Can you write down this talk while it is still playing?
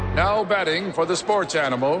Now batting for the sports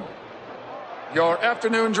animal, your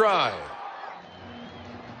afternoon drive.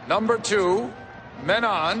 Number 2, men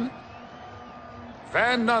on,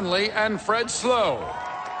 Van Nunley and Fred Slow.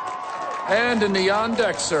 And in the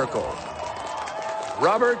on-deck circle,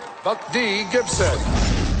 Robert Buck D. Gibson.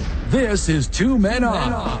 This is Two Men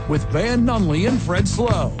On with Van Nunley and Fred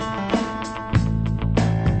Slow.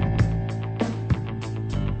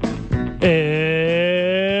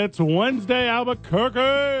 It's Wednesday,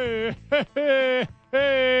 Albuquerque.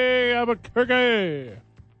 Hey, Albuquerque.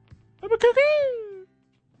 Albuquerque.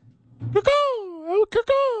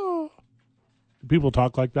 Albuquerque. Do people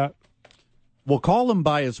talk like that? We'll call him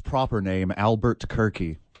by his proper name, Albert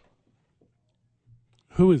Kirky.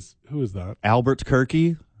 Who is that? Albert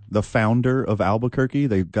Kirky, the founder of Albuquerque.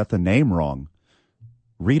 They got the name wrong.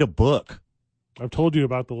 Read a book. I've told you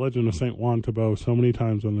about the legend of St. Juan Tabot so many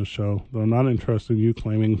times on this show, though I'm not interested in you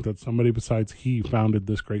claiming that somebody besides he founded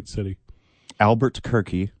this great city. Albert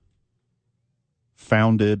Kirky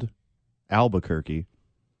founded Albuquerque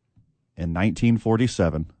in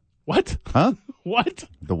 1947. What? Huh? What?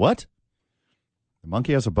 The what? The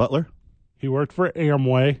monkey has a butler? He worked for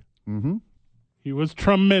Amway. Mm-hmm. He was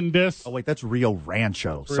tremendous. Oh, wait, that's Rio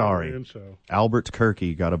Rancho. Rio Sorry. Rancho. Albert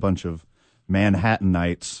Kirky got a bunch of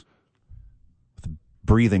Manhattanites with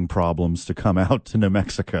breathing problems to come out to New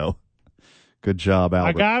Mexico. Good job, Albert.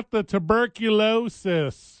 I got the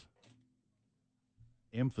tuberculosis.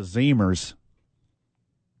 Emphysemers.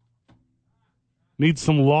 Need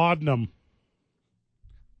some laudanum.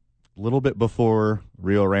 A little bit before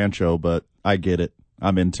Rio Rancho, but I get it.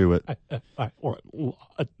 I'm into it.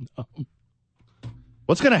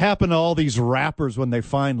 What's going to happen to all these rappers when they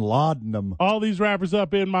find laudanum? All these rappers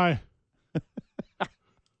up in my...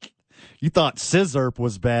 You thought Scissorp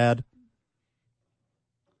was bad.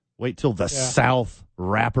 Wait till the South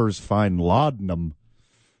rappers find laudanum.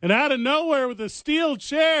 And out of nowhere with a steel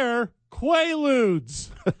chair, Quaaludes.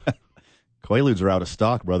 Quaaludes are out of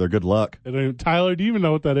stock, brother. Good luck. And, Tyler, do you even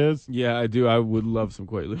know what that is? Yeah, I do. I would love some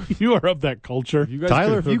Quaaludes. You are of that culture.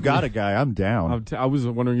 Tyler, if you got a guy, I'm down. I was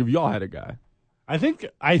wondering if y'all had a guy. I think,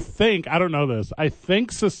 I don't know this. I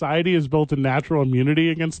think society has built a natural immunity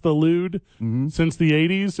against the lewd since the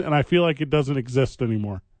 80s, and I feel like it doesn't exist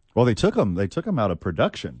anymore. Well, they took him out of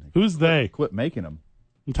production. Who's they? Quit making them.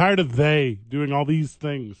 I'm tired of they doing all these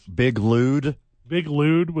things. Big Lude. Big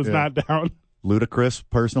Lude was not down. Ludacris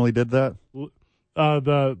personally did that. Quay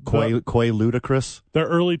Ludacris. The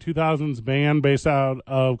early 2000s band based out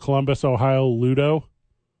of Columbus, Ohio, Ludo.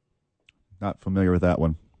 Not familiar with that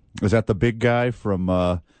one. Is that the big guy from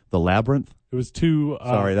The Labyrinth? It was two.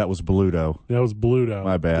 Sorry, that was Bluto. That was Bluto.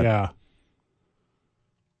 My bad. Yeah.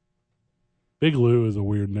 Big Lou is a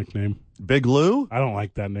weird nickname. Big Lou? I don't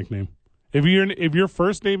like that nickname. If your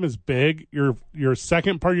first name is Big, your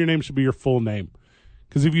second part of your name should be your full name.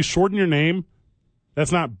 Because if you shorten your name,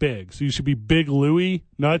 that's not Big. So you should be Big Louie.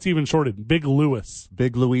 No, that's even shortened. Big Louis.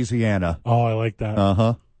 Big Louisiana. Oh, I like that.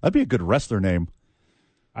 Uh-huh. That'd be a good wrestler name.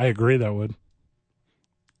 I agree that would.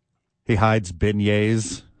 He hides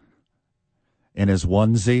beignets in his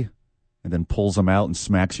onesie and then pulls them out and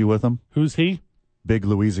smacks you with them. Who's he? Big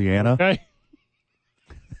Louisiana. Okay.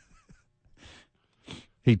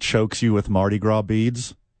 He chokes you with Mardi Gras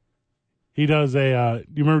beads. He does do you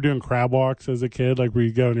remember doing crab walks as a kid, like where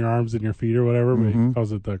you go in your arms and your feet or whatever? But he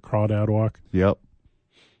calls it the crawdad walk. Yep.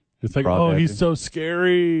 It's like, oh, he's so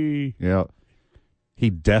scary. Yep. He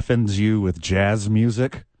deafens you with jazz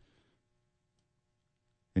music.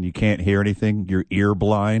 And you can't hear anything. You're ear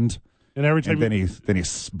blind. And every time then he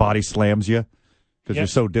body slams you because you're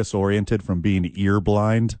so disoriented from being ear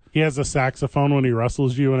blind. He has a saxophone when he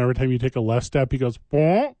wrestles you, and every time you take a left step, he goes,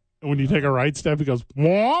 womp. And when you take a right step, he goes,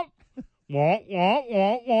 womp, womp, womp,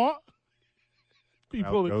 womp, womp.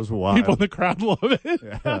 People in the crowd love it.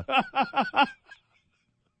 Yeah.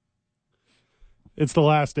 It's the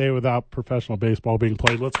last day without professional baseball being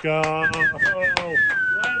played. Let's go.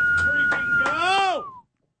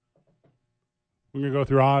 We're going to go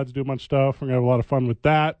through odds, do a bunch of stuff. We're going to have a lot of fun with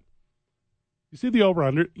that. You see the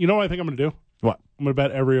over-under? You know what I think I'm going to do? What? I'm going to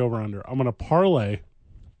bet every over-under. I'm going to parlay.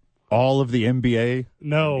 All of the NBA?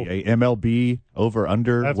 No. NBA, MLB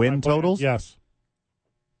over-under win totals? Yes.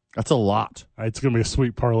 That's a lot. It's going to be a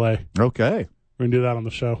sweet parlay. Okay. We're going to do that on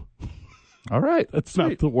the show. All right. That's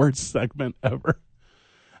not the worst segment ever.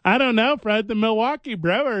 I don't know, Fred. The Milwaukee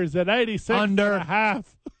Brewers at 86.5.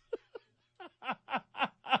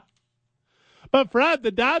 But, Fred,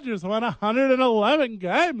 the Dodgers won 111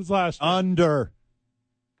 games last year. Under.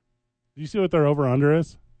 Do you see what their over-under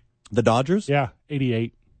is? The Dodgers? Yeah,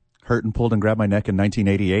 88. Hurt and pulled and grabbed my neck in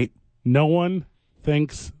 1988. No one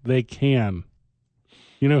thinks they can.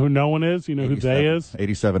 You know who no one is? You know who they is?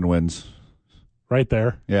 87 wins. Right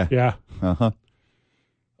there. Yeah. Yeah. Uh-huh.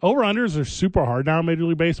 Over-unders are super hard now in Major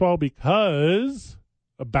League Baseball because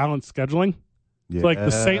of balanced scheduling. Yeah. It's like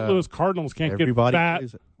the St. Louis Cardinals can't Everybody get fat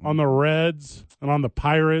plays it. on the Reds and on the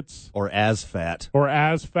Pirates. Or as fat. Or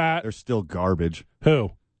as fat. They're still garbage.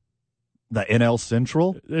 Who? The NL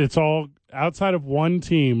Central? It's all, outside of one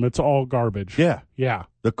team, it's all garbage. Yeah. Yeah.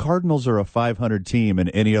 The Cardinals are a 500 team in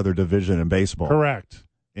any other division in baseball. Correct.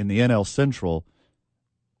 In the NL Central,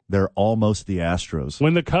 they're almost the Astros.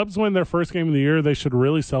 When the Cubs win their first game of the year, they should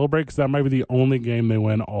really celebrate because that might be the only game they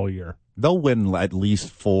win all year. They'll win at least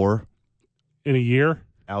 4 in a year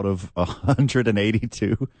out of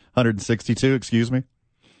 162, excuse me.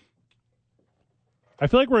 I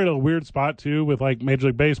feel like we're in a weird spot, too, with like Major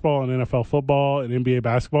League Baseball and NFL football and NBA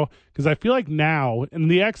basketball, because I feel like now in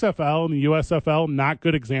the XFL and the USFL, not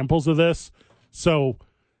good examples of this. So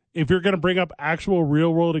if you're going to bring up actual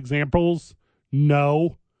real-world examples,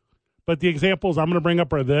 no. But the examples I'm going to bring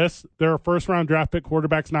up are this. There are first-round draft pick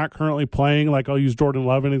quarterbacks not currently playing. Like I'll use Jordan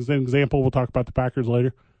Love as an example. We'll talk about the Packers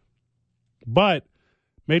later. But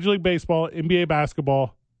Major League Baseball, NBA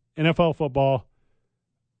basketball, NFL football,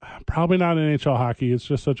 probably not NHL hockey. It's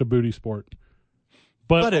just such a booty sport.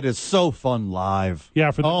 But it is so fun live.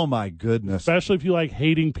 Yeah. Oh, my goodness. Especially if you like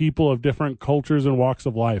hating people of different cultures and walks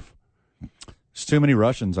of life. There's too many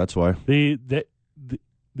Russians, that's why. The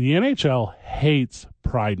NHL hates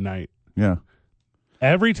Pride Night. Yeah.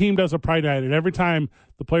 Every team does a Pride Night, and every time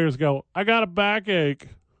the players go, I got a backache.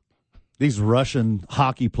 These Russian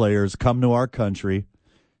hockey players come to our country,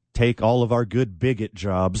 take all of our good bigot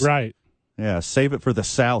jobs. Right. Yeah, save it for the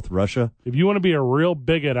South, Russia. If you want to be a real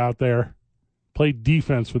bigot out there, play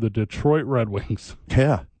defense for the Detroit Red Wings.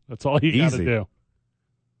 Yeah. That's all you got to do.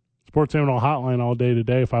 Sports Terminal Hotline all day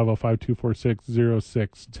today,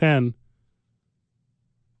 505-246-0610.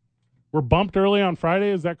 We're bumped early on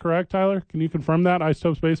Friday. Is that correct, Tyler? Can you confirm that?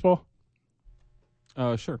 Isotopes Baseball?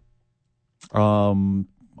 Sure.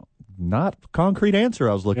 Not concrete answer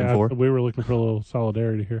I was looking for. We were looking for a little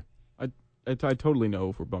solidarity here. I totally know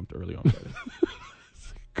if we're bumped early on Friday.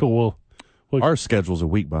 Cool. Our schedule's a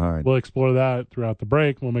week behind. We'll explore that throughout the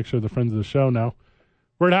break. We'll make sure the friends of the show know.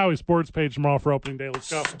 We're at Howie's Sports page tomorrow for opening day.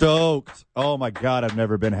 Let's go. Stoked. Oh, my God. I've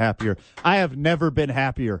never been happier. I have never been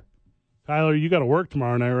happier. Tyler, you got to work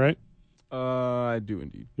tomorrow night, right? I do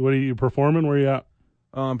indeed. What are you performing? Where are you at?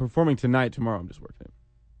 I'm performing tonight. Tomorrow I'm just working.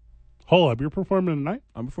 Hold up. You're performing tonight?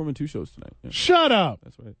 I'm performing 2 shows tonight. Yeah. Shut up.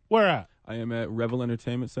 That's right. Where at? I am at Revel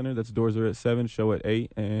Entertainment Center. That's doors are at 7, show at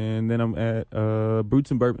 8. And then I'm at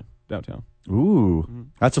Boots and Bourbon downtown. Ooh,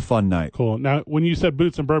 That's a fun night. Cool. Now, when you said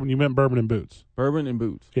Boots and Bourbon, you meant Bourbon and Boots. Bourbon and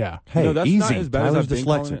Boots. Yeah. Hey, no, that's easy. not as bad Tyler's as I've been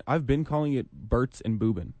calling dyslexic. it. I've been calling it Burt's and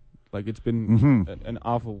Boobin. Like, it's been an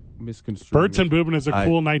awful misconstruction. Burt's and Boobin is a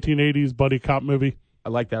cool 1980s buddy cop movie. I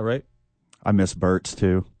like that, right? I miss Burt's,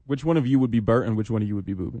 too. Which one of you would be Burt and which one of you would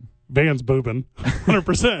be Boobin? Van's Boobin.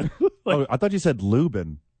 100%. I thought you said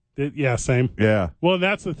Lubin. Yeah, same. Yeah. Well,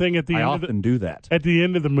 that's the thing at the I end often do that. At the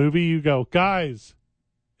end of the movie, you go, guys,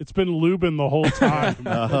 it's been Lubin the whole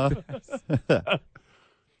time.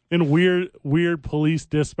 And weird police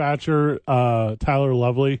dispatcher Tyler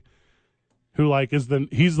Lovely, who like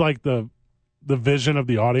he's like the vision of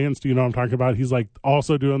the audience. Do you know what I'm talking about? He's like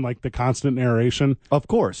also doing like the constant narration. Of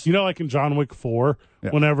course. You know, like in John Wick 4,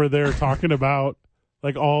 whenever they're talking about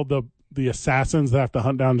like all the assassins that have to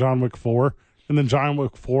hunt down John Wick 4, and then John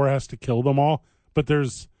Wick 4 has to kill them all. But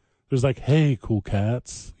there's like, hey, cool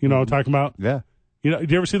cats. You know what I'm talking about? Yeah. You know,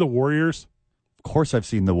 do you ever see The Warriors? Of course I've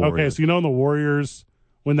seen The Warriors. Okay, so you know in The Warriors,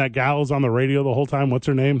 when that gal is on the radio the whole time, what's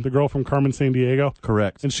her name? The girl from Carmen Sandiego?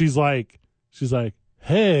 Correct. And she's like,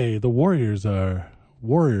 hey, the Warriors are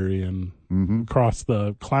warrioring across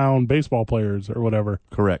the clown baseball players or whatever.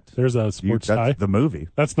 Correct. There's a sports tie. That's the movie.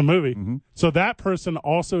 That's the movie. So that person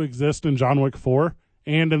also exists in John Wick 4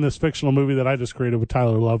 and in this fictional movie that I just created with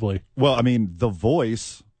Tyler Lovely. Well, I mean, the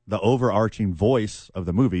overarching voice of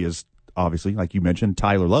the movie is obviously, like you mentioned,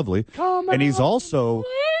 Tyler Lovely. And he's also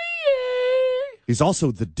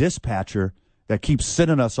the dispatcher that keeps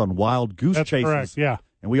sending us on wild goose chases. Correct, yeah.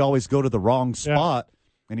 And we always go to the wrong spot.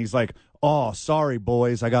 And he's like, oh, sorry,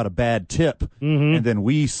 boys, I got a bad tip. And then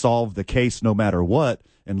we solve the case no matter what.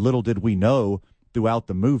 And little did we know throughout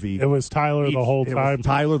the movie. It was Tyler the whole time. It was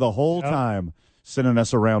Tyler the whole time sending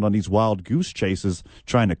us around on these wild goose chases,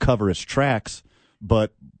 trying to cover his tracks.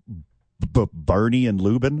 But Bernie and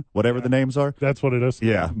Lubin, whatever the names are. That's what it is.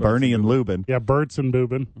 Yeah, Bernie and Lubin. Yeah, Burt's and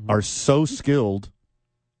Boobin. Are so skilled.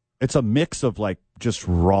 It's a mix of like just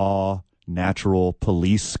raw, natural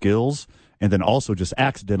police skills and then also just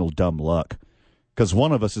accidental dumb luck. Because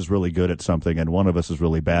one of us is really good at something and one of us is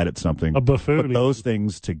really bad at something. A buffoon. Put those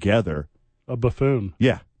things together. A buffoon.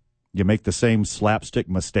 Yeah. You make the same slapstick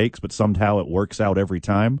mistakes, but somehow it works out every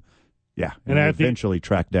time. Yeah. And you eventually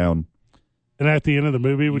track down. And at the end of the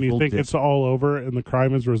movie, when you think dip. it's all over and the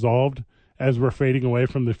crime is resolved, as we're fading away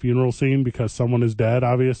from the funeral scene because someone is dead,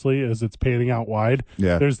 obviously, as it's panning out wide,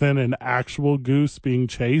 there's then an actual goose being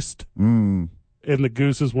chased. And the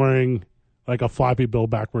goose is wearing like a floppy bill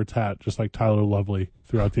backwards hat, just like Tyler Lovely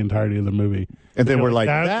throughout the entirety of the movie. And then we're like,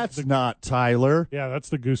 that's not Tyler. Yeah, that's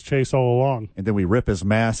the goose chase all along. And then we rip his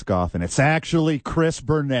mask off, and it's actually Chris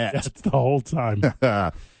Burnett. That's the whole time.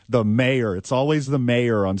 The mayor. It's always the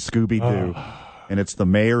mayor on Scooby-Doo. And it's the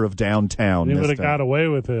mayor of downtown. He would have got away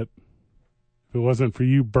with it if it wasn't for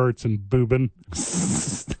you, Bertz and Boobin.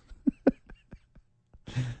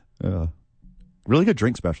 Really good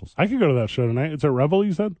drink specials. I could go to that show tonight. It's at Revel,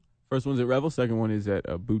 you said? First one's at Revel. Second one is at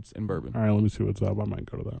Boots and Bourbon. All right, let me see what's up. I might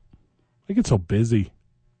go to that. I get so busy.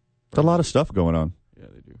 There's a lot of stuff going on. Yeah,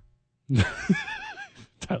 they do.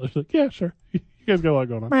 Tyler's like, yeah, sure. You guys got a lot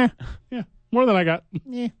going on. Yeah, more than I got.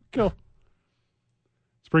 Yeah, cool.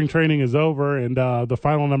 Spring training is over, and the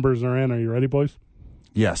final numbers are in. Are you ready, boys?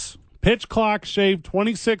 Yes. Pitch clock shaved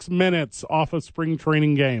 26 minutes off of spring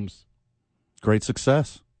training games. Great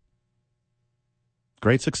success.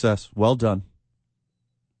 Great success. Well done.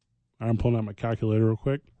 I'm pulling out my calculator real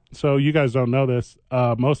quick. So you guys don't know this.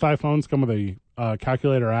 Most iPhones come with a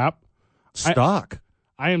calculator app. Stock.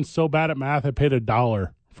 I am so bad at math, I paid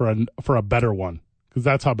 $1 for a better one because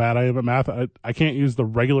that's how bad I am at math. I can't use the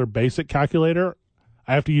regular basic calculator.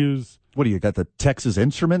 I have to use... What do you got, the Texas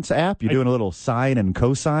Instruments app? You doing a little sine and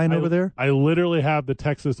cosine over there? I literally have the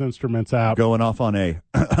Texas Instruments app. Going off on a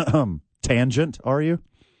tangent, are you?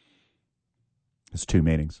 It's two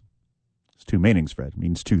meanings. It's two meanings, Fred. It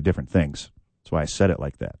means two different things. That's why I said it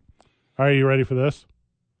like that. Are you ready for this?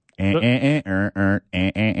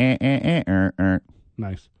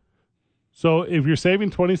 Nice. So if you're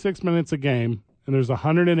saving 26 minutes a game, and there's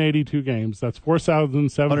 182 games, that's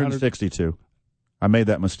 4,700. 162. I made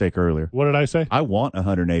that mistake earlier. What did I say? I want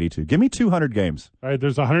 182. Give me 200 games. All right,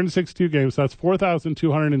 there's 162 games. So that's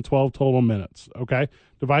 4,212 total minutes, okay?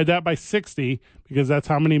 Divide that by 60 because that's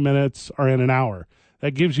how many minutes are in an hour.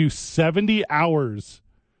 That gives you 70 hours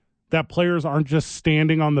that players aren't just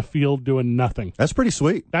standing on the field doing nothing. That's pretty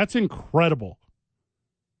sweet. That's incredible.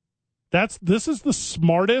 This is the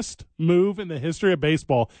smartest move in the history of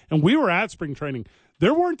baseball, and we were at spring training.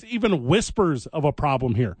 There weren't even whispers of a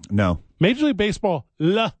problem here. No. Major League Baseball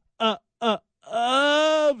loves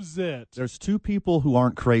it. There's two people who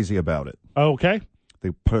aren't crazy about it. Okay.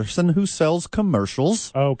 The person who sells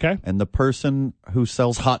commercials. Okay. And the person who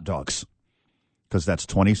sells hot dogs. Because that's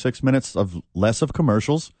 26 minutes of less of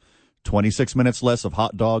commercials, 26 minutes less of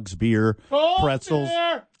hot dogs, beer, pretzels,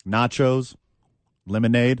 nachos,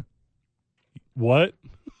 lemonade. What?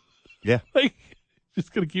 Yeah. Like,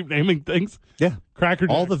 just going to keep naming things? Yeah. Cracker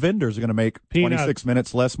Jacks. All the vendors are going to make 26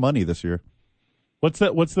 minutes less money this year. What's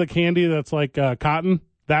the candy that's like cotton?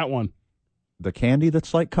 That one. The candy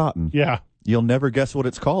that's like cotton. Yeah. You'll never guess what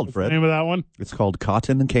it's called, What's Fred. the name of that one? It's called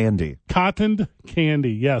cotton candy. Cottoned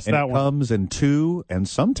candy. Yes, and that it one. comes in 2 and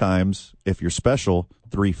sometimes, if you're special,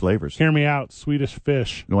 3 flavors. Hear me out. Swedish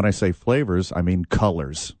fish. And when I say flavors, I mean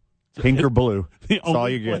colors. Pink or blue. That's all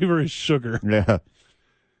you get. Flavor is sugar. Yeah.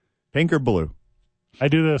 Pink or blue. I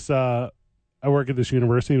do this. I work at this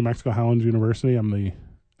university, New Mexico Highlands University. I'm the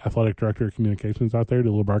athletic director of communications out there, do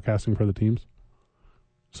a little broadcasting for the teams.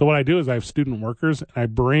 So what I do is I have student workers, and I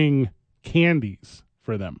bring candies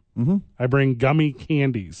for them. Mm-hmm. I bring gummy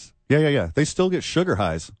candies. Yeah. They still get sugar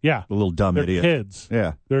highs. Yeah. The little dumb They're idiot. kids.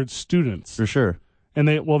 Yeah. They're students. For sure. And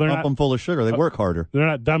they're Pump not them full of sugar. They work harder. They're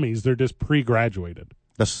not dummies. They're just pre-graduated.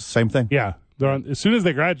 That's the same thing. Yeah. As soon as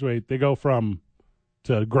they graduate, they go from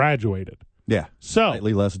to graduated. Yeah. So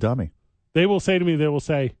slightly less dummy. They will say to me,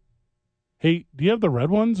 hey, do you have the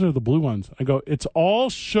red ones or the blue ones? I go, it's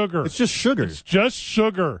all sugar. It's just sugar. It's just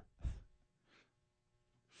sugar.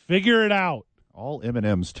 Figure it out. All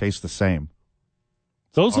M&Ms taste the same.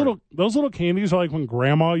 Those little candies are like when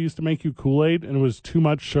Grandma used to make you Kool-Aid and it was too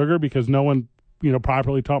much sugar because no one,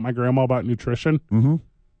 properly taught my grandma about nutrition. Mm-hmm.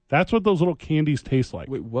 That's what those little candies taste like.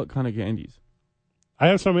 Wait, what kind of candies? I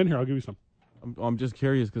have some in here. I'll give you some. I'm just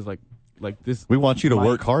curious because like this. We want you to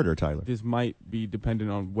work harder, Tyler. This might be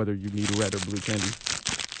dependent on whether you need red or blue candy.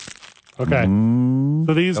 Okay. Mm-hmm.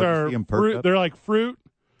 So these are fruit. They're like fruit,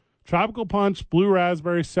 tropical punch, blue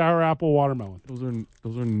raspberry, sour apple, watermelon. Those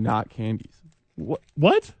are not candies.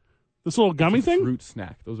 What? This little gummy thing? Fruit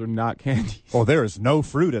snack. Those are not candies. Oh, there is no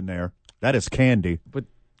fruit in there. That is candy. But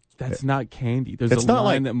that's not candy. There's it's a not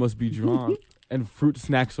line like, that must be drawn. And fruit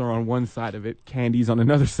snacks are on one side of it, candies on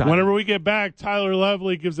another side. Whenever we get back, Tyler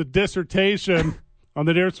Lovely gives a dissertation on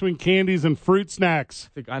the difference between candies and fruit snacks.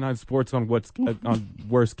 I think I9 Sports on what's on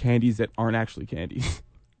worse candies that aren't actually candies.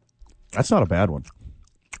 That's not a bad one.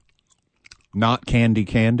 Not candy.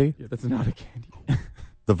 Yeah, that's not a candy.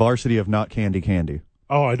 The varsity of not candy.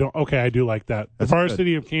 Oh, I don't. Okay, I do like that. The That's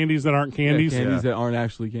varsity of candies that aren't candies. Yeah, candies that aren't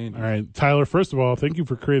actually candies. All right, Tyler. First of all, thank you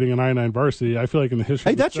for creating an I9 varsity. I feel like in the history.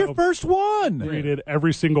 Hey, of the that's your show, first one. created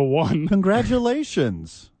every single one.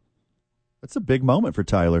 Congratulations. That's a big moment for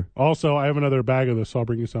Tyler. Also, I have another bag of this, so I'll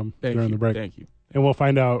bring you some during the break. Thank you. And we'll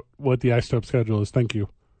find out what the Ice Top schedule is. Thank you.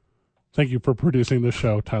 Thank you for producing this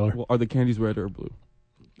show, Tyler. Well, are the candies red or blue?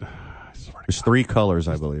 There's 3 colors,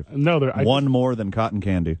 I believe. No, One more than cotton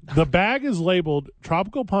candy. The bag is labeled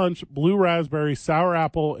tropical punch, blue raspberry, sour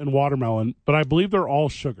apple, and watermelon, but I believe they're all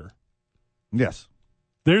sugar. Yes.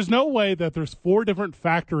 There's no way that there's 4 different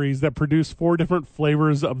factories that produce 4 different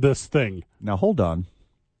flavors of this thing. Now, hold on.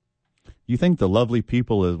 You think the lovely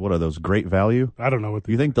people is, what are those, Great Value? I don't know what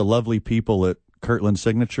You think the lovely people at Kirtland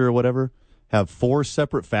Signature or whatever have 4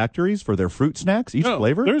 separate factories for their fruit snacks, each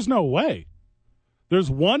flavor? There's no way. There's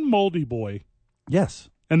one Moldy Boy, Yes.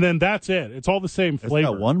 and then that's it. It's all the same flavor. It's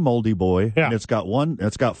got one Moldy Boy, Yeah. and it's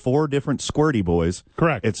got 4 different Squirty Boys.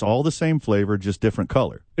 Correct. It's all the same flavor, just different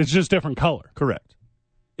color. It's just different color. Correct.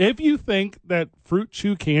 If you think that Fruit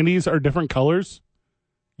Chew candies are different colors,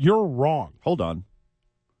 you're wrong. Hold on.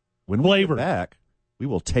 When we Flavor. get back, we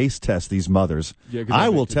will taste test these mothers. Yeah, 'cause I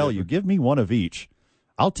that will makes a tell you, difference. give me one of each.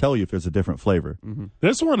 I'll tell you if there's a different flavor.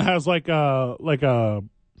 This one has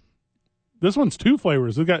this one's 2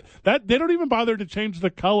 flavors. They got that. They don't even bother to change the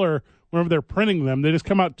color whenever they're printing them. They just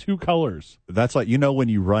come out 2 colors. That's like, when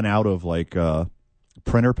you run out of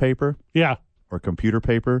printer paper Yeah. or computer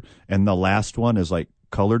paper, and the last one is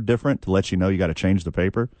colored different to let you know you got to change the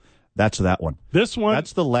paper. That's that one. This one.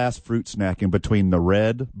 That's the last fruit snack in between the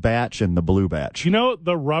red batch and the blue batch. You know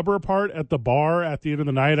the rubber part at the bar at the end of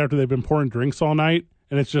the night after they've been pouring drinks all night,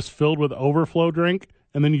 and it's just filled with overflow drink,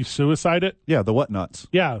 and then you suicide it? Yeah, the what nuts.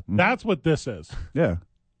 Yeah, that's what this is. Yeah.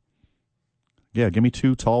 Yeah, give me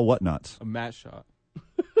 2 tall what nuts. A mat shot.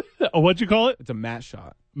 What'd you call it? It's a mat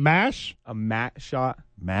shot. Mash? A mat shot.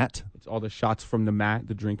 Matt? It's all the shots from the mat,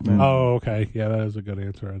 the drink mat. Oh, okay. Yeah, that is a good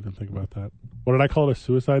answer. I didn't think about that. What did I call it? A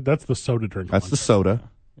suicide? That's the soda drink. That's one. the soda.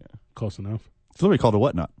 Close enough. It's literally called a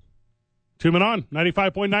what nut. 2 Men On,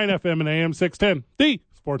 95.9 FM and AM 610, the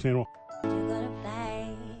sports animal.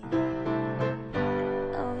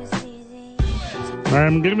 All right,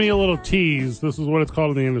 I'm giving me a little tease. This is what it's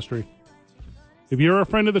called in the industry. If you're a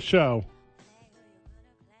friend of the show,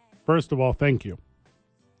 first of all, thank you.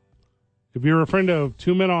 If you're a friend of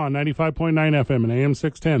 2 Men On, 95.9 FM and AM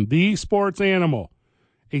 610, the sports animal,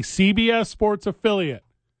 a CBS Sports affiliate,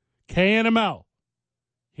 KNML,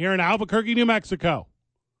 here in Albuquerque, New Mexico.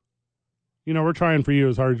 We're trying for you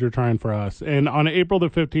as hard as you're trying for us. And on April the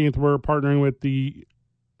 15th, we're partnering with the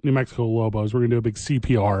New Mexico Lobos. We're going to do a big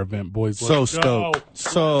CPR event, boys. So Let's go. stoked.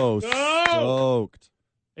 So Go. stoked.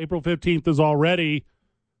 April 15th is already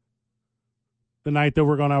the night that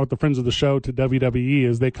we're going out with the friends of the show to WWE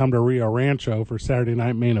as they come to Rio Rancho for Saturday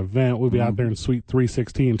night main event. We'll be out there in Suite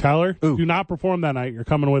 316. Tyler, do not perform that night. You're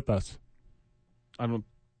coming with us. I don't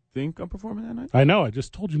think I'm performing that night. I know. I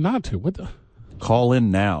just told you not to. What the? Call in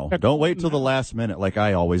now. Yeah, Don't call wait in till the now. last minute like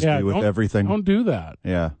I always do with everything. Don't do that.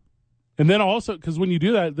 Yeah. And then also, because when you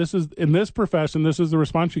do that, this is in this profession, this is the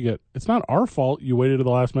response you get. It's not our fault you waited to the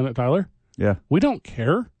last minute, Tyler. Yeah. We don't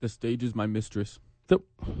care. The stage is my mistress.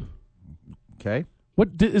 Okay.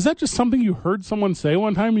 Is that just something you heard someone say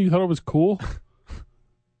one time and you thought it was cool?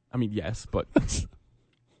 I mean, yes, but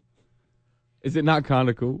is it not kind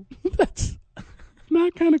of cool? That's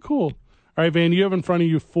not kind of cool. All right, Van, you have in front of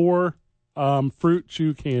you 4 fruit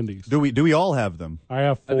chew candies. Do we all have them? I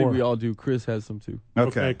have 4. I think we all do. Chris has some too.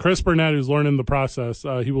 Okay. Chris Burnett, who's learning the process,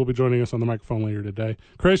 he will be joining us on the microphone later today.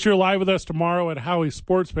 Chris, you're live with us tomorrow at Howie's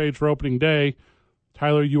Sports Page for opening day.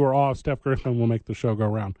 Tyler, you are off. Steph Griffin will make the show go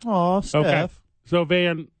round. Aw, Steph. Okay. So,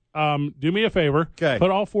 Van, do me a favor. Okay. Put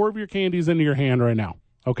all 4 of your candies into your hand right now.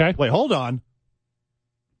 Okay? Wait, hold on.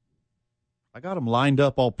 I got them lined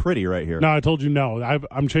up all pretty right here. No, I told you no.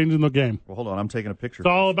 I'm changing the game. Well, hold on. I'm taking a picture. It's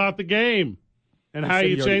all about the game. And how He said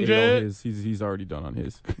you he already change ate all it. his. He's already done on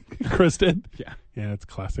his. Chris did? Yeah. Yeah, it's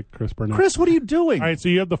classic Chris Burnett. Chris, what are you doing? All right, so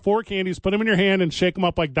you have the 4 candies. Put them in your hand and shake them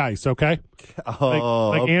up like dice, okay? Like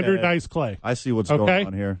okay. Andrew Dice Clay. I see what's Okay. going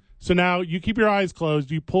on here. So now you keep your eyes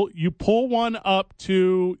closed. You pull one up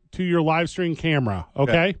to your live stream camera,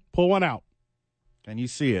 okay? Pull one out. Can you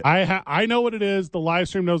see it? I know what it is. The live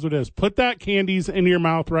stream knows what it is. Put that candies into your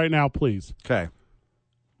mouth right now, please. Okay.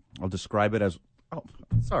 I'll describe it as Oh,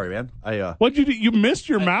 sorry, man. What'd you do? You missed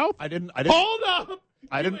your mouth? I didn't. Hold up!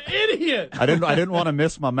 Idiot! I didn't want to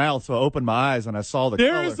miss my mouth, so I opened my eyes and I saw the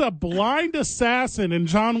There color. is a blind assassin in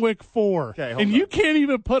John Wick 4, Okay, and you can't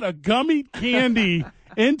even put a gummy candy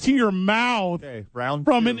into your mouth round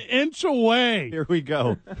from 2. an inch away. Here we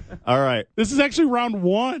go. All right. This is actually round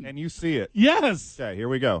 1. Can you see it? Yes. Okay, here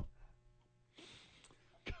we go.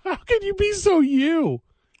 How can you be so you?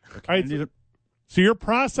 Okay, All right, so you're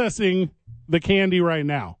processing the candy right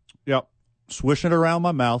now. Yep. Swishing it around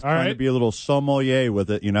my mouth, All trying to right. be a little sommelier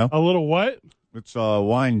with it, you know? A little what? It's a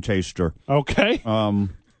wine taster. Okay. Can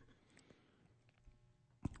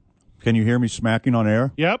you hear me smacking on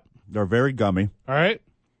air? Yep. They're very gummy. All right.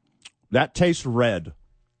 That tastes red.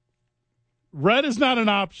 Red is not an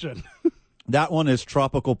option. That one is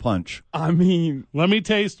tropical punch. I mean, Let me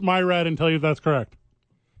taste my red and tell you if that's correct.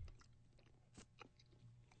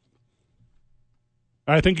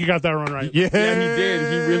 I think you got that one right. Yeah, he did.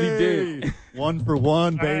 He really did. 1 for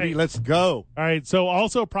 1, baby. right. Let's go. All right. So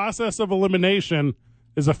also process of elimination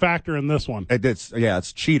is a factor in this one. It's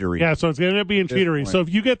cheatery. Yeah, so it's going to end up being cheatery. point. So if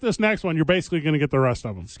you get this next one, you're basically going to get the rest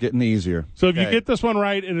of them. It's getting easier. So if you Okay. get this one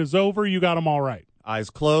right, it is over. You got them all right. Eyes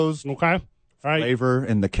closed. Okay? All right. Flavor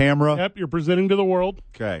in the camera. Yep, you're presenting to the world.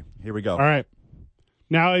 Okay, here we go. All right.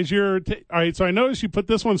 Now, as you're all right, so I noticed you put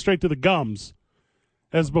this one straight to the gums.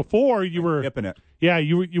 As before, you were Dipping it. yeah,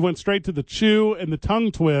 you went straight to the chew and the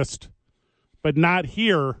tongue twist, but not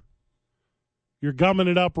here. You're gumming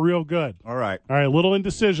it up real good. All right. All right, a little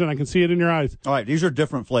indecision. I can see it in your eyes. All right, these are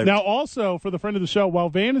different flavors. Now, also, for the friend of the show, while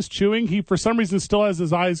Van is chewing, he, for some reason, still has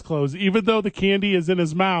his eyes closed, even though the candy is in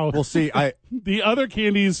his mouth. We'll see. The other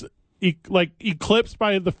candy's eclipsed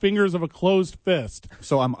by the fingers of a closed fist.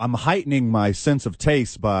 So I'm heightening my sense of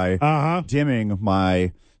taste by dimming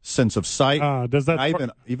my sense of sight. Does that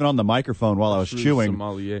even on the microphone while I was True chewing,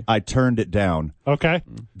 sommelier. I turned it down. Okay.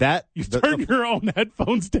 That You turn your own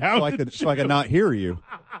headphones down. so I could not hear you.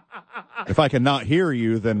 If I can not hear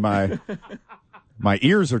you, then my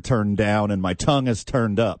ears are turned down and my tongue is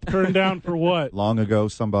turned up. Turn down for what? Long ago,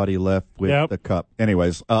 somebody left with the cup.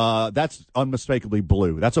 Anyways, that's unmistakably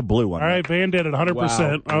blue. That's a blue one. All right, Van did it 100%.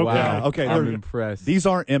 Wow. Okay. Wow. Okay, I'm they're- impressed. These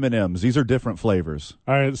aren't M&Ms. These are different flavors.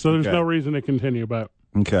 All right, so there's Okay. no reason to continue, but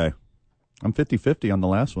Okay. I'm 50-50 on the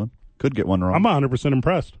last one. Could get one wrong. I'm 100%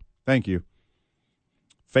 impressed. Thank you.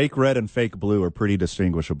 Fake red and fake blue are pretty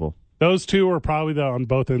distinguishable. Those two are probably on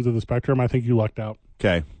both ends of the spectrum. I think you lucked out.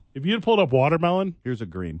 Okay. If you had pulled up watermelon, Here's a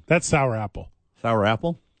green. that's sour apple. Sour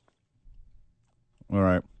apple? All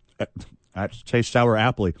right. That tastes sour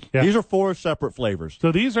appley. Yeah. These are 4 separate flavors.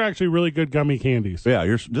 So these are actually really good gummy candies. Yeah,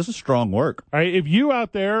 this is strong work. All right, if you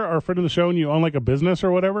out there are a friend of the show and you own like a business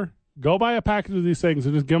or whatever, go buy a package of these things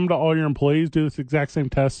and just give them to all your employees. Do this exact same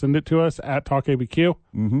test. Send it to us at TalkABQ.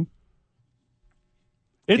 Mm-hmm.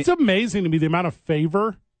 It's amazing to me the amount of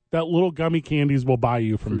favor that little gummy candies will buy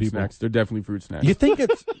you from fruit people. snacks. They're definitely fruit snacks. You think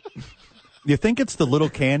it's the little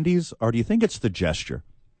candies, or do you think it's the gesture?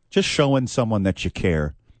 Just showing someone that you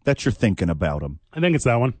care, that you're thinking about them. I think it's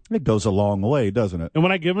that one. It goes a long way, doesn't it? And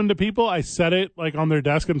when I give them to people, I set it like on their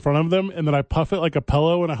desk in front of them, and then I puff it like a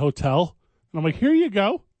pillow in a hotel. And I'm like, here you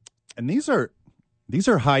go. And these are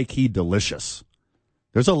high key delicious.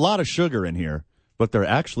 There's a lot of sugar in here, but they're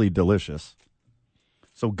actually delicious.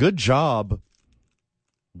 So good job,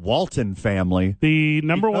 Walton family. The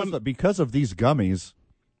number one. Because of these gummies,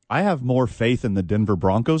 I have more faith in the Denver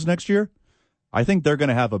Broncos next year. I think they're going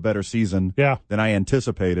to have a better season than I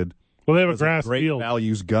anticipated. Well, they have a Because grass Great field.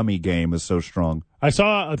 Values gummy game is so strong. I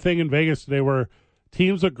saw a thing in Vegas today where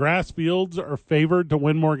teams with grass fields are favored to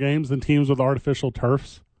win more games than teams with artificial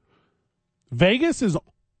turfs. Vegas is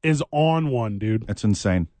on one, dude. It's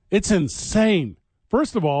insane. It's insane.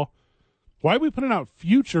 First of all, why are we putting out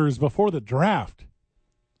futures before the draft?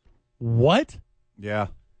 What? Yeah.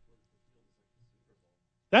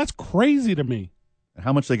 That's crazy to me. And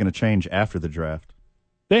how much are they going to change after the draft?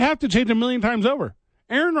 They have to change a million times over.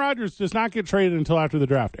 Aaron Rodgers does not get traded until after the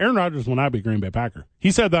draft. Aaron Rodgers will not be a Green Bay Packer.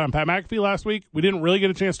 He said that on Pat McAfee last week. We didn't really get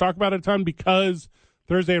a chance to talk about it a ton because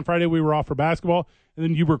Thursday and Friday we were off for basketball. And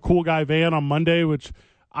then you were Cool Guy Van on Monday, which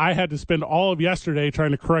I had to spend all of yesterday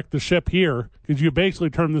trying to correct the ship here because you basically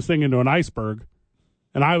turned this thing into an iceberg.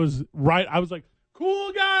 And I was right. I was like,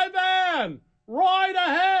 Cool Guy Van, right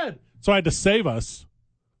ahead. So I had to save us.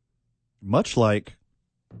 Much like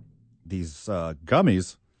these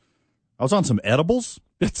gummies, I was on some edibles.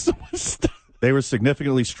 They were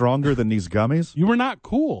significantly stronger than these gummies. You were not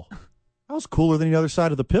cool. I was cooler than the other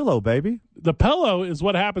side of the pillow, baby. The pillow is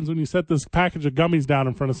what happens when you set this package of gummies down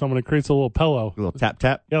in front of someone. It creates a little pillow. A little tap,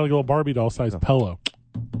 tap. Yeah, like a little Barbie doll sized pillow.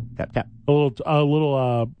 Tap, tap.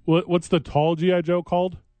 What's the tall G.I. Joe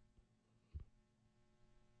called?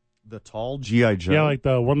 The tall G.I. Joe? Yeah, like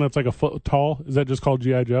the one that's like a foot tall. Is that just called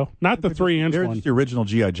G.I. Joe? Not the 3-inch They're one. just the original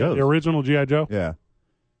G.I. Joes. The original G.I. Joe? Yeah.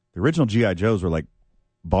 The original G.I. Joes were like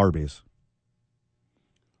Barbies.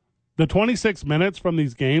 The 26 minutes from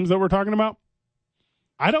these games that we're talking about,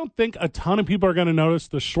 I don't think a ton of people are going to notice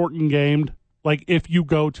the shortened game, like if you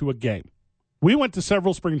go to a game. We went to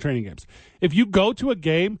several spring training games. If you go to a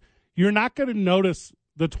game, you're not going to notice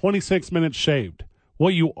the 26 minutes shaved.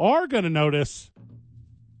 What you are going to notice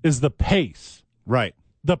is the pace. Right.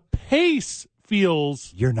 The pace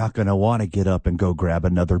feels... You're not going to want to get up and go grab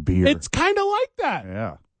another beer. It's kind of like that.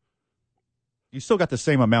 Yeah. You still got the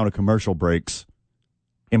same amount of commercial breaks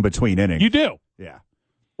in between innings. You do. Yeah.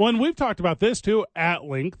 Well, and we've talked about this, too, at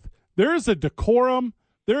length. There is a decorum.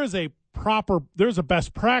 There's a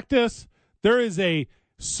best practice. There is a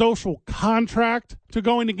social contract to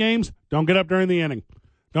going to games. Don't get up during the inning.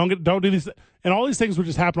 Don't do these. And all these things would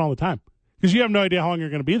just happen all the time because you have no idea how long you're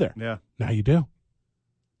going to be there. Yeah. Now you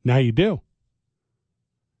do.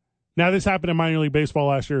 Now, this happened in minor league baseball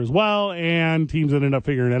last year as well, and teams ended up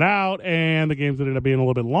figuring it out, and the games ended up being a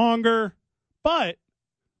little bit longer. But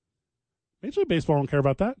Major League Baseball don't care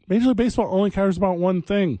about that. Major League Baseball only cares about one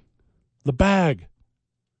thing, the bag.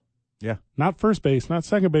 Yeah. Not first base, not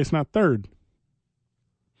second base, not third.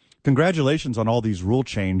 Congratulations on all these rule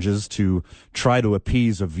changes to try to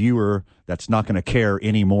appease a viewer that's not going to care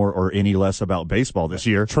any more or any less about baseball this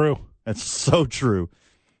year. True. That's so true.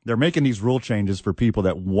 They're making these rule changes for people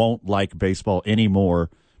that won't like baseball anymore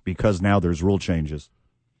because now there's rule changes.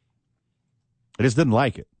 I just didn't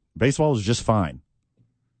like it. Baseball was just fine.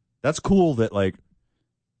 That's cool that, like,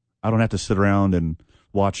 I don't have to sit around and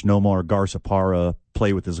watch Nomar Garciaparra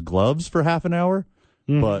play with his gloves for half an hour.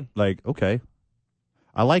 Mm-hmm. But, like, okay.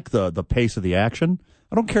 I like the pace of the action.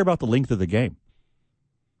 I don't care about the length of the game.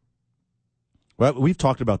 Well, we've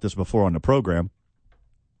talked about this before on the program.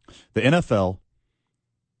 The NFL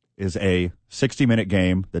is a 60-minute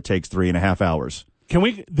game that takes 3.5 hours.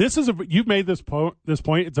 You've made this point.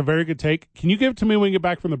 It's a very good take. Can you give it to me when we get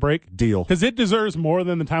back from the break? Deal. Because it deserves more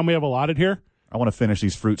than the time we have allotted here. I want to finish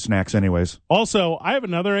these fruit snacks anyways. Also, I have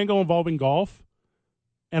another angle involving golf,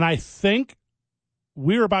 and I think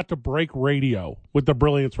we're about to break radio with the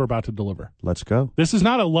brilliance we're about to deliver. Let's go. This is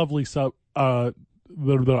not a lovely I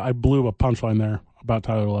blew a punchline there about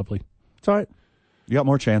Tyler Lovely. It's all right. You got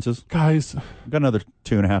more chances. Guys. Got another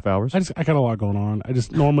 2.5 hours. I got a lot going on.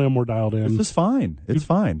 Normally I'm more dialed in. This is fine. It's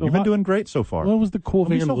fine. You've been doing great so far. What was the cool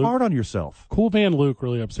Don't Van be so Luke? hard on yourself. Cool Van Luke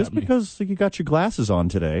really upset me. Just because you got your glasses on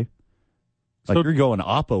today. Like you're going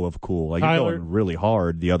oppo of cool. Like Tyler, you're going really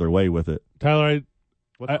hard the other way with it. Tyler,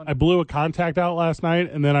 I blew a contact out last night,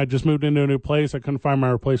 and then I just moved into a new place. I couldn't find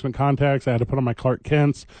my replacement contacts. I had to put on my Clark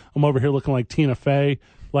Kents. I'm over here looking like Tina Fey.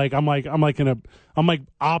 I'm like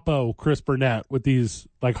Oppo Chris Burnett with these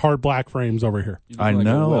like hard black frames over here. You look I like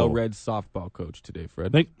know. A well-read softball coach today,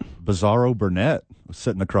 Fred. Bizarro Burnett was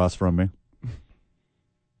sitting across from me.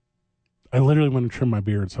 I literally went to trim my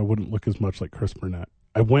beard so I wouldn't look as much like Chris Burnett.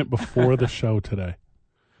 I went before the show today.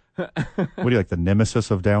 What are you, like the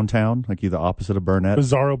nemesis of downtown? Like you the opposite of Burnett?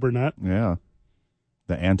 Bizarro Burnett. Yeah.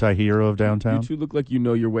 The anti-hero of downtown? You two look like you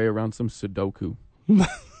know your way around some Sudoku.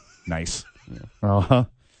 Nice. Yeah. Uh-huh.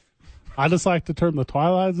 I just like to turn the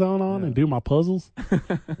Twilight Zone on and do my puzzles.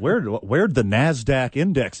 Where'd the NASDAQ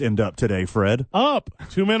index end up today, Fred? Up.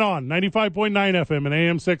 2 Men On, 95.9 FM and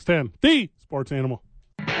AM 610. The Sports Animal.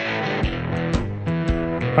 All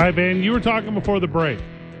right, Van, you were talking before the break.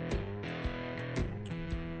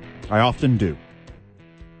 I often do.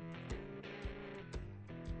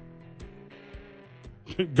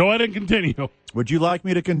 Go ahead and continue. Would you like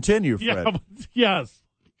me to continue, Fred? Yeah, yes.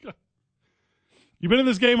 You've been in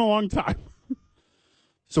this game a long time.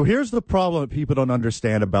 So here's the problem that people don't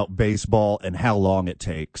understand about baseball and how long it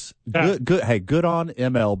takes. Yeah. Good on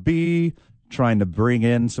MLB trying to bring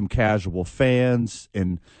in some casual fans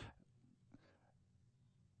and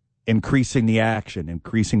increasing the action,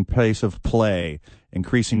 increasing pace of play,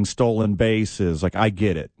 increasing stolen bases. Like, I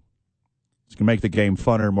get it. It's going to make the game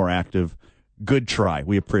funner, more active. Good try.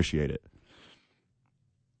 We appreciate it.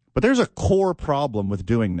 But there's a core problem with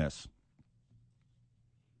doing this.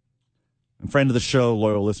 And friend of the show,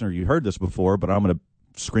 loyal listener, you heard this before, but I'm going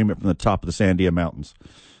to scream it from the top of the Sandia Mountains.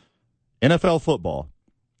 NFL football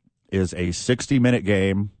is a 60-minute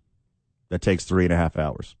game that takes 3.5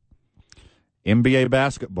 hours. NBA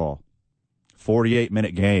basketball,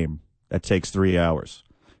 48-minute game that takes 3 hours.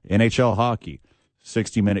 NHL hockey,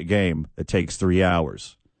 60-minute game that takes 3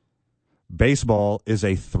 hours. Baseball is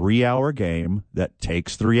a 3-hour game that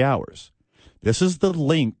takes 3 hours. This is the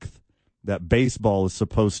length that baseball is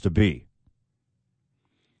supposed to be.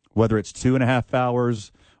 Whether it's 2.5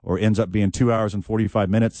 hours or ends up being 2 hours and 45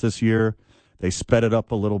 minutes this year, they sped it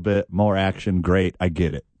up a little bit, more action, great, I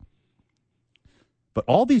get it. But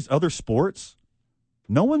all these other sports,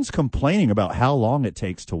 no one's complaining about how long it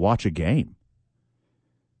takes to watch a game.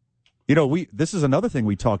 You know, this is another thing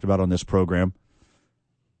we talked about on this program.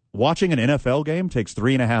 Watching an NFL game takes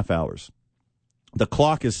 3.5 hours. The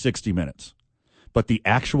clock is 60 minutes. But the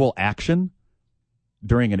actual action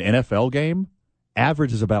during an NFL game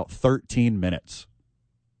averages about 13 minutes.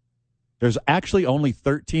 There's actually only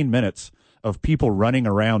 13 minutes of people running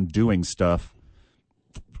around doing stuff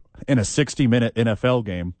in a 60-minute NFL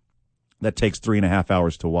game that takes 3.5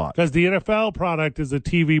 hours to watch. Because the NFL product is a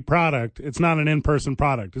TV product. It's not an in-person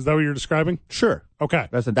product. Is that what you're describing? Sure. Okay.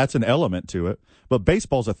 That's an element to it. But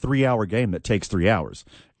baseball's a 3-hour game that takes 3 hours.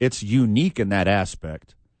 It's unique in that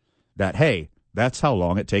aspect that, hey, that's how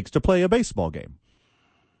long it takes to play a baseball game.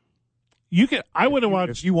 I would have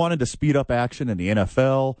watched. If you wanted to speed up action in the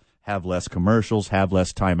NFL, have less commercials, have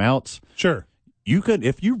less timeouts. Sure. You could,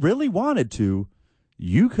 if you really wanted to,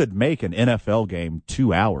 you could make an NFL game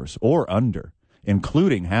 2 hours or under,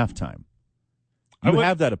 including halftime. You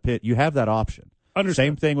have that option. Understood.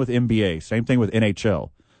 Same thing with NBA. Same thing with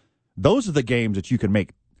NHL. Those are the games that you can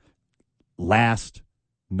make last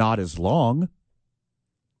not as long.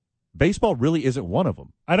 Baseball really isn't one of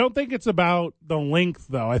them. I don't think it's about the length,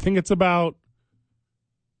 though. I think it's about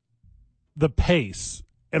the pace.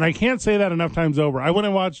 And I can't say that enough times over. I went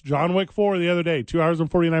and watched John Wick 4 the other day, 2 hours and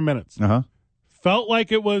 49 minutes. Uh-huh. Felt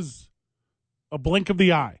like it was a blink of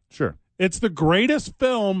the eye. Sure. It's the greatest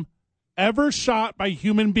film ever shot by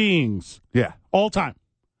human beings. Yeah. All time.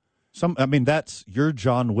 That's your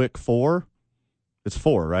John Wick 4. It's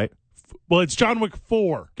 4, right? Well, it's John Wick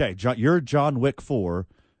 4. Okay, your John Wick 4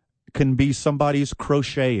 can be somebody's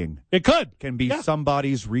crocheting. It could. Can be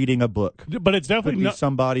somebody's reading a book. But it's definitely Could be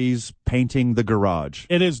somebody's painting the garage.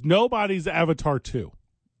 It is nobody's Avatar 2.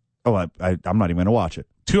 Oh, I'm not even going to watch it.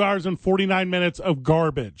 2 hours and 49 minutes of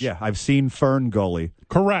garbage. Yeah, I've seen Fern Gully.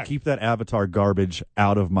 Correct. Keep that Avatar garbage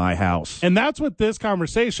out of my house. And that's what this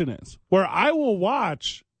conversation is, where I will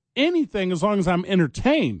watch anything as long as I'm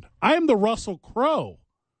entertained. I am the Russell Crowe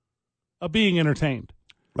of being entertained.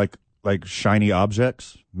 Like shiny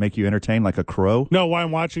objects make you entertained like a crow? No, while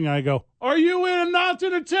I'm watching, I go, are you not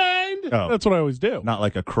entertained? Oh. That's what I always do. Not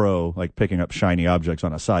like a crow, like picking up shiny objects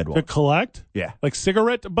on a sidewalk. To collect? Yeah. Like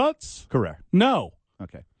cigarette butts? Correct. No.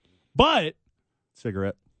 Okay. But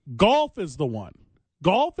cigarette. Golf is the one.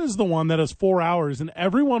 Golf is the one that is 4 hours, and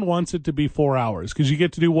everyone wants it to be 4 hours because you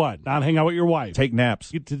get to do what? Not hang out with your wife. Take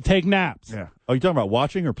naps. You get to take naps. Yeah. Oh, you talking about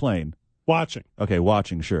watching or playing? Watching. Okay,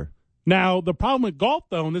 watching, sure. Now, the problem with golf,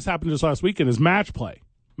 though, and this happened just last weekend, is match play.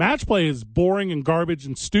 Match play is boring and garbage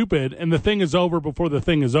and stupid, and the thing is over before the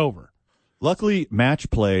thing is over. Luckily, match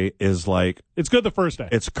play is like... It's good the first day.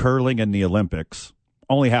 It's curling in the Olympics.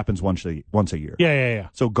 Only happens once a year. Yeah.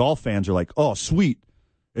 So golf fans are like, oh, sweet.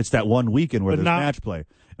 It's that one weekend where there's match play.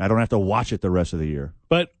 And I don't have to watch it the rest of the year.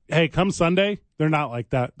 But, hey, come Sunday, they're not like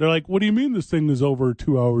that. They're like, what do you mean this thing is over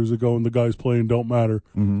 2 hours ago and the guys playing don't matter?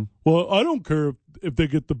 Mm-hmm. Well, I don't care if they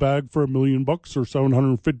get the bag for $1 million or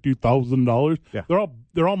 $750,000. Yeah.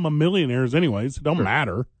 They're all millionaires anyways. It don't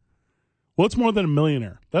matter. What's more than a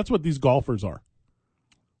millionaire? That's what these golfers are.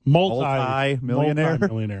 Multi-millionaire?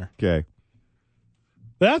 Multi-millionaire. Okay.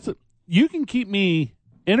 You can keep me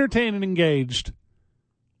entertained and engaged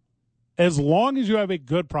as long as you have a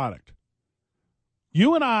good product.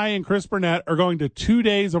 You and I and Chris Burnett are going to 2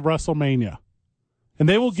 days of WrestleMania, and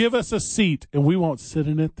they will give us a seat, and we won't sit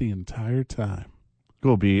in it the entire time.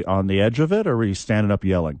 We'll be on the edge of it, or are we standing up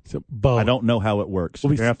yelling? Both. I don't know how it works. You're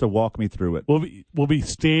going to have to walk me through it. We'll be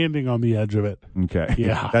standing on the edge of it. Okay.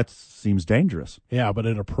 Yeah. That seems dangerous. Yeah, but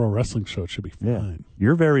at a pro wrestling show, it should be fine.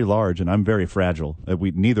 You're very large, and I'm very fragile.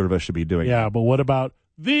 Neither of us should be doing it. Yeah, but what about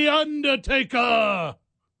The Undertaker?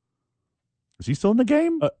 Is he still in the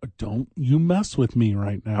game? Don't you mess with me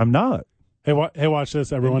right now. I'm not. Hey, watch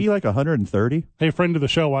this, everyone. Isn't he like 130? Hey, friend of the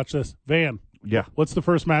show, watch this. Van. Yeah. What's the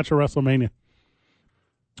first match of WrestleMania?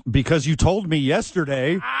 Because you told me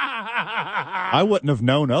yesterday. I wouldn't have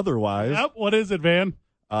known otherwise. Yep. What is it, Van?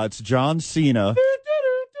 It's John Cena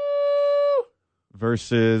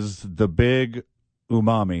versus the Big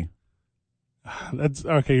Umami. That's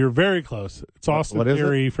okay. You're very close. It's Austin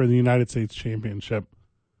Theory for the United States Championship.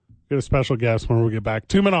 Get a special guest when we get back.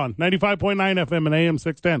 2 Men On 95.9 FM and AM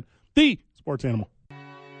 610. The Sports Animal.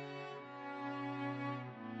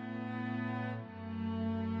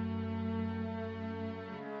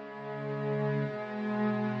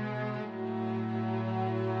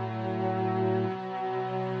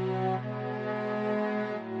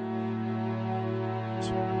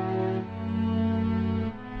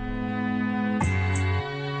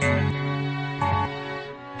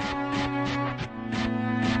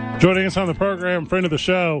 Joining us on the program, friend of the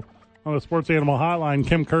show on the Sports Animal Hotline,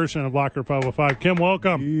 Kim Kirshen of Locker 505. Kim,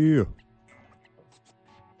 welcome. Yeah.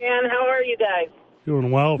 And how are you guys?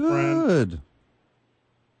 Doing well, friend. Good.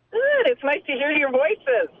 Good. It's nice to hear your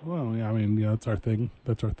voices. Well, yeah, I mean, yeah, that's our thing.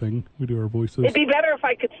 That's our thing. We do our voices. It'd be better if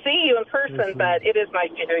I could see you in person, but it is nice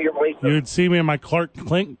to hear your voices. You'd see me in my Clark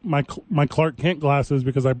Kent glasses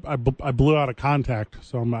because I blew out of contact,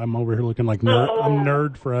 so I'm over here looking like nerd. I'm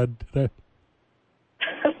nerd Fred today.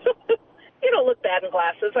 You don't look bad in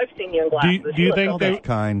glasses. I've seen you in glasses. Do you think That's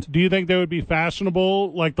kind. Do you think they would be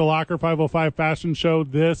fashionable like the Locker 505 fashion show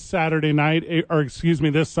this Saturday night, or excuse me,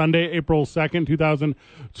 this Sunday, April 2nd,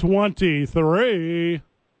 2023?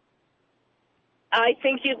 I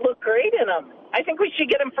think you'd look great in them. I think we should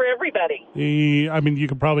get them for everybody. I mean, you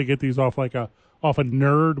could probably get these off a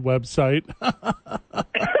nerd website.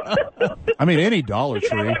 I mean, any Dollar You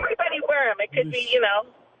can have Tree. everybody wear them. It could be,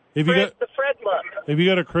 If you the Fred look. If you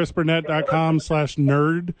go to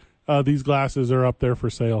CRISPRnet.com/nerd, these glasses are up there for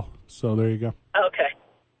sale. So there you go. Okay.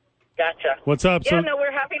 Gotcha. What's up? Yeah, no,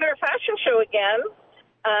 we're having our fashion show again.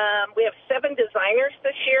 We have 7 designers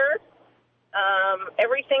this year.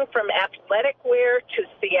 Everything from athletic wear to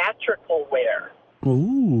theatrical wear.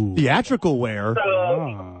 Ooh. Theatrical wear.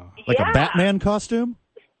 So, Like yeah. a Batman costume?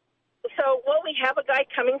 So, well, we have a guy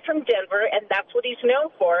coming from Denver, and that's what he's known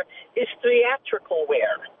for, is theatrical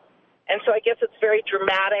wear. And so I guess it's very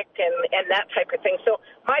dramatic and that type of thing. So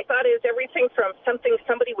my thought is everything from something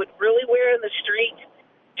somebody would really wear in the street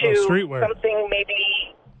to streetwear. something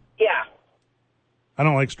maybe, yeah. I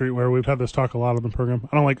don't like streetwear. We've had this talk a lot on the program.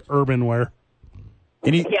 I don't like urban wear.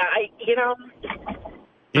 Anything just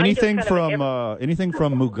kind from of anything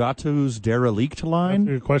from Mugatu's Derelict That's a line?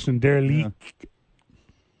 good question. Derelict.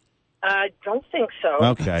 I don't think so.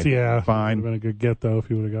 Okay. Yeah. Would Fine. have been a good get, though, if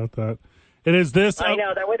you would have got that. It is this. I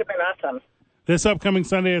know, that would have been awesome. This upcoming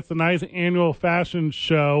Sunday, it's the 9th annual fashion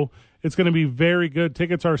show. It's going to be very good.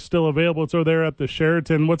 Tickets are still available. It's over there at the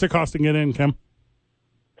Sheraton. What's it costing to get in, Kim?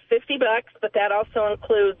 $50, but that also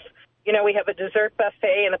includes, we have a dessert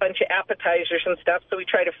buffet and a bunch of appetizers and stuff, so we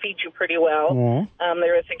try to feed you pretty well. Aw.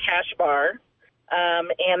 There is a cash bar. And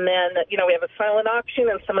then, we have a silent auction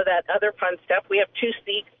and some of that other fun stuff. We have 2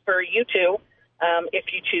 seats for you two if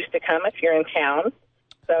you choose to come, if you're in town.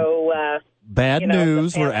 So, Bad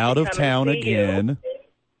news, the we're fans out can of come town and see you. again.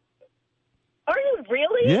 Are you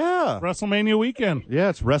really? Yeah. WrestleMania weekend. Yeah,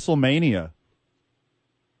 it's WrestleMania.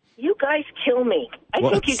 You guys kill me. I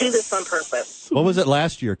What? think you do this on purpose. What was it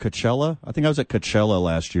last year? Coachella? I think I was at Coachella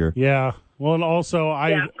last year. Yeah. Well, and also,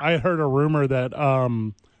 I heard a rumor that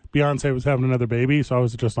Beyonce was having another baby, so I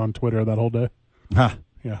was just on Twitter that whole day. Huh.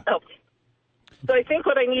 Yeah. Oh. So I think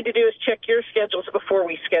what I need to do is check your schedules before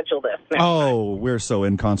we schedule this. Oh, we're so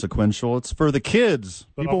inconsequential. It's for the kids.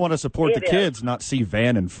 People want to support the It is. kids, not see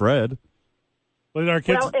Van and Fred. But our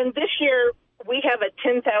kids. Well, and this year we have a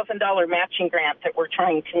 $10,000 matching grant that we're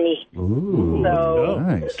trying to meet. Ooh, So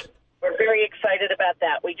nice. we're very excited about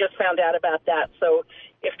that. We just found out about that. So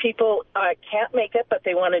if people can't make it but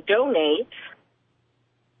they want to donate,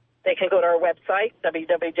 they can go to our website,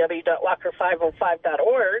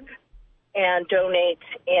 www.locker505.org, and donate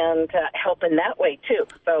and help in that way, too.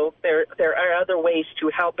 So there are other ways to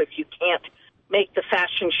help if you can't make the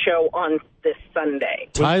fashion show on this Sunday.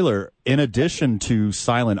 Tyler, in addition to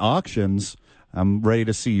silent auctions, I'm ready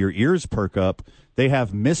to see your ears perk up. They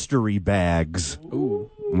have mystery bags. Ooh.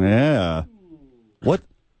 Yeah. What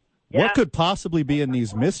could possibly be in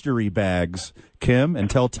these mystery bags, Kim? And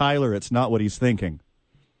tell Tyler it's not what he's thinking.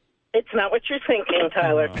 It's not what you're thinking,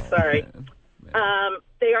 Tyler. Sorry.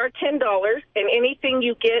 They are $10, and anything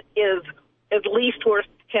you get is at least worth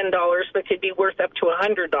 $10, but could be worth up to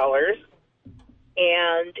 $100.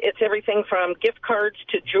 And it's everything from gift cards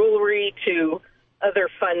to jewelry to other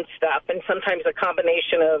fun stuff, and sometimes a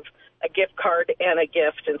combination of a gift card and a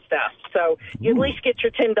gift and stuff. So you at least get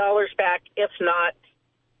your $10 back, if not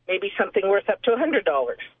maybe something worth up to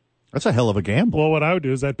 $100. That's a hell of a gamble. Well, what I would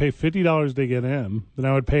do is I'd pay $50 to get in. Then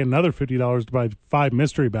I would pay another $50 to buy 5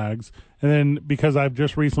 mystery bags. And then because I've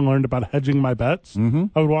just recently learned about hedging my bets, I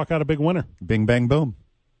would walk out a big winner. Bing, bang, boom.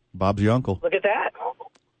 Bob's your uncle. Look at that.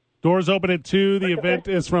 Doors open at 2. The event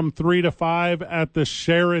is from 3 to 5 at the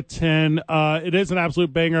Sheraton. It is an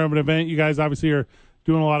absolute banger of an event. You guys obviously are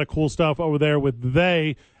doing a lot of cool stuff over there with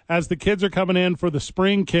they. As the kids are coming in for the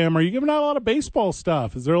spring, Kim, are you giving out a lot of baseball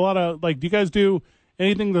stuff? Is there a lot of, do you guys do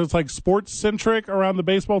anything that's like sports centric around the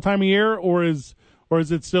baseball time of year, or is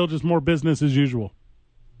it still just more business as usual?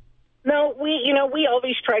 No, we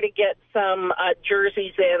always try to get some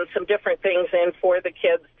jerseys in, some different things in for the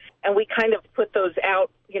kids, and we kind of put those out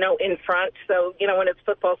in front. So, when it's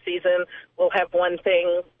football season, we'll have one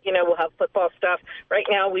thing, we'll have football stuff. Right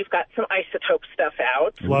now, we've got some Isotope stuff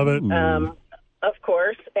out. Love it. Of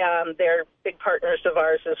course. They're big partners of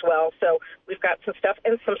ours as well. So we've got some stuff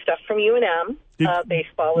and some stuff from UNM,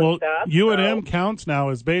 baseball and stuff. UNM counts now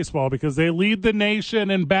as baseball because they lead the nation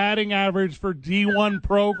in batting average for D1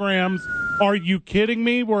 programs. Are you kidding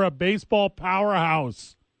me? We're a baseball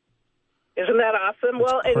powerhouse. Isn't that awesome?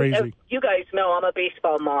 That's crazy. And you guys know I'm a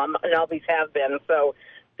baseball mom and always have been. So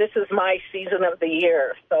this is my season of the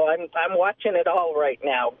year. So I'm watching it all right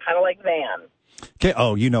now, kind of like Van. Okay.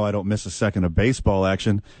 Oh, I don't miss a second of baseball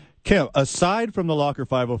action. Kim, aside from the Locker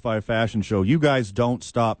 505 fashion show, you guys don't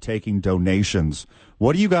stop taking donations.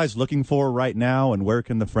 What are you guys looking for right now, and where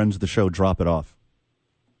can the friends of the show drop it off?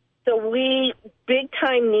 So we big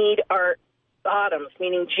time need our bottoms,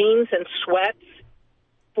 meaning jeans and sweats,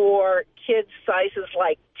 for kids sizes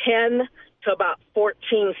like 10 to about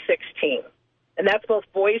 14, 16. And that's both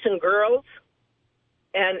boys and girls,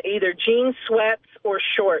 and either jeans, sweats, or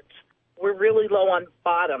shorts. We're really low on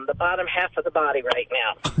the bottom half of the body right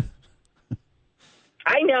now.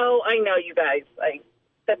 I know, you guys. I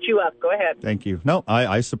set you up. Go ahead. Thank you. No,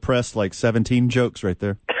 I suppressed like 17 jokes right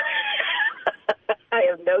there. I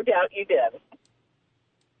have no doubt you did.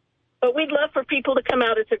 But we'd love for people to come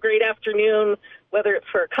out. It's a great afternoon, whether it's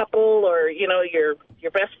for a couple or, your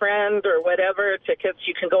best friend or whatever. Tickets,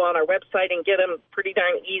 you can go on our website and get them pretty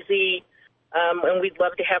darn easy. And we'd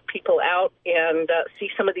love to have people out and see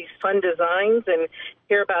some of these fun designs and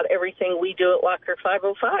hear about everything we do at Locker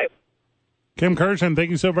 505. Kim Kirshen, thank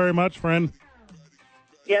you so very much, friend.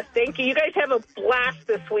 Yes, thank you. You guys have a blast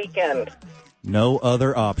this weekend. No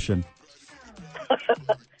other option.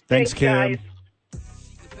 Thanks, Kim. Guys.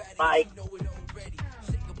 Bye.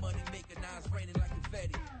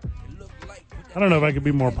 I don't know if I could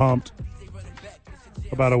be more pumped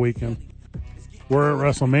about a weekend. We're at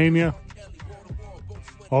WrestleMania.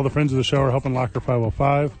 All the friends of the show are helping Locker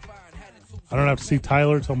 505. I don't have to see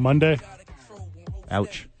Tyler till Monday.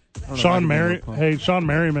 Ouch. Sean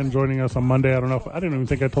Merriman joining us on Monday. I don't know if I didn't even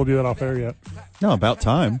think I told you that off air yet. No, about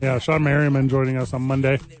time. Yeah, Sean Merriman joining us on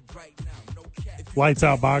Monday. Lights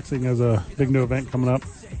Out Boxing is a big new event coming up.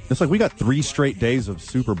 It's like we got 3 straight days of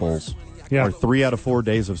Super Bowls. Yeah. Or 3 out of 4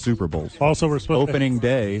 days of Super Bowls. Also, we're supposed Opening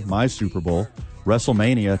day, my Super Bowl.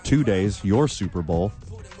 WrestleMania, 2 days, your Super Bowl.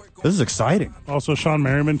 This is exciting. Also, Sean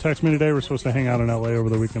Merriman texted me today. We're supposed to hang out in L.A. over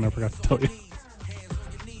the weekend. I forgot to tell you.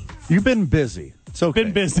 You've been busy. It's okay.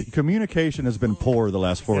 Been busy. Communication has been poor the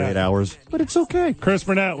last 48 hours, but it's okay. Chris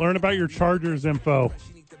Burnett, learn about your Chargers info.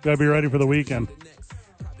 Got to be ready for the weekend.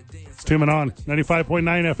 It's Two Men On, 95.9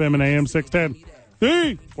 FM and AM 610.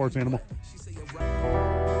 The Sports Animal.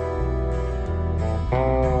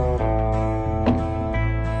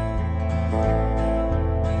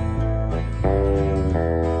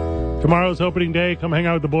 Tomorrow's opening day. Come hang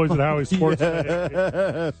out with the boys at Howie's Sports.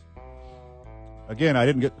 Yes. Again, I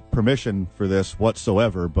didn't get permission for this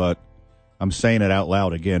whatsoever, but I'm saying it out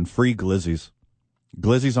loud again. Free glizzies.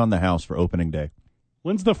 Glizzies on the house for opening day.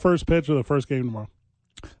 When's the first pitch of the first game tomorrow?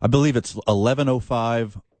 I believe it's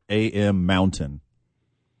 11:05 a.m. Mountain.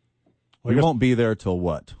 We won't be there till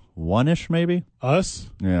what? 1-ish maybe? Us?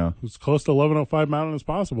 Yeah. As close to 11:05 Mountain as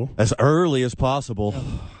possible. As early as possible. Yeah.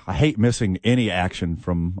 I hate missing any action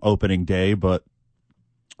from opening day, but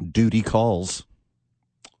duty calls.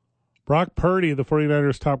 Brock Purdy, the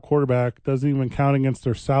 49ers' top quarterback, doesn't even count against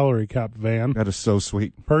their salary cap, Van. That is so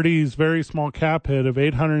sweet. Purdy's very small cap hit of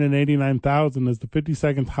 $889,000 is the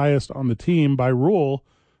 52nd highest on the team. By rule,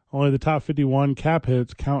 only the top 51 cap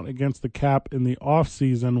hits count against the cap in the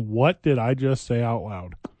offseason. What did I just say out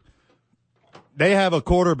loud? They have a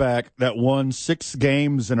quarterback that won 6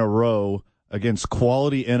 games in a row against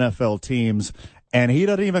quality NFL teams, and he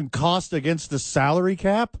doesn't even cost against the salary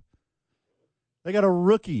cap? They got a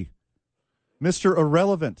rookie, Mr.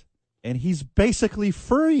 Irrelevant, and he's basically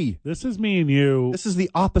free. This is me and you. This is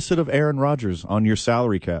the opposite of Aaron Rodgers on your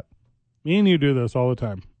salary cap. Me and you do this all the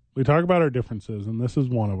time. We talk about our differences, and this is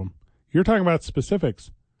one of them. You're talking about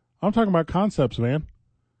specifics. I'm talking about concepts, man.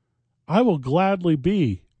 I will gladly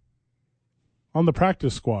be on the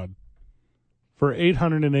practice squad for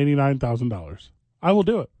 $889,000. I will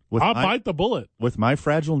do it. I'll bite the bullet. With my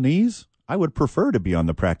fragile knees, I would prefer to be on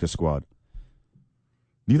the practice squad.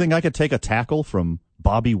 Do you think I could take a tackle from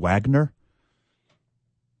Bobby Wagner?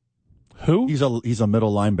 Who? He's a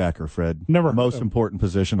middle linebacker, Fred. Never. Most important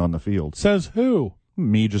position on the field. Says who?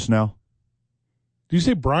 Me just now. Do you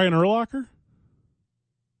say Brian Urlacher?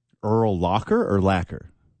 Earl Locker or Lacker?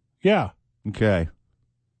 Yeah. Okay.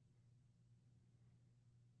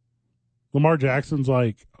 Lamar Jackson's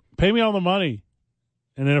like, pay me all the money.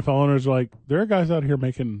 And NFL owners are like, there are guys out here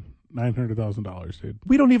making $900,000, dude.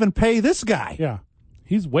 We don't even pay this guy. Yeah.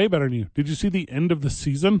 He's way better than you. Did you see the end of the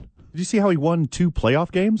season? Did you see how he won 2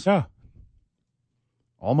 playoff games? Yeah.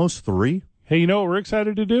 Almost 3. Hey, you know what we're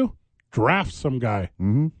excited to do? Draft some guy.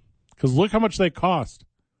 Mm-hmm. Because look how much they cost.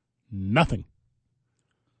 Nothing.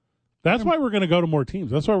 That's why we're going to go to more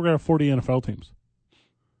teams. That's why we're going to have 40 NFL teams.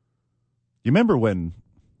 You remember when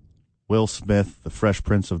Will Smith, the Fresh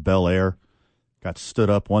Prince of Bel-Air, got stood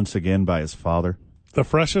up once again by his father? The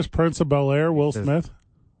freshest Prince of Bel-Air, Will Smith.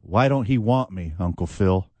 Why don't he want me, Uncle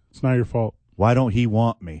Phil? It's not your fault. Why don't he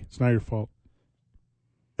want me? It's not your fault.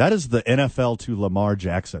 That is the NFL to Lamar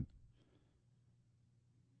Jackson.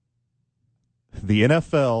 The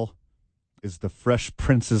NFL is the Fresh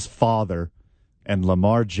Prince's father, and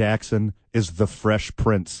Lamar Jackson is the Fresh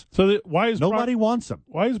Prince. So why is nobody wants him?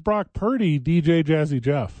 Why is Brock Purdy DJ Jazzy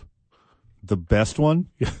Jeff? The best one?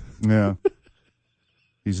 Yeah.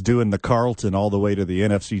 He's doing the Carlton all the way to the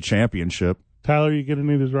NFC Championship. Tyler, you get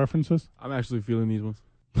any of these references? I'm actually feeling these ones.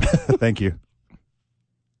 Thank you.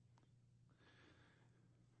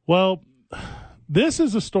 Well, this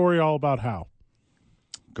is a story all about how.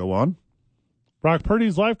 Go on. Brock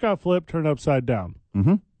Purdy's life got flipped, turned upside down.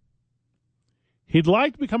 Mm-hmm. He'd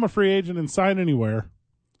like to become a free agent and sign anywhere,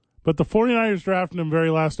 but the 49ers drafted him very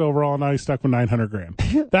last overall, and now he's stuck with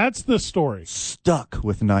 $900,000. That's the story. Stuck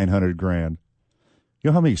with $900,000. You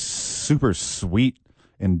know how many super sweet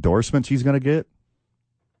endorsements he's going to get?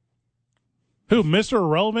 Who, Mr.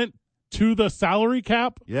 Irrelevant to the salary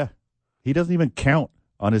cap? Yeah. He doesn't even count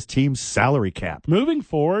on his team's salary cap. Moving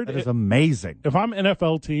forward, that is amazing. If I'm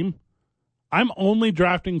NFL team, I'm only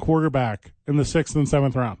drafting quarterback in the 6th and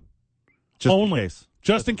 7th round. Just only. in case.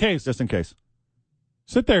 Just in case. Just in case.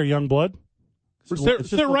 Sit there, young blood.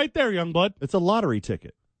 Sit right there, young blood. It's a lottery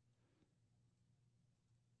ticket.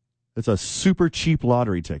 It's a super cheap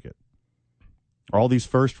lottery ticket. All these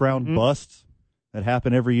first-round busts that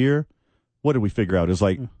happen every year, what did we figure out? It's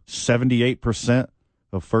like 78%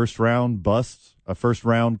 of first-round busts,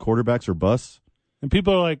 first-round quarterbacks are busts. And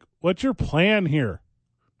people are like, what's your plan here?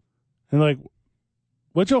 And like,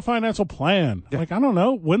 what's your financial plan? Yeah. Like, I don't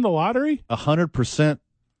know. Win the lottery? 100%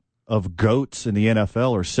 of GOATs in the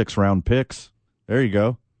NFL are 6th-round picks. There you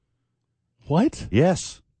go. What?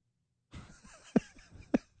 Yes.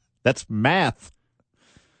 That's math.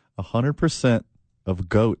 100% of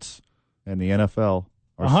GOATs in the NFL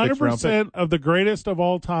are 100% of the greatest of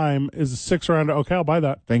all time is a 6th rounder. Okay, I'll buy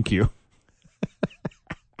that. Thank you.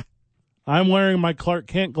 I'm wearing my Clark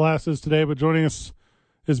Kent glasses today, but joining us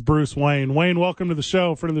is Bruce Wayne. Wayne, welcome to the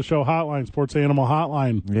show. Friend of the show hotline, Sports Animal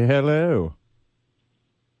Hotline. Yeah, hello.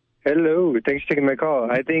 Hello. Thanks for taking my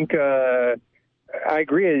call. I think I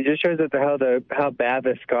agree. It just shows that how bad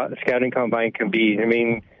the scouting combine can be. I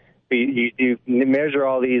mean, you measure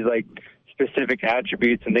all these like specific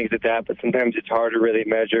attributes and things like that, but sometimes it's hard to really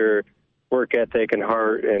measure work ethic and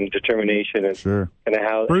heart and determination and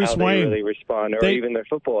how they really respond, or even their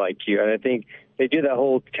football IQ. And I think they do that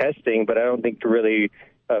whole test thing, but I don't think it really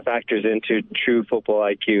factors into true football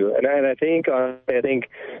IQ. And I think the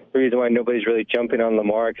reason why nobody's really jumping on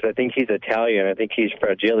Lamar, because I think he's Italian. I think he's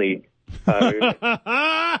fragile.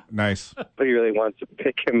 Nice. But he really wants to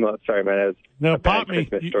pick him up. Sorry, man. No, pop me.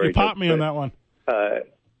 You pop me on that one. But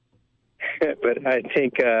I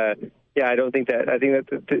think, I don't think that. I think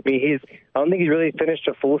that I don't think he's really finished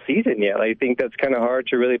a full season yet. I think that's kind of hard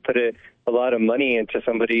to really put a lot of money into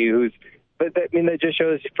somebody who's. But that just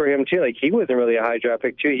shows for him too. Like, he wasn't really a high draft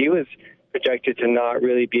pick too. He was projected to not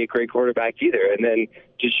really be a great quarterback either. And then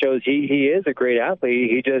just shows he is a great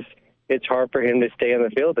athlete. It's hard for him to stay on the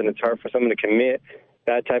field, and it's hard for someone to commit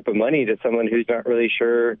that type of money to someone who's not really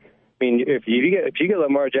sure. I mean, if you get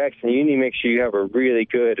Lamar Jackson, you need to make sure you have a really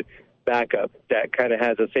good backup that kind of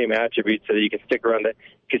has the same attributes so that you can stick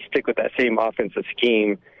with that same offensive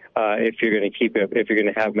scheme if you're going to keep him, if you're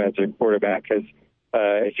going to have him as a quarterback. Because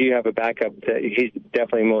if you have a backup, that he's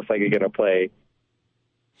definitely most likely going to play.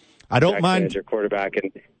 I don't mind as your quarterback,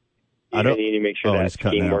 and you need to make sure that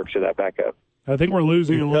scheme works with that backup. I think we're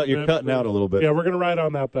losing a little bit. You're cutting out a little bit. Yeah, we're going to ride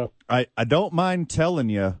on that, though. I don't mind telling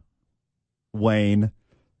you, Wayne,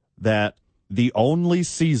 that the only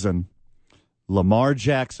season Lamar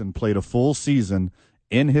Jackson played a full season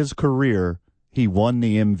in his career, he won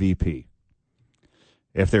the MVP.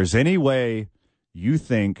 If there's any way you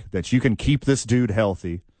think that you can keep this dude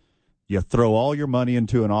healthy, you throw all your money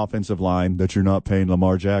into an offensive line that you're not paying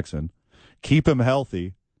Lamar Jackson. Keep him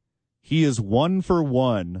healthy. He is 1 for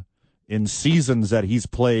 1 in seasons that he's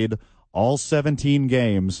played all 17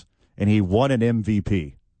 games, and he won an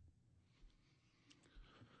MVP.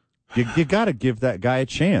 You got to give that guy a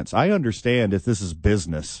chance. I understand if this is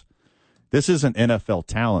business. This isn't NFL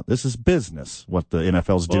talent. This is business, what the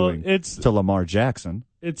NFL's doing to Lamar Jackson.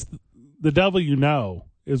 It's the devil you know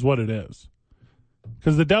is what it is.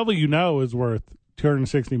 Because the devil you know is worth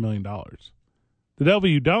 $260 million. The devil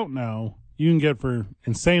you don't know, you can get for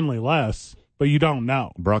insanely less, but you don't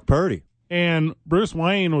know. Brock Purdy. And Bruce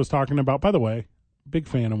Wayne was talking about, by the way, big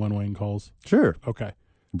fan of when Wayne calls. Sure. Okay.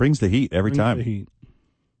 Brings the heat every time. The heat.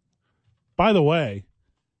 By the way,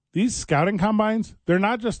 these scouting combines, they're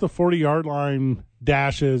not just the 40-yard line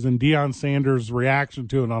dashes and Deion Sanders' reaction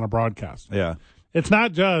to it on a broadcast. Yeah. It's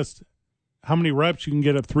not just how many reps you can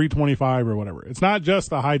get at 325 or whatever. It's not just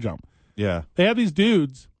the high jump. Yeah. They have these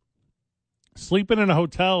dudes sleeping in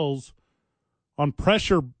hotels on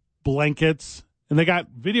pressure blankets, and they got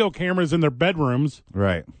video cameras in their bedrooms.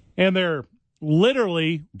 Right. And they're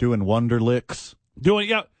literally doing Wonderlicks. Doing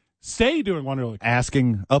Wonderlic.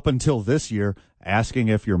 Asking, up until this year, asking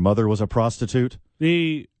if your mother was a prostitute.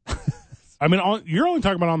 You're only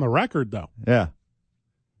talking about on the record, though. Yeah.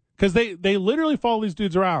 Because they literally follow these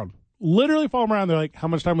dudes around. Literally follow them around. They're like, how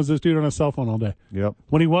much time was this dude on his cell phone all day? Yep.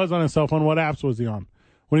 When he was on his cell phone, what apps was he on?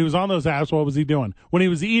 When he was on those apps, what was he doing? When he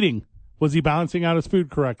was eating, was he balancing out his food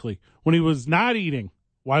correctly? When he was not eating,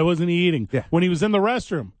 why wasn't he eating? Yeah. When he was in the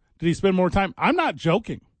restroom, did he spend more time? I'm not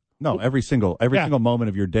joking. No, every single moment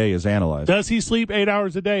of your day is analyzed. Does he sleep 8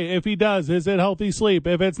 hours a day? If he does, is it healthy sleep?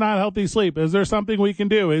 If it's not healthy sleep, is there something we can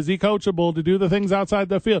do? Is he coachable to do the things outside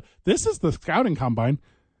the field? This is the scouting combine.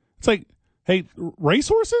 It's like, hey,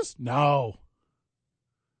 racehorses? No.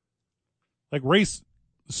 Like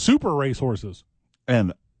super racehorses.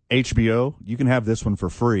 And HBO, you can have this one for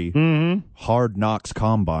free. Mm-hmm. Hard Knocks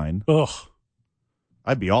Combine. Ugh.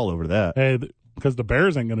 I'd be all over that. Hey, because the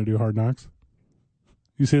Bears ain't going to do Hard Knocks.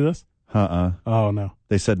 You see this? Oh, no.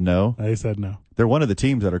 They said no? They said no. They're one of the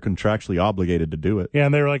teams that are contractually obligated to do it. Yeah,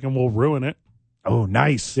 and they were like, and we'll ruin it. Oh,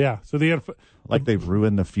 nice. Yeah. So they've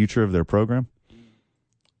ruined the future of their program?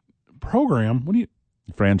 Program? What do you...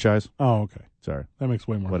 Franchise? Oh, okay. Sorry. That makes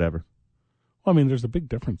way more Whatever. sense. Well, I mean, there's a big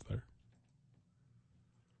difference there.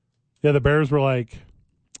 Yeah, the Bears were like,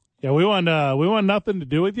 yeah, we want nothing to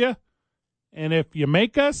do with you. And if you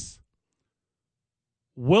make us,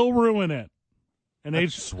 we'll ruin it.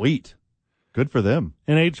 And sweet. Good for them.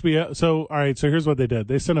 And HBO. So, all right. So here's what they did.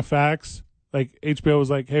 They sent a fax. Like HBO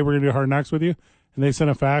was like, hey, we're going to do Hard Knocks with you. And they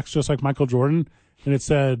sent a fax just like Michael Jordan. And it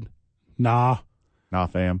said, nah. Nah,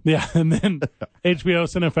 fam. Yeah. And then HBO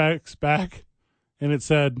sent a fax back. And it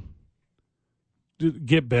said,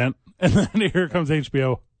 get bent. And then here comes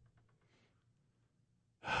HBO.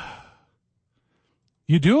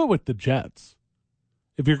 You do it with the Jets.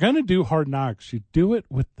 If you're going to do Hard Knocks, you do it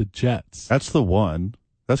with the Jets. That's the one.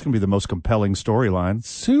 That's going to be the most compelling storyline.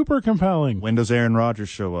 Super compelling. When does Aaron Rodgers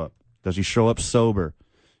show up? Does he show up sober?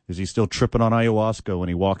 Is he still tripping on ayahuasca when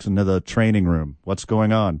he walks into the training room? What's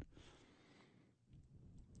going on?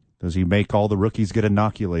 Does he make all the rookies get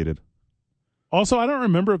inoculated? Also, I don't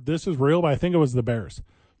remember if this is real, but I think it was the Bears.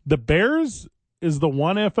 The Bears is the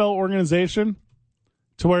one NFL organization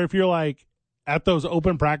to where if you're like at those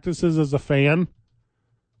open practices as a fan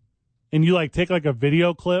and you like take like a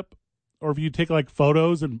video clip or if you take like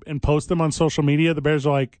photos and post them on social media, the Bears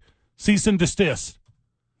are like, cease and desist.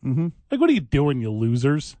 Mm-hmm. Like, what are you doing, you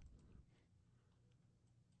losers?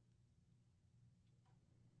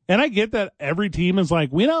 And I get that every team is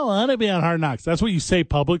like, we don't want to be on Hard Knocks. That's what you say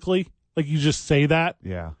publicly. Like, you just say that.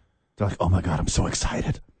 Yeah. They're like, oh, my God, I'm so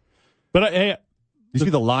excited. But, hey. You see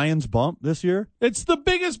the Lions bump this year? It's the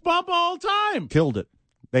biggest bump of all time. Killed it.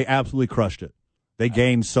 They absolutely crushed it. They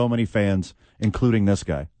gained so many fans, including this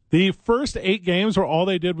guy. The first 8 games where all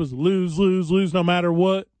they did was lose, lose, lose no matter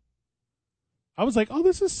what. I was like, oh,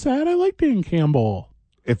 this is sad. I like Dan Campbell.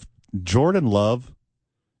 If Jordan Love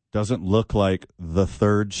doesn't look like the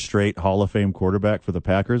third straight Hall of Fame quarterback for the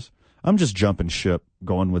Packers, I'm just jumping ship.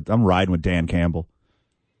 I'm riding with Dan Campbell.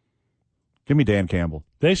 Give me Dan Campbell.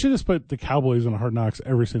 They should just put the Cowboys on Hard Knocks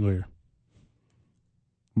every single year.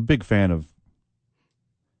 I'm a big fan of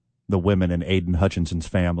the women in Aiden Hutchinson's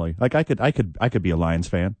family. Like I could be a Lions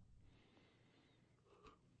fan.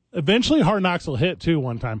 Eventually, Hard Knocks will hit too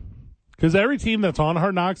one time. Because every team that's on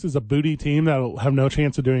Hard Knocks is a booty team that will have no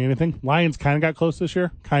chance of doing anything. Lions kind of got close this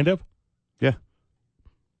year, kind of. Yeah.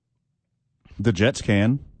 The Jets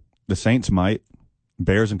can. The Saints might.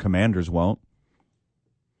 Bears and Commanders won't.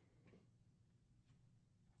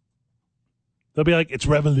 They'll be like, it's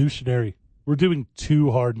revolutionary. We're doing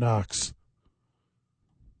 2 Hard Knocks.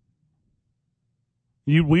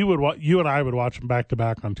 You and I would watch them back to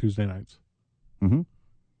back on Tuesday nights. Mm-hmm.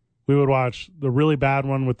 We would watch the really bad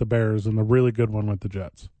one with the Bears and the really good one with the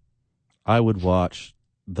Jets. I would watch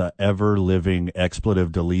the ever-living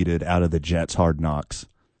expletive deleted out of the Jets' Hard Knocks.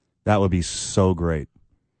 That would be so great.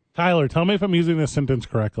 Tyler, tell me if I'm using this sentence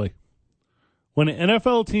correctly. When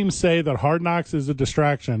NFL teams say that Hard Knocks is a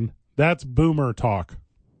distraction, that's boomer talk.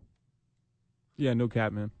 Yeah, no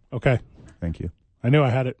cap, man. Okay. Thank you. I knew I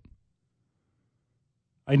had it.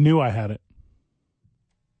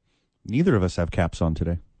 Neither of us have caps on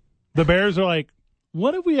today. The Bears are like,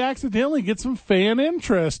 what if we accidentally get some fan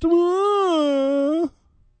interest?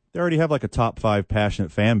 They already have like a top 5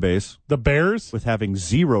 passionate fan base The Bears? with having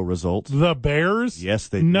 0 results. The Bears? Yes,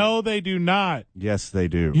 they do. No, they do not. Yes, they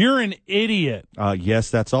do. You're an idiot. Yes,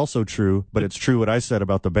 that's also true, but it's true what I said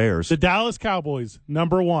about the Bears. The Dallas Cowboys,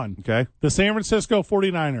 number 1. Okay. The San Francisco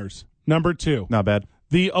 49ers, number 2. Not bad.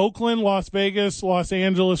 The Oakland, Las Vegas, Los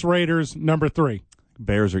Angeles Raiders, number 3.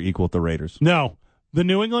 Bears are equal with the Raiders. No. The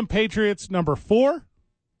New England Patriots, number 4.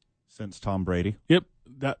 Since Tom Brady. Yep.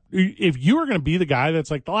 If you were going to be the guy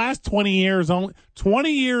that's like the last 20 years, only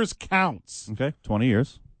 20 years counts. Okay, 20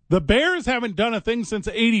 years. The Bears haven't done a thing since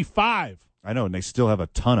 85. I know, and they still have a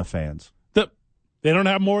ton of fans. They don't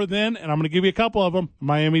have more than, and I'm going to give you a couple of them,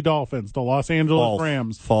 Miami Dolphins, the Los Angeles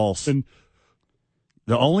Rams. False. And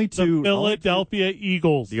the only two. The Philadelphia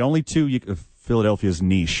Eagles. The only two, Philadelphia's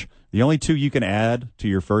niche. The only two you can add to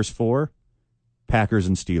your first 4, Packers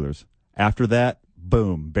and Steelers. After that,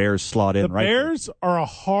 boom, Bears slot in right there. The Bears are a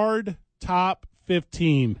hard top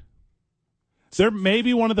 15. They're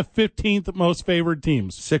maybe one of the 15th most favored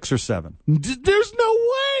teams. 6 or 7. There's no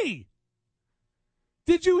way.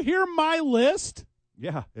 Did you hear my list?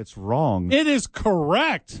 Yeah, it's wrong It is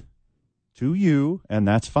correct. to you, and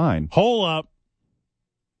that's fine. Hold up.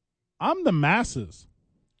 I'm the masses.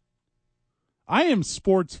 I am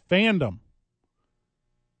sports fandom.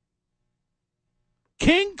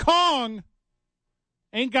 King Kong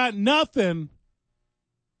ain't got nothing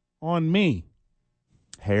on me.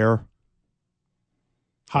 Hair.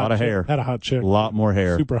 Hot Lot of chick. hair. Had a hot chick. A lot more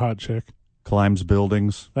hair. Super hot chick. Climbs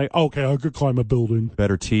buildings. Like, okay, I could climb a building.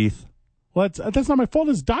 Better teeth. Well, that's not my fault.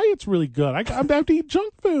 His diet's really good. I have to eat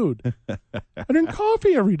junk food. I drink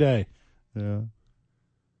coffee every day. Yeah.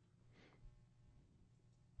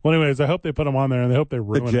 Well, anyways, I hope they put him on there, and I hope they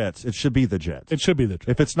ruin The Jets. It should be the Jets. It should be the Jets.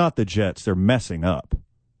 If it's not the Jets, they're messing up.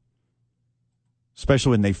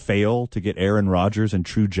 Especially when they fail to get Aaron Rodgers in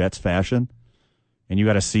true Jets fashion. And you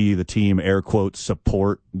got to see the team, air quotes,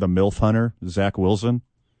 support the MILF hunter, Zach Wilson.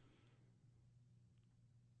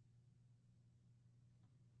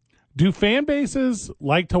 Do fan bases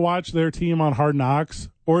like to watch their team on Hard Knocks?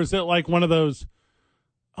 Or is it like one of those,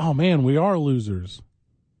 oh, man, we are losers?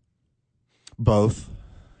 Both.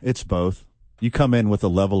 It's both. You come in with a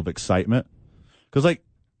level of excitement. Because, like,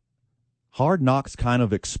 Hard Knocks kind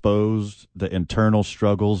of exposed the internal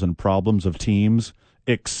struggles and problems of teams,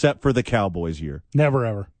 except for the Cowboys year. Never,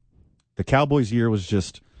 ever. The Cowboys year was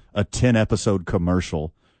just a 10-episode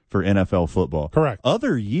commercial for NFL football. Correct.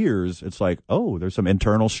 Other years, it's like, oh, there's some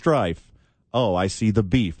internal strife. Oh, I see the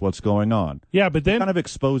beef. What's going on? Yeah, but then It kind of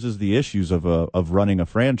exposes the issues of running a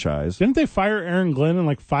franchise. didn't they fire Aaron Glenn in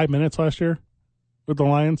like 5 minutes last year with the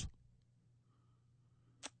Lions?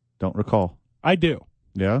 Don't recall. I do.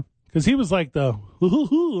 Yeah? Because he was like I'm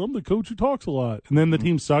the coach who talks a lot. And then the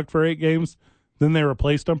team sucked for 8 games. Then they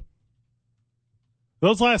replaced him.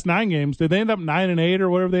 Those last 9 games, did they end up 9-8 or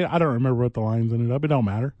whatever I don't remember what the Lions ended up. It don't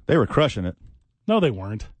matter. They were crushing it. No, they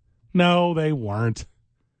weren't.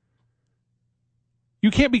 You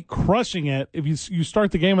can't be crushing it if you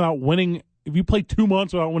start the game without winning. If you play 2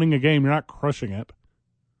 months without winning a game, you're not crushing it.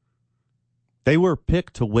 They were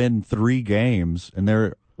picked to win 3 games, and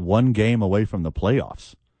they're 1 game away from the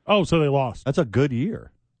playoffs. Oh, so they lost. That's a good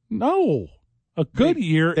year. No. A good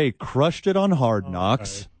year. They crushed it on Hard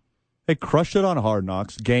Knocks. Okay. They crushed it on Hard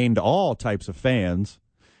Knocks, gained all types of fans,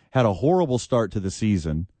 had a horrible start to the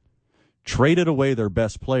season, traded away their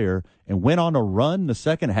best player, and went on a run the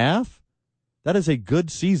second half. That is a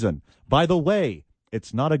good season. By the way,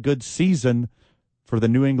 it's not a good season for the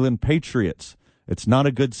New England Patriots. It's not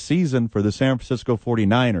a good season for the San Francisco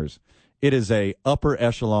 49ers. It is a upper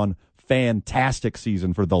echelon, fantastic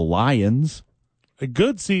season for the Lions. A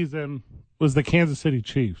good season was the Kansas City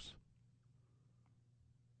Chiefs.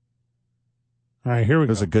 All right, here we It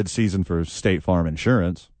was go. a good season for State Farm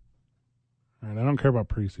Insurance. All right, I don't care about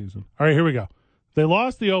preseason. All right, here we go. They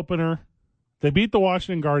lost the opener. They beat the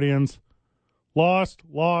Washington Guardians. Lost.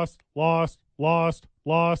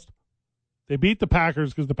 They beat the Packers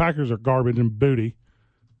because the Packers are garbage and booty.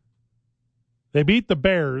 They beat the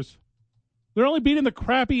Bears. They're only beating the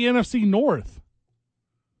crappy NFC North.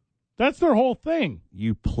 That's their whole thing.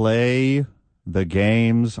 You play the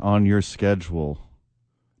games on your schedule.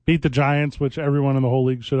 Beat the Giants, which everyone in the whole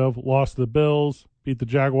league should have. Lost to the Bills. Beat the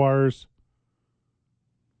Jaguars.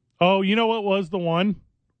 Oh, you know what was the one?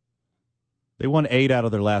 They won 8 out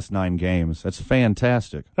of their last 9 games. That's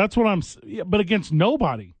fantastic. That's what but against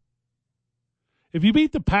nobody. If you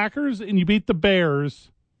beat the Packers and you beat the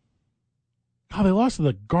Bears, God, they lost to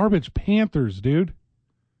the garbage Panthers, dude.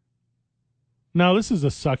 No, this is a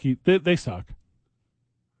sucky. They suck.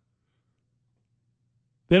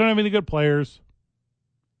 They don't have any good players.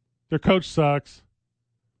 Their coach sucks.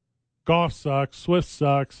 Goff sucks. Swift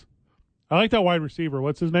sucks. I like that wide receiver.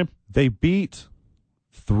 What's his name? They beat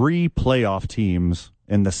 3 playoff teams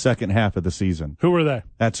in the second half of the season. Who were they?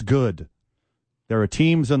 That's good. There are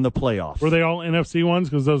teams in the playoffs. Were they all NFC ones?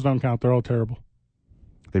 Because those don't count. They're all terrible.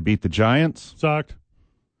 They beat the Giants. Sucked.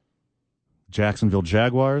 Jacksonville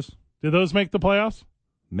Jaguars. Did those make the playoffs?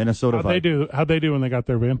 Minnesota Vikings. How'd they do when they got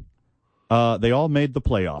there, Van? They all made the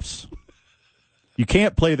playoffs. You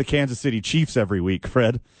can't play the Kansas City Chiefs every week,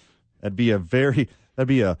 Fred. That'd be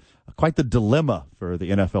quite the dilemma for the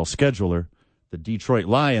NFL scheduler. The Detroit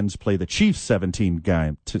Lions play the Chiefs 17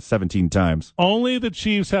 times. Only the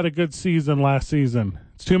Chiefs had a good season last season.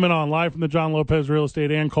 It's 2 Men On, live from the John Lopez Real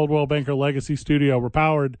Estate and Coldwell Banker Legacy Studio. We're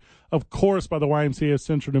powered, of course, by the YMCA of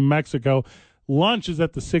Central New Mexico. Lunch is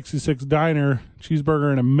at the 66 Diner.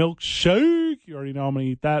 Cheeseburger and a milkshake. You already know I'm going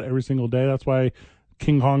to eat that every single day. That's why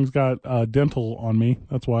King Kong's got dental on me.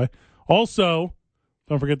 That's why. Also,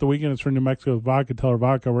 don't forget the weekend is for New Mexico's Vodka Teller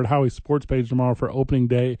Vodka. We're at Howie's Sports page tomorrow for opening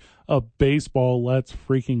day of baseball. Let's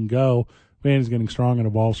freaking go. Man is getting strong and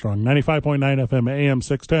evolve strong. 95.9 FM, AM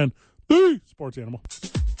 610. The Sports Animal.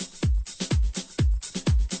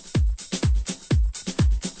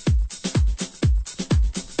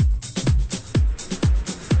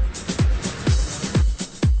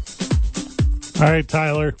 All right,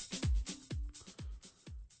 Tyler. I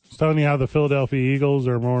was telling you how the Philadelphia Eagles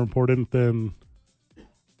are more important than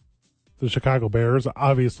the Chicago Bears.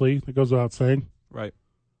 Obviously, that goes without saying. Right.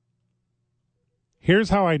 Here's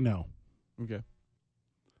how I know. Okay.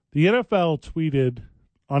 The NFL tweeted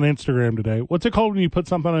on Instagram today. What's it called when you put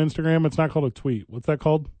something on Instagram? It's not called a tweet. What's that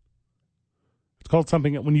called? It's called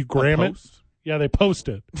something when you gram it. Yeah, they post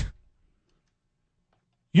it.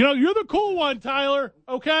 You know, you're the cool one, Tyler.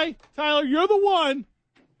 Okay? Tyler, you're the one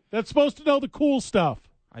that's supposed to know the cool stuff.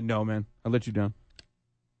 I know, man. I let you down.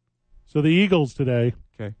 So the Eagles today,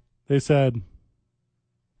 Okay. they said,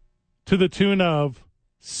 to the tune of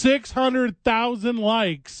 600,000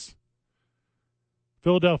 likes,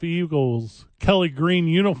 Philadelphia Eagles, Kelly Green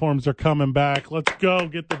uniforms are coming back. Let's go.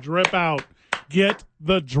 Get the drip out. Get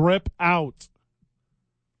the drip out.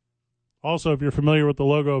 Also, if you're familiar with the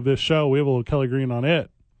logo of this show, we have a little Kelly Green on it.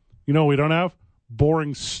 You know what we don't have?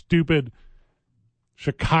 Boring, stupid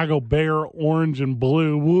Chicago Bear orange and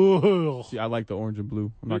blue. Whoa. See, I like the orange and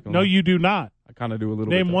blue. I'm not gonna No, lie. you do not. I kind of do a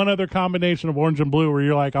little Name bit. one other combination of orange and blue where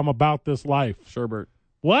you're like, I'm about this life. Sherbert.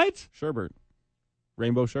 What? Sherbert.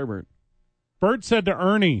 Rainbow sherbet. Bert said to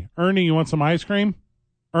Ernie, Ernie, you want some ice cream?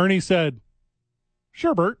 Ernie said,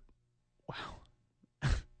 sure, Bert.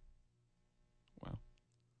 Wow.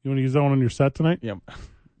 You want to use that one on your set tonight? Yeah.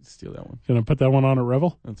 Steal that one. Gonna put that one on at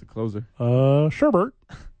Revel? That's a closer. Sure, Bert.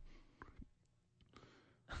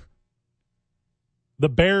 The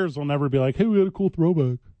Bears will never be like, hey, we had a cool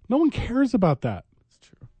throwback. No one cares about that. It's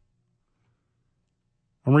true.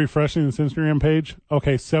 I'm refreshing this Instagram page.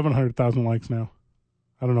 Okay, 700,000 likes now.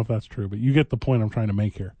 I don't know if that's true, but you get the point I'm trying to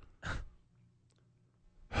make here.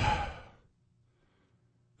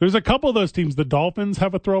 There's a couple of those teams. The Dolphins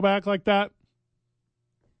have a throwback like that.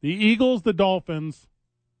 The Eagles, the Dolphins.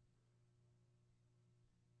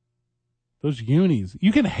 Those unis.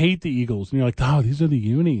 You can hate the Eagles, and you're like, oh, these are the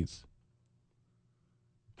unis.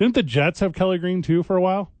 Didn't the Jets have Kelly Green, too, for a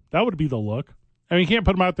while? That would be the look. I mean, you can't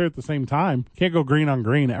put them out there at the same time. Can't go green on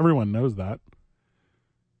green. Everyone knows that.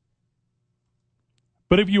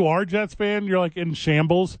 But if you are a Jets fan, you're like in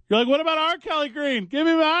shambles. You're like, what about our Kelly Green? Give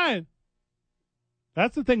me mine.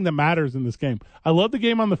 That's the thing that matters in this game. I love the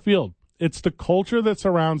game on the field. It's the culture that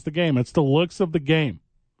surrounds the game. It's the looks of the game.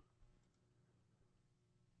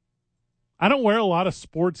 I don't wear a lot of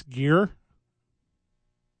sports gear.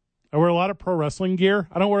 I wear a lot of pro wrestling gear.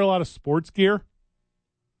 I don't wear a lot of sports gear.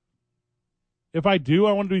 If I do,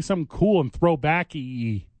 I want to do something cool and throw back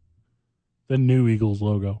the new Eagles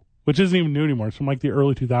logo, which isn't even new anymore. It's from like the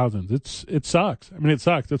early 2000s. It sucks. I mean, it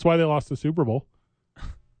sucks. That's why they lost the Super Bowl.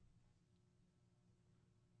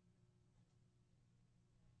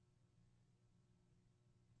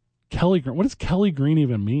 Kelly Green. What does Kelly Green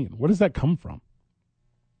even mean? Where does that come from?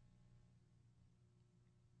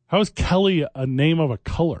 How is Kelly a name of a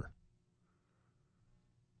color?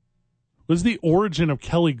 was the origin of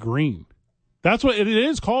Kelly Green. That's what it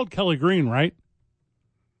is called, Kelly Green, right?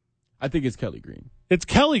 I think it's Kelly Green. It's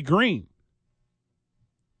Kelly Green.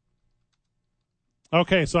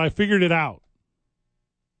 Okay, so I figured it out.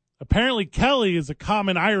 Apparently, Kelly is a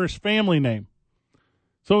common Irish family name.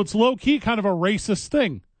 So it's low-key kind of a racist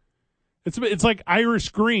thing. It's like Irish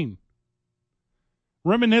green.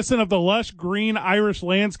 Reminiscent of the lush green Irish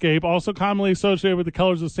landscape, also commonly associated with the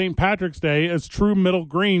colors of St. Patrick's Day as true middle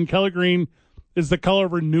green, Kelly green is the color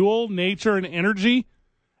of renewal, nature, and energy,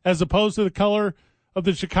 as opposed to the color of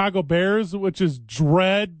the Chicago Bears, which is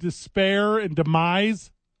dread, despair, and demise.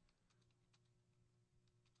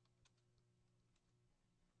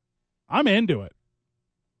 I'm into it.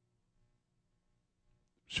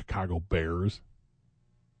 Chicago Bears.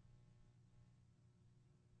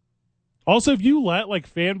 Also, if you let like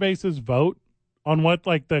fan bases vote on what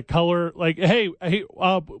like the color, like, hey,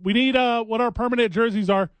 we need what our permanent jerseys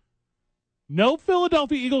are. No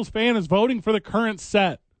Philadelphia Eagles fan is voting for the current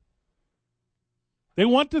set. They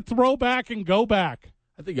want to throw back and go back.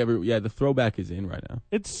 I think the throwback is in right now.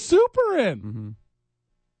 It's super in. Mm-hmm.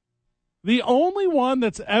 The only one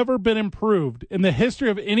that's ever been improved in the history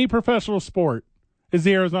of any professional sport is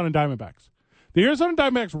the Arizona Diamondbacks. The Arizona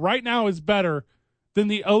Diamondbacks right now is better than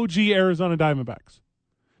the OG Arizona Diamondbacks.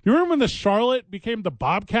 You remember when the Charlotte became the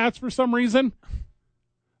Bobcats for some reason?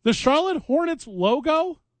 The Charlotte Hornets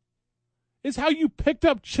logo is how you picked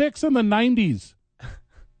up chicks in the 90s.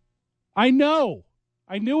 I know.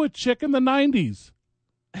 I knew a chick in the 90s.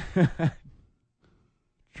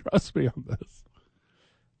 Trust me on this.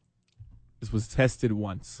 This was tested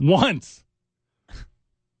once. Once.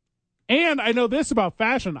 And I know this about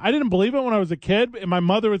fashion. I didn't believe it when I was a kid, and my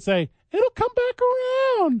mother would say, it'll come back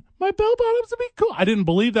around. My bell bottoms will be cool. I didn't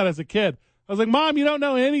believe that as a kid. I was like, Mom, you don't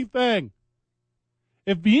know anything.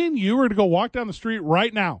 If me and you were to go walk down the street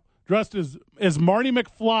right now, dressed as Marty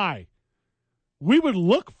McFly, we would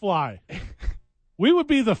look fly. We would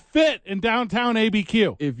be the fit in downtown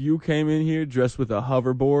ABQ. If you came in here dressed with a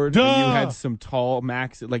hoverboard and you had some tall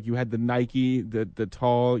Max, like you had the Nike, the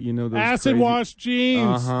tall, those acid wash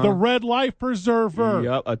jeans, the red life preserver.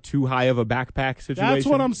 Yep, a too high of a backpack situation. That's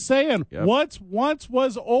what I'm saying. Yep. What once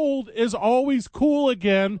was old is always cool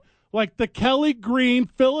again, like the Kelly Green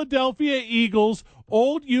Philadelphia Eagles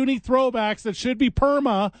old uni throwbacks that should be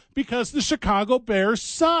perma because the Chicago Bears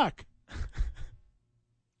suck.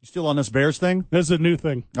 You still on this Bears thing? This is a new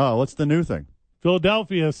thing. Oh, what's the new thing?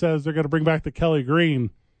 Philadelphia says they're going to bring back the Kelly Green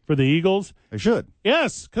for the Eagles. They should.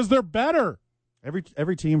 Yes, because they're better.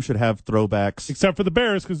 Every team should have throwbacks. Except for the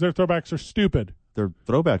Bears, because their throwbacks are stupid. Their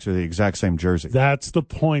throwbacks are the exact same jersey. That's the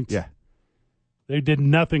point. Yeah. They did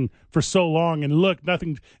nothing for so long, and look,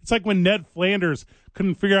 nothing. It's like when Ned Flanders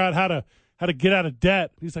couldn't figure out how to get out of debt.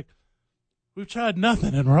 He's like, we've tried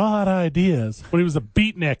nothing, and we're all out of ideas. When he was a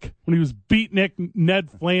beatnik. When he was beatnik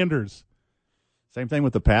Ned Flanders. Same thing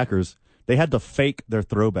with the Packers. They had to fake their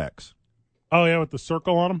throwbacks. Oh, yeah, with the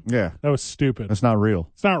circle on them? Yeah. That was stupid. That's not real.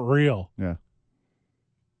 It's not real. Yeah.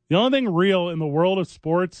 The only thing real in the world of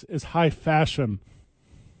sports is high fashion.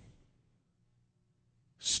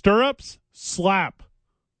 Stirrups, slap.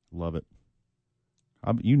 Love it.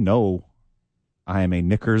 I am a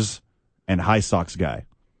knickers and high socks guy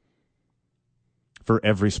for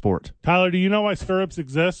every sport. Tyler, do you know why stirrups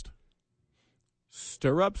exist?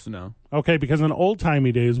 Stirrups? No. Okay, because in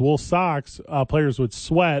old-timey days, wool socks, players would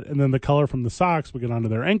sweat, and then the color from the socks would get onto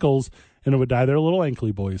their ankles, and it would dye their little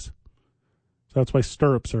ankly boys. So that's why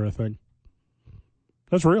stirrups are a thing.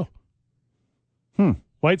 That's real.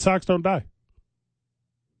 White socks don't dye.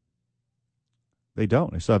 They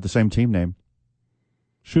don't. They still have the same team name.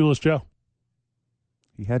 Shoeless Joe.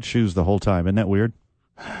 He had shoes the whole time. Isn't that weird?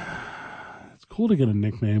 It's cool to get a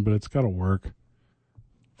nickname, but it's got to work.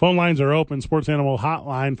 Phone lines are open. Sports Animal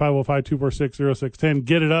Hotline, 505-246-0610.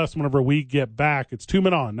 Get at us whenever we get back. It's 2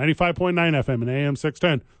 Men On, 95.9 FM and AM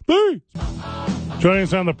 610. Peace! Joining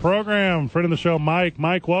us on the program, friend of the show, Mike.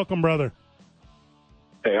 Mike, welcome, brother.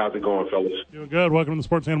 Hey, how's it going, fellas? Doing good. Welcome to the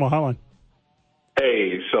Sports Animal Hotline.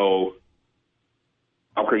 Hey, so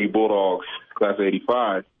I'm you Bulldogs, class of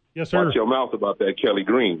 85. Yes, sir. Watch your mouth about that Kelly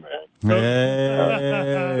Green, man.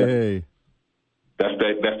 Hey. That's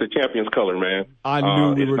the champion's color, man. I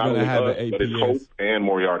knew we were going to have an APS. But it's Hope and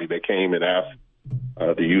Moriarty that came and asked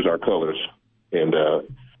to use our colors. And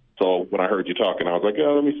so when I heard you talking, I was like,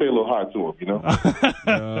 let me say a little hi to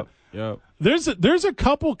him, Yep. There's a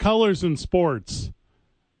couple colors in sports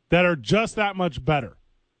that are just that much better.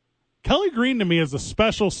 Kelly Green to me is a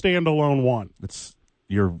special standalone one.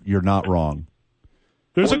 You're not wrong.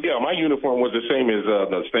 My uniform was the same as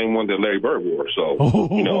the same one that Larry Bird wore.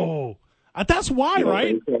 So, that's why,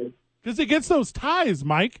 right? because it gets those ties,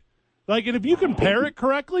 Mike. Like, and if you can pair it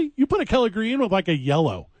correctly, you put a Kelly green with like a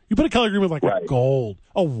yellow. You put a Kelly green with like a gold,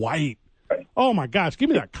 a white. Oh my gosh, give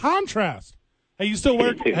me that contrast. Hey, you still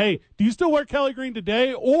wear? Hey, do you still wear Kelly green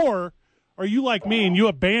today, or are you like me and you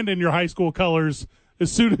abandoned your high school colors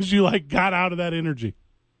as soon as you like got out of that energy?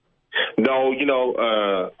 No,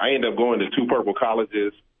 I ended up going to 2 purple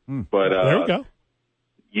colleges, but there we go.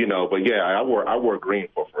 But yeah, I wore green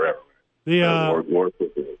for forever.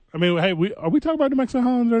 I mean, hey, are we talking about New Mexico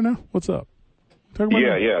Highlands right now? What's up?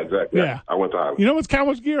 Yeah, exactly. Yeah. I went to Highlands. You know what's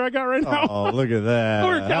Cowboys gear I got right now? Oh, look at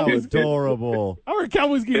that. How adorable. I wear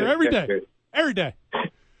Cowboys gear every day. Every day.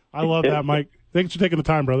 I love that, Mike. Thanks for taking the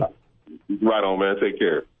time, brother. Right on, man. Take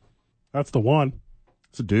care. That's the one.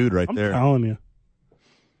 It's a dude right there. I'm telling you.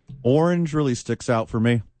 Orange really sticks out for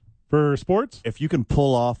me. For sports? If you can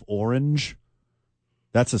pull off orange,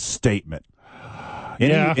 that's a statement.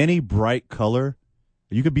 Any bright color,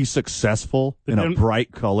 you could be successful in a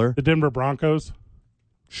bright color. The Denver Broncos.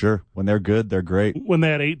 Sure. When they're good, they're great. When they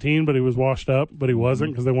had 18, but he was washed up, but he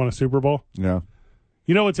wasn't because they won a Super Bowl. Yeah.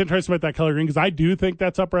 You know what's interesting about that color green? Because I do think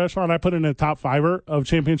that's upper echelon. I put it in a top fiver of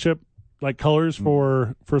championship like colors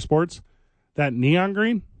for sports. That neon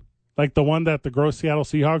green, like the one that the gross Seattle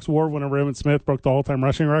Seahawks wore whenever Emmitt Smith broke the all-time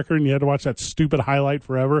rushing record, and you had to watch that stupid highlight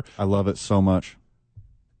forever. I love it so much.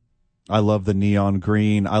 I love the neon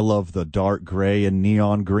green. I love the dark gray and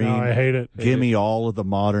neon green. No, I hate it. Give me all of the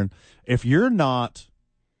modern. If you're not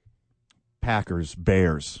Packers,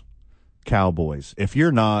 Bears, Cowboys, if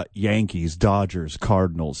you're not Yankees, Dodgers,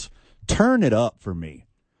 Cardinals, turn it up for me.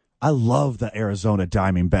 I love the Arizona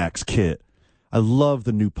Diamondbacks kit. I love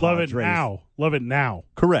the new Padres. Love it now.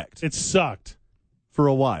 Correct. It sucked. For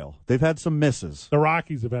a while. They've had some misses. The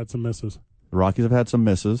Rockies have had some misses. The Rockies have had some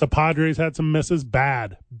misses. The Padres had some misses.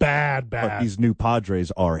 Bad. But these new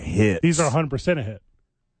Padres are hits. These are 100% a hit.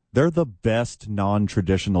 They're the best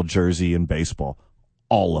non-traditional jersey in baseball.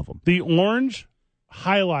 All of them. The orange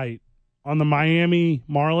highlight on the Miami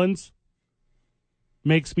Marlins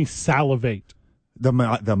makes me salivate. The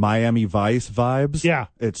Miami Vice vibes? Yeah.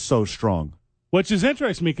 It's so strong. Which is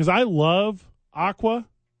interesting to me because I love aqua.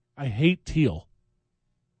 I hate teal.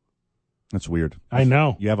 That's weird. I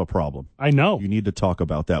know. You have a problem. I know. You need to talk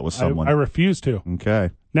about that with someone. I refuse to.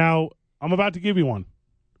 Okay. Now, I'm about to give you one.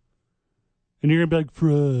 And you're going to be like,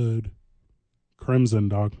 Fred. Crimson,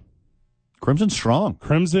 dog. Crimson's strong.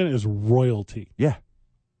 Crimson is royalty. Yeah.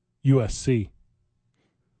 USC.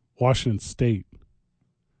 Washington State.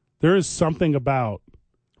 There is something about.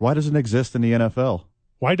 Why doesn't it exist in the NFL?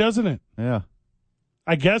 Why doesn't it? Yeah.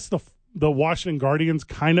 I guess the Washington Guardians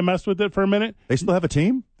kind of messed with it for a minute. They still have a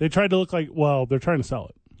team? They tried to look like, well, they're trying to sell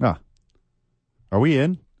it. Ah. Are we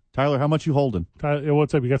in? Tyler, how much you holding? Tyler,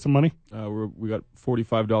 what's up? You got some money? We got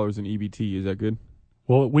 $45 in EBT. Is that good?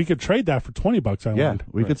 Well, we could trade that for $20. I learned.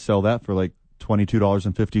 We could sell that for like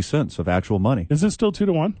 $22.50 of actual money. Is it still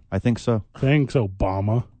 2-1? I think so. Thanks,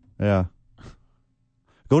 Obama. Yeah.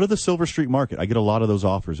 Go to the Silver Street Market. I get a lot of those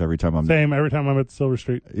offers every time I'm there. Every time I'm at the Silver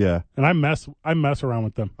Street. Yeah. And I mess around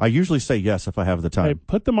with them. I usually say yes if I have the time. Hey,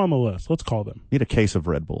 put them on the list. Let's call them. Need a case of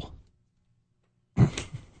Red Bull. There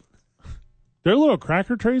are little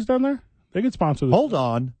cracker trays down there. They get sponsored. Hold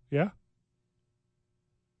on. Yeah.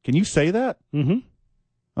 Can you say that? Mm-hmm.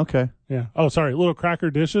 Okay. Yeah. Oh, sorry. Little cracker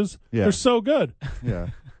dishes. Yeah. They're so good. Yeah.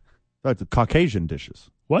 Like the Caucasian dishes.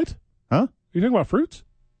 What? Huh? You talking about fruits?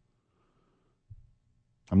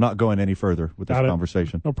 I'm not going any further with this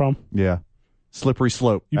conversation. No problem. Yeah. Slippery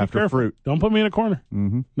slope after fruit. Don't put me in a corner.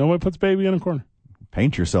 Mm-hmm. No one puts baby in a corner.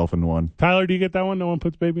 Paint yourself in one. Tyler, do you get that one? No one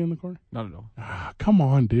puts baby in the corner? Not at all. Come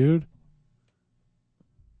on, dude.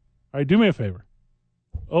 All right, do me a favor.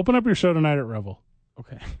 Open up your show tonight at Revel.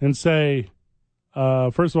 Okay. And say,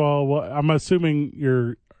 first of all, I'm assuming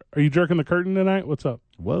are you jerking the curtain tonight? What's up?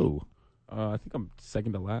 Whoa. I think I'm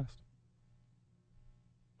second to last.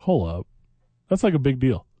 Hold up. That's like a big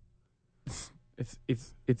deal. It's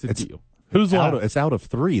a deal. Who's last? It's out of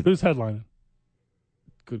 3. Who's headlining?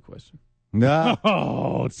 Good question. No.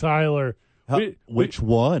 Oh, Tyler. Which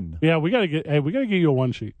one? Yeah, we gotta get you a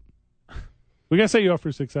one sheet. We gotta set you up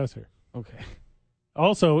for success here. Okay.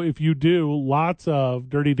 Also, if you do lots of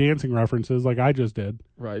Dirty Dancing references like I just did,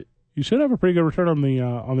 right, you should have a pretty good return from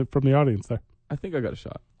the audience there. I think I got a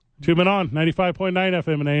shot. 2 Men On 95.9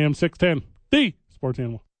 FM and AM 610, the Sports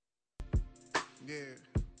Animal. Yeah.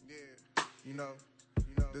 You know,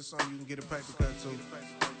 this song you can get a paper cut to.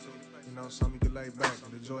 You know, something you can lay back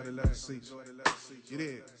and enjoy the leather seats. It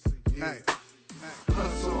is. Hey.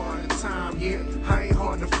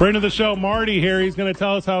 Friend of the show, Marty here. He's going to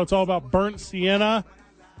tell us how it's all about burnt sienna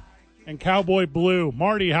and cowboy blue.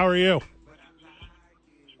 Marty, how are you?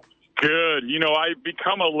 Good. You know, I've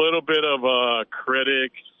become a little bit of a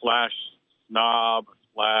critic / snob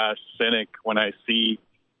 / cynic when I see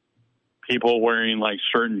people wearing like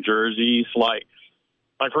certain jerseys. Like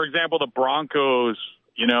for example, the Broncos,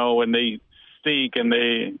 you know, when they stink and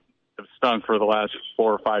they have stunk for the last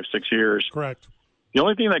 4 or 5, 6 years. Correct. The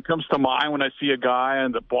only thing that comes to mind when I see a guy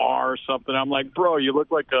in the bar or something, I'm like, bro, you look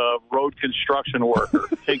like a road construction worker.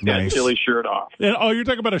 Take that silly shirt off. And, you're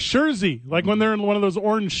talking about a jersey, like when they're in one of those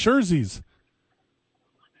orange jerseys.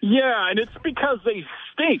 Yeah, and it's because they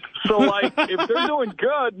stink. So, like, if they're doing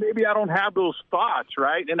good, maybe I don't have those thoughts,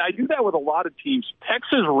 right? And I do that with a lot of teams.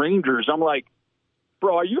 Texas Rangers, I'm like,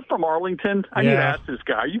 bro, are you from Arlington? I need to ask this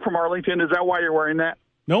guy. Are you from Arlington? Is that why you're wearing that?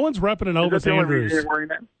 No one's repping an Elvis Andrews. You're wearing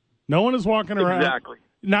that? No one is walking around. Exactly.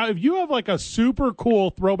 Now, if you have like a super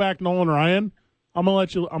cool throwback Nolan Ryan, I'm gonna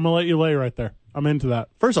let you lay right there. I'm into that.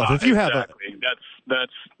 First off, if you have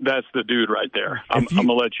that's the dude right there. I'm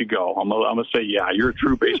gonna let you go. I'm gonna say, yeah, you're a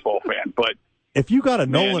true baseball fan, but if you got a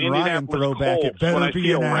Nolan Ryan throwback, Colts, it better when I be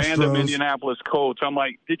see an a random Astros. Indianapolis Colts, I'm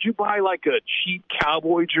like, did you buy like a cheap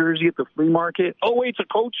Cowboy jersey at the flea market? Oh wait, it's a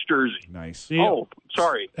Colts jersey. Nice. Yeah. Oh,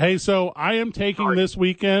 sorry. Hey, so I am taking this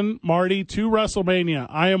weekend, Marty, to WrestleMania.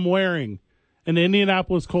 I am wearing an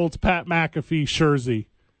Indianapolis Colts Pat McAfee jersey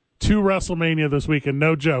to WrestleMania this weekend.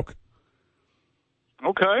 No joke.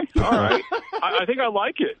 Okay, all right. I think I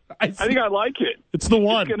like it. I think I like it. It's the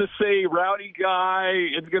one. It's going to say rowdy guy.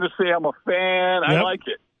 It's going to say I'm a fan. I like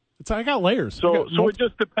it. I got layers. So it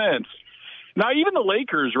just depends. Now, even the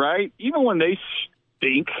Lakers, right? Even when they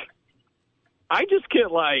stink, I just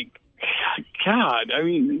get like, God, I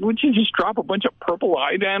mean, would you just drop a bunch of purple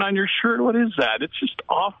Idan on your shirt? What is that? It's just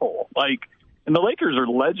awful. Like, and the Lakers are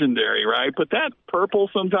legendary, right? But that purple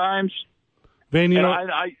sometimes. Van,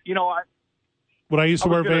 what I used to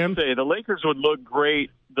wear, Van? Say the Lakers would look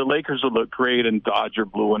great. The Lakers would look great in Dodger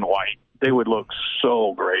blue and white. They would look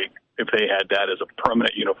so great if they had that as a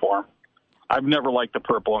permanent uniform. I've never liked the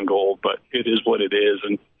purple and gold, but it is what it is.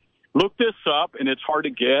 And look this up, and it's hard to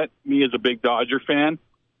get. Me as a big Dodger fan,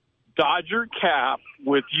 Dodger cap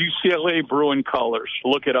with UCLA Bruin colors.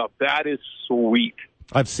 Look it up. That is sweet.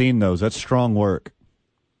 I've seen those. That's strong work,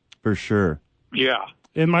 for sure. Yeah.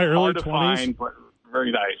 In my early hard to 20s, find, but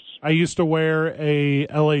very nice. I used to wear a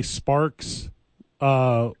LA Sparks.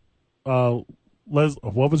 What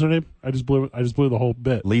was her name? I just blew the whole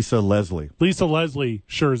bit. Lisa Leslie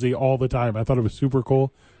jersey all the time. I thought it was super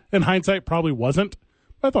cool. In hindsight, probably wasn't,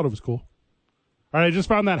 but I thought it was cool. All right, I just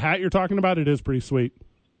found that hat you're talking about. It is pretty sweet.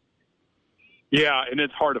 Yeah, and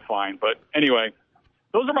it's hard to find. But anyway,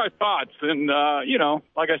 those are my thoughts. And,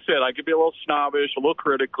 like I said, I could be a little snobbish, a little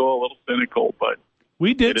critical, a little cynical, but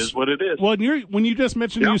it is what it is. Well, when you just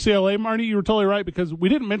mentioned UCLA, Marty, you were totally right because we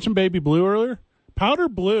didn't mention baby blue earlier. Powder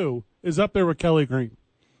blue is up there with Kelly Green.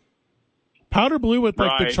 Powder blue with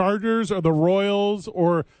like the Chargers or the Royals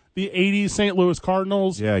or the 80s St. Louis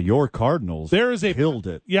Cardinals. Yeah, your Cardinals killed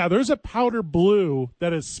it. Yeah, there's a powder blue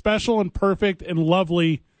that is special and perfect and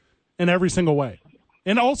lovely in every single way.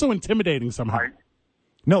 And also intimidating somehow.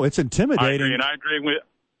 No, it's intimidating. I agree, and I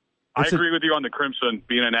agree with you on the Crimson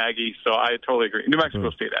being an Aggie, so I totally agree. New Mexico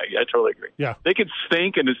State Aggie, I totally agree. Yeah. They could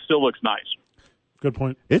stink and it still looks nice. Good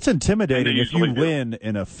point. It's intimidating if you win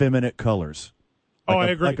in effeminate colors. Like I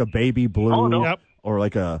agree. Like a baby blue or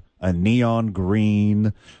like a neon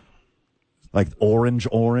green, like orange.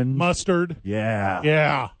 Mustard. Yeah.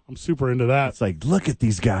 Yeah. I'm super into that. It's like, look at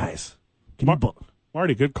these guys.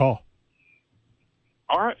 Marty, good call.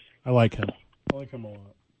 All right. I like him. I like him a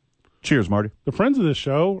lot. Cheers, Marty. The friends of the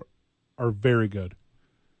show are very good.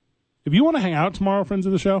 If you want to hang out tomorrow, friends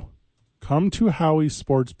of the show, come to Howie's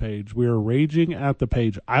sports page. We are raging at the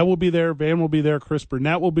page. I will be there. Van will be there. Chris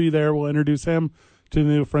Burnett will be there. We'll introduce him to the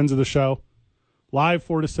new friends of the show. Live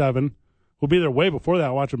 4 to 7. We'll be there way before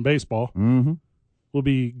that watching baseball. Mm-hmm. We'll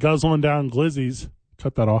be guzzling down glizzies.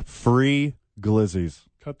 Cut that off. Free glizzies.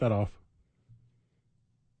 Cut that off.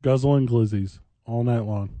 Guzzling glizzies all night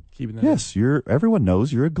long. Keeping that Yes, everyone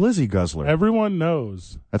knows you're a glizzy guzzler. Everyone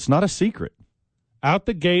knows. That's not a secret. Out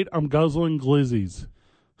the gate, I'm guzzling glizzies.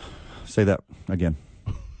 Say that again.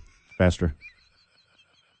 Faster.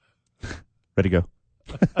 Ready, go.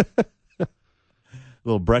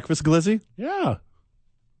 Little breakfast glizzy? Yeah.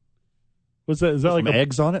 What's that? Is that like some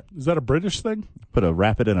eggs on it? Is that a British thing?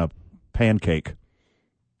 Wrap it in a pancake.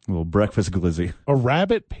 A little breakfast glizzy. A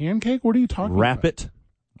rabbit pancake? What are you talking about? Wrap it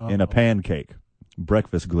in a pancake.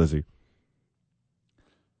 Breakfast glizzy.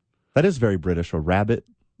 That is very British, a rabbit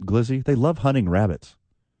glizzy. They love hunting rabbits.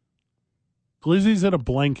 Glizzies in a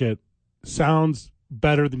blanket sounds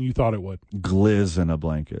better than you thought it would. Gliz in a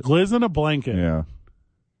blanket. Gliz in a blanket. Yeah.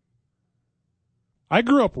 I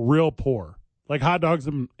grew up real poor, like hot dogs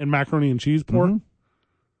and macaroni and cheese poor. Mm-hmm.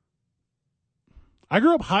 I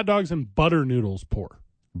grew up hot dogs and butter noodles poor.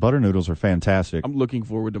 Butter noodles are fantastic. I'm looking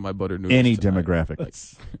forward to my butter noodles. Any tonight. demographic. Like,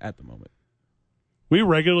 at the moment. We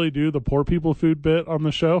regularly do the poor people food bit on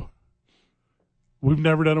the show. We've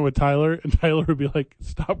never done it with Tyler, and Tyler would be like,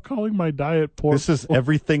 "Stop calling my diet poor." This is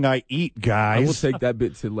everything I eat, I guys. will take that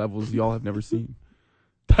bit to levels y'all have never seen.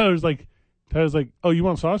 Tyler's like, "Oh, you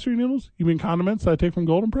want sauce for your noodles? You mean condiments that I take from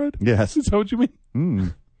Golden Bread? Yes. Is that what you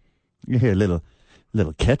mean?" Yeah,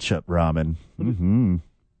 little ketchup ramen. Mm-hmm.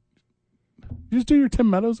 You just do your Tim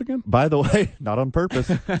Meadows again? By the way, not on purpose.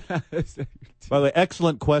 By the way,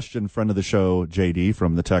 excellent question, friend of the show, JD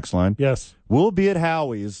from the text line. Yes. We'll be at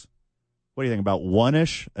Howie's. What do you think, about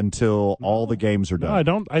 1-ish until all the games are done? No, I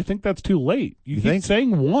don't. I think that's too late. You keep think?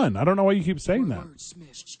 saying 1. I don't know why you keep saying that.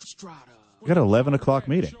 We got an 11 o'clock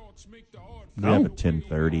meeting. We No. have a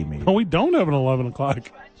 10:30 meeting. No, we don't have an 11 o'clock.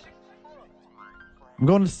 I'm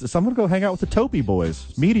going to go hang out with the Topi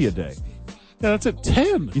boys. Media day. Yeah, that's at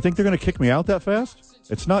 10. You think they're going to kick me out that fast?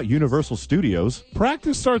 It's not Universal Studios.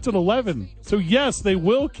 Practice starts at 11. So, yes, they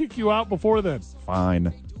will kick you out before then.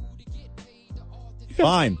 Fine.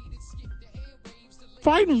 Fine.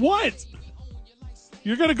 Fine what?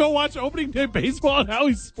 You're going to go watch opening day baseball at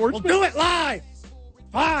Howie's Sports? We'll do it live.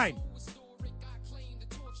 Fine.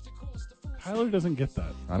 Tyler doesn't get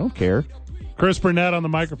that. I don't care. Chris Burnett on the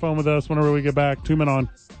microphone with us whenever we get back. 2 men on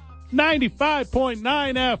 95.9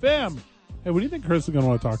 FM. Hey, what do you think Chris is going to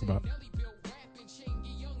want to talk about?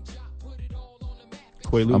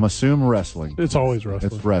 I'm assuming wrestling. It's always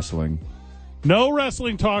wrestling. It's wrestling. No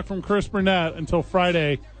wrestling talk from Chris Burnett until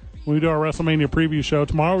Friday when we do our WrestleMania preview show.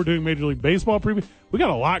 Tomorrow we're doing Major League Baseball preview. We got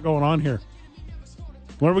a lot going on here.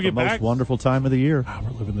 Whenever we get The most back, wonderful time of the year.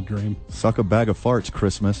 we're living the dream. Suck a bag of farts,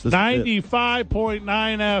 Christmas. This is it. 95.9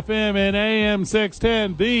 FM and AM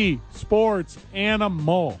 610, the sports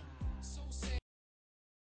animal.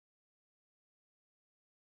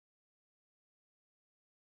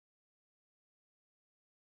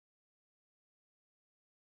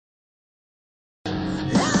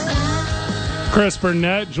 Chris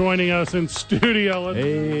Burnett joining us in studio.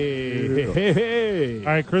 Hey. All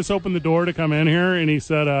right, Chris opened the door to come in here, and he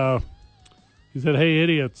said, "Hey,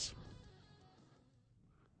 idiots."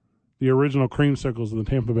 The original creamsicles of the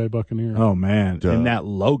Tampa Bay Buccaneers. Oh, man. Duh. And that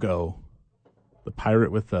logo, the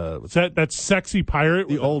pirate with the... That sexy pirate.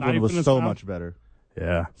 The with a old one knife was in his so mouth. much better.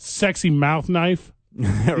 Yeah. Sexy mouth knife.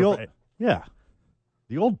 The old, Right. yeah.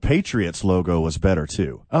 The old Patriots logo was better,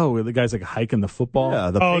 too. Oh, the guy's like hiking the football? Yeah,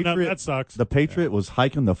 the Oh, Patriot, no, that sucks. The Patriot was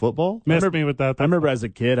hiking the football? Missed me with that. I remember as a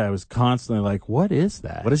kid, I was constantly like, what is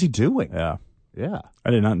that? What is he doing? Yeah. Yeah. I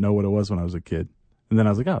did not know what it was when I was a kid. And then I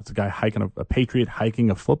was like, oh, it's a guy hiking a Patriot hiking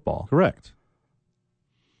a football. Correct.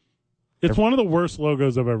 It's one of the worst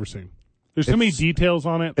logos I've ever seen. There's too many It's- details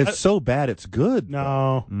on it. It's so bad it's good.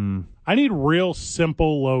 No. I need real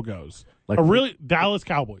simple logos. Like a really Dallas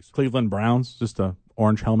Cowboys. Cleveland Browns, just a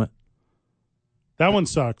orange helmet. That one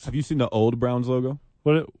sucks. Have you seen the old Browns logo?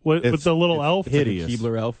 What with It's- the little elf? hideous.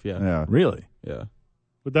 Keebler elf, yeah. Yeah. Really? Yeah.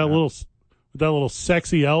 With that little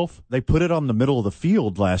sexy elf? They put it on the middle of the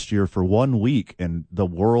field last year for 1 week, and the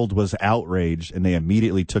world was outraged, and they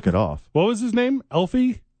immediately took it off. What was his name?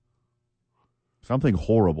 Elfie? Something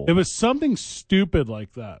horrible. It was something stupid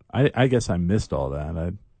like that. I guess I missed all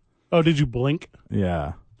that. Oh, did you blink?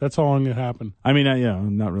 Yeah. That's how long it happened. I mean,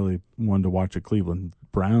 I'm not really one to watch a Cleveland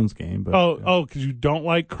Browns game, but because you don't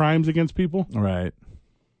like crimes against people? right.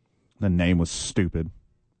 The name was stupid.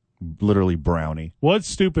 Literally Brownie. What's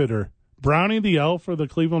stupider? Brownie the elf or the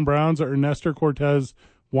Cleveland Browns or Nestor Cortez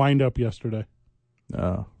wind up yesterday?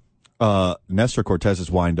 Nestor Cortez's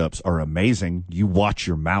windups are amazing. You watch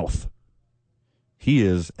your mouth. He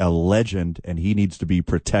is a legend, and he needs to be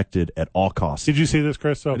protected at all costs. Did you see this,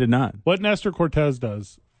 Chris? So I did not. what Nestor Cortez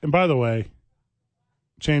does, and by the way,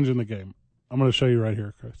 changing the game. I'm going to show you right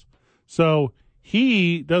here, Chris. So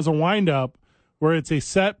he does a wind up where it's a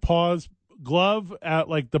set pause glove at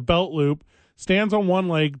like the belt loop, stands on one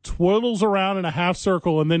leg, twiddles around in a half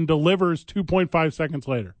circle, and then delivers 2.5 seconds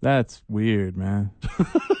later. That's weird, man.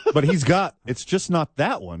 But it's just not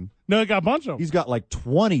that one. No, he got a bunch of them. He's got like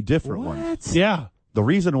 20 different ones. Yeah. The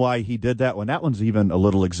reason why he did that one's even a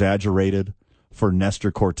little exaggerated for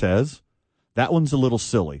Nestor Cortez. That one's a little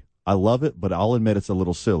silly. I love it, but I'll admit it's a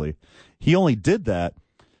little silly. He only did that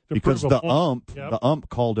because prove a the point. Yep. ump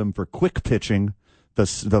called him for quick pitching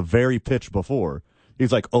the very pitch before.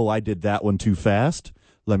 He's like, "Oh, I did that one too fast.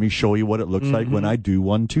 Let me show you what it looks like when I do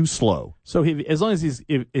one too slow." So as long as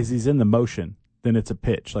he's in the motion, then it's a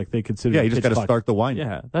pitch. Like they consider. Yeah, you just got to start the wind.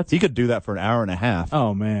 Yeah, that's. He could do that for an hour and a half.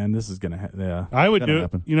 Oh man, this is gonna. Yeah, I would do.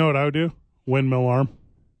 happen. You know what I would do? Windmill arm.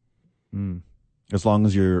 As long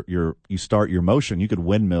as you start your motion, you could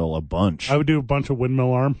windmill a bunch. I would do a bunch of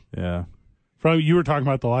windmill arm. yeah. You were talking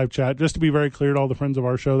about the live chat. Just to be very clear to all the friends of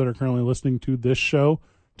our show that are currently listening to this show,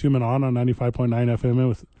 2 Men On 95.9 FM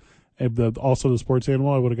with also the Sports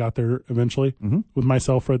Animal. I would have got there eventually with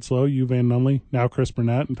myself, Fred Slow, you, Van Nunley, now Chris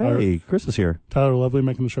Burnett, and Tyler. Hey, Chris is here. Tyler Lovely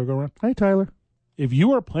making the show go around. Hey, Tyler. If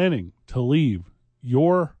you are planning to leave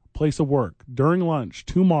your place of work during lunch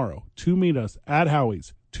tomorrow to meet us at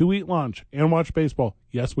Howie's to eat lunch and watch baseball,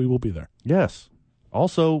 yes, we will be there. Yes.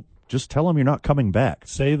 Also, just tell them you're not coming back.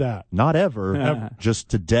 Say that. Not ever. Just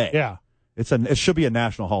today. Yeah. It should be a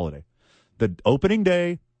national holiday. The opening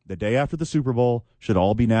day, the day after the Super Bowl, should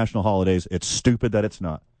all be national holidays. It's stupid that it's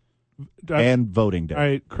not. And voting day. All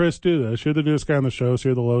right, Chris, do this. You're the newest guy on the show, so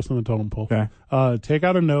you're the lowest on the totem pole. Okay. Take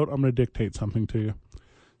out a note. I'm going to dictate something to you.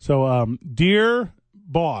 So, dear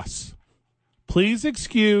boss, please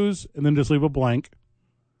excuse, and then just leave a blank.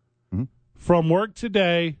 From work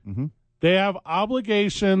today, they have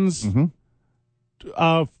obligations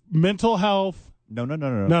of mental health.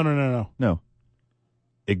 No.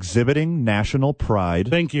 Exhibiting national pride.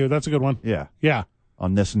 Thank you. That's a good one. Yeah. Yeah.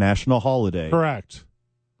 On this national holiday. Correct.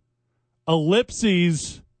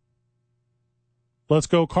 Ellipses. Let's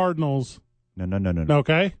go Cardinals. No.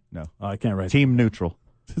 Okay? No. Oh, I can't write. Team neutral.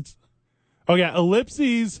 Oh, yeah.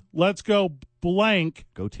 Ellipses. Let's go blank.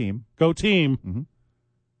 Go team. Go team.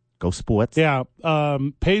 Go sports. Yeah.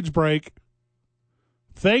 Page break.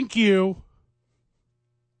 Thank you.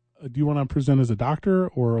 Do you want to present as a doctor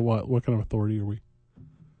or what? What kind of authority are we?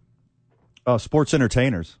 Sports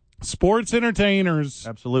entertainers. Sports entertainers.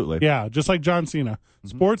 Absolutely. Yeah, just like John Cena.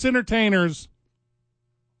 Sports entertainers.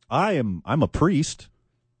 I'm a priest,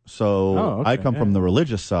 so I come from the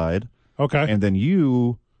religious side. Okay. And then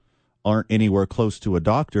you aren't anywhere close to a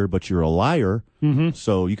doctor, but you're a liar.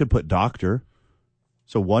 So you could put doctor.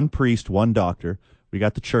 So one priest, one doctor. We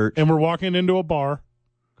got the church. And we're walking into a bar.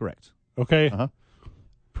 Correct. Okay.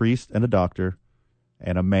 Priest and a doctor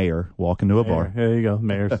and a mayor walk into a bar. There you go.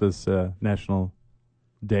 Mayor says National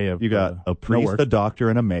Day of. You got a priest, a doctor,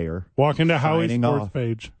 and a mayor. Walk into Howie's signing sports off.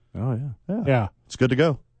 page. Oh, yeah. Yeah. It's good to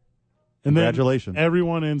go. And Congratulations. then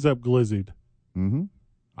everyone ends up glizzied.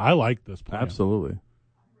 I like this plan. Absolutely.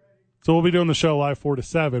 So we'll be doing the show live 4 to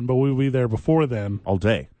 7, but we'll be there before then. All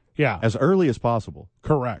day. Yeah. As early as possible.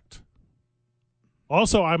 Correct.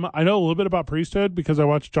 Also, I know a little bit about priesthood because I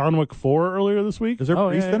watched John Wick 4 earlier this week. Is there a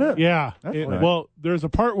priest in it? Yeah. That's nice. Well, there's a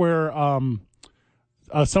part where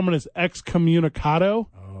someone is excommunicado,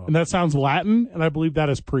 and that sounds Latin, and I believe that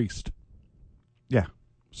is priest. Yeah.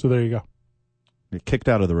 So there you go. You're kicked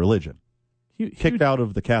out of the religion. Kicked out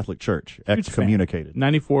of the Catholic Church. Excommunicated.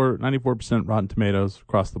 94% Rotten Tomatoes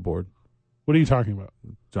across the board. What are you talking about?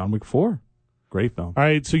 John Wick 4. Great film. All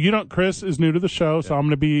right, so Chris is new to the show, so I'm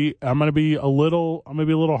gonna be a little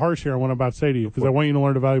harsh here on what I'm about to say to you because I want you to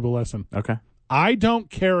learn a valuable lesson. Okay. I don't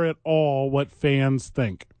care at all what fans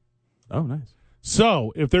think. Oh, nice.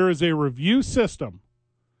 So if there is a review system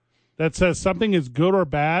that says something is good or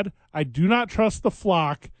bad, I do not trust the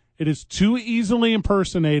flock. It is too easily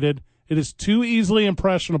impersonated. It is too easily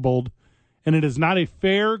impressionable, and it is not a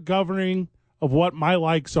fair governing of what my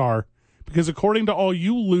likes are. Because according to all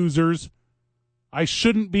you losers, I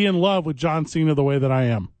shouldn't be in love with John Cena the way that I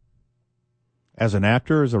am. As an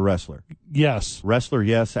actor or as a wrestler? Yes. Wrestler,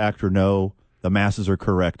 yes. Actor, no. The masses are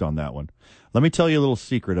correct on that one. Let me tell you a little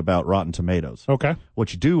secret about Rotten Tomatoes. Okay.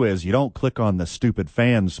 What you do is you don't click on the stupid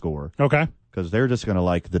fan score. Okay. Because they're just going to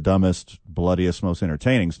like the dumbest, bloodiest, most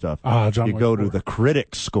entertaining stuff. John you Wick go 4. to the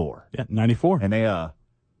critic score. Yeah, 94. And they,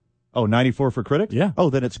 94 for critics? Yeah. Oh,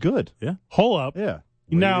 then it's good. Yeah. Hold up. Yeah.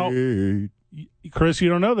 Now, Wait. Chris, you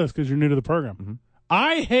don't know this because you're new to the program.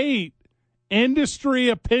 I hate industry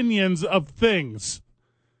opinions of things.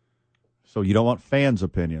 So you don't want fans'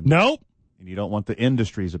 opinion. Nope. And you don't want the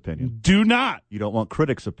industry's opinion. Do not. You don't want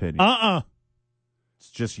critics' opinion. It's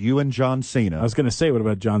just you and John Cena. I was going to say, what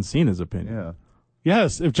about John Cena's opinion? Yeah.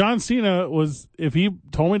 Yes, if John Cena if he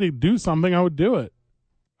told me to do something, I would do it.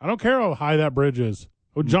 I don't care how high that bridge is.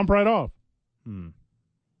 I would jump right off. And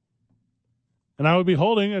I would be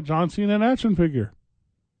holding a John Cena action figure.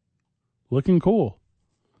 Looking cool.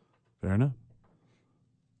 Fair enough.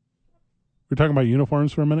 We're talking about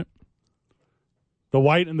uniforms for a minute. The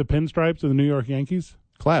white and the pinstripes of the New York Yankees.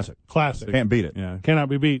 Classic. Can't beat it. Yeah. Cannot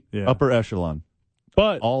be beat. Yeah. Upper echelon.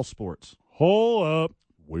 But all sports. Hold up.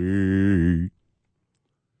 Wait. You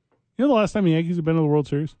know the last time the Yankees have been to the World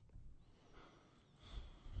Series?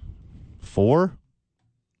 4?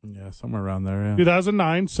 Yeah, somewhere around there, yeah.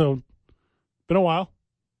 2009, so been a while.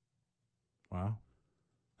 Wow.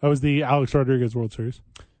 That was the Alex Rodriguez World Series.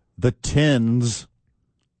 The Tens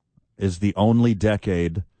is the only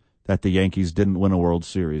decade that the Yankees didn't win a World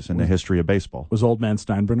Series in the history of baseball. Was old man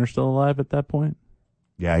Steinbrenner still alive at that point?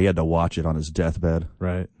 Yeah, he had to watch it on his deathbed.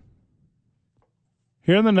 Right.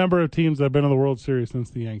 Here are the number of teams that have been in the World Series since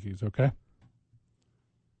the Yankees, okay?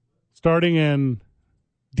 Starting in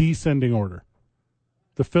descending order.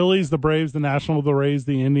 The Phillies, the Braves, the Nationals, the Rays,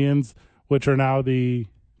 the Indians, which are now the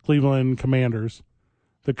Cleveland Commanders.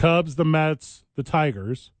 The Cubs, the Mets, the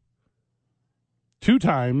Tigers. 2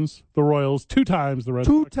 times the Royals, 2 times the Red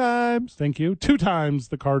Sox. 2 times. Thank you. 2 times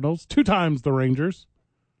the Cardinals, 2 times the Rangers.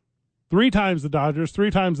 3 times the Dodgers,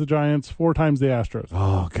 3 times the Giants, 4 times the Astros.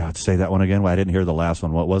 Oh, God, say that one again. Well, I didn't hear the last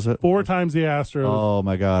one. What was it? 4 times the Astros. Oh,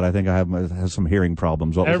 my God. I think I have some hearing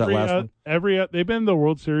problems. What was that last one? They've been in the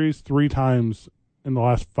World Series 3 times in the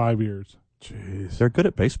last 5 years. Jeez. They're good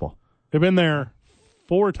at baseball. They've been there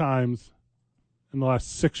 4 times in the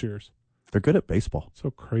last 6 years. They're good at baseball.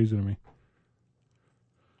 So crazy to me.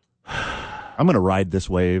 I'm going to ride this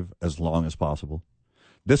wave as long as possible.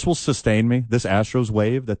 This will sustain me. This Astros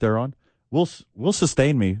wave that they're on will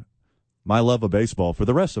sustain me, my love of baseball, for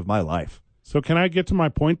the rest of my life. So can I get to my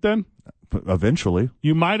point then? Eventually.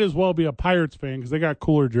 You might as well be a Pirates fan because they got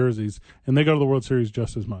cooler jerseys and they go to the World Series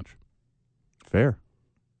just as much. Fair.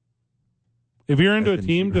 If you're into a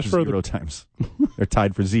team, just for zero times. They're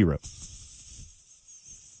tied for 0.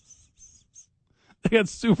 They got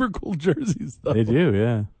super cool jerseys, though. They do,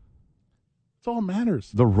 yeah. That's all that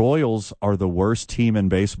matters. The Royals are the worst team in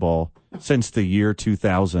baseball since the year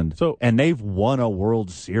 2000, and they've won a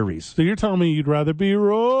World Series. So you're telling me you'd rather be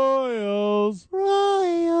Royals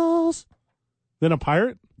than a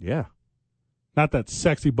Pirate? Yeah. Not that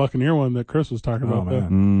sexy Buccaneer one that Chris was talking about.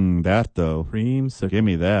 Man. That, though. Creamsicle. Give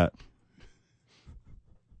me that.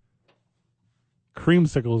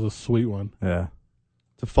 Creamsicle is a sweet one. Yeah.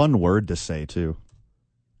 It's a fun word to say, too.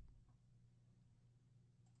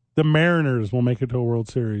 The Mariners will make it to a World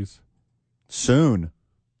Series. Soon.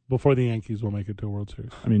 Before the Yankees will make it to a World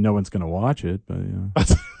Series. I mean, no one's going to watch it, but, you know.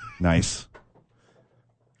 Nice.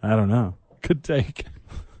 I don't know. Good take.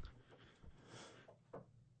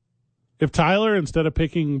 If Tyler, instead of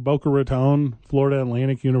picking Boca Raton, Florida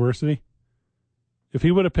Atlantic University, if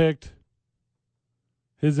he would have picked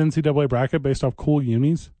his NCAA bracket based off cool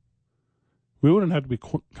unis, we wouldn't have to be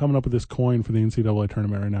coming up with this coin for the NCAA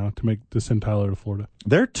tournament right now to send Tyler to Florida.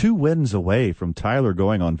 They're 2 wins away from Tyler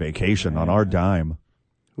going on vacation on our dime.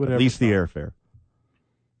 Whatever. At least the airfare.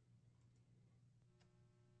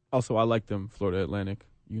 Also, I like them Florida Atlantic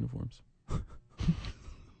uniforms.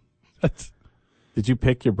 Did you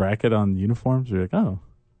pick your bracket on uniforms? You're like, oh.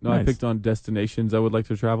 No, nice. I picked on destinations I would like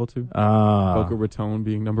to travel to. Boca Raton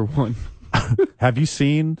being number 1. Have you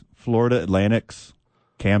seen Florida Atlantic's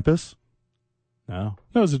campus? No.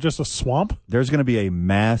 No, is it just a swamp? There's going to be a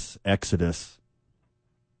mass exodus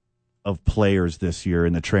of players this year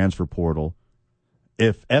in the transfer portal.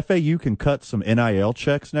 If FAU can cut some NIL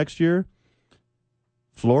checks next year,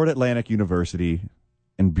 Florida Atlantic University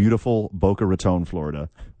in beautiful Boca Raton, Florida,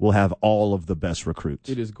 will have all of the best recruits.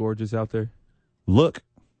 It is gorgeous out there. Look,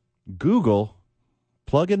 Google,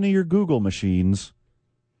 plug into your Google machines,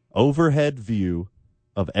 overhead view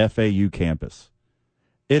of FAU campus.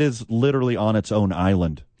 It is literally on its own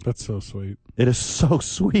island. That's so sweet. It is so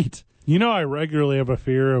sweet. You know, I regularly have a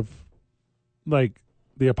fear of, like,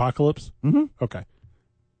 the apocalypse. Mm-hmm. Okay.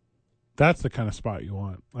 That's the kind of spot you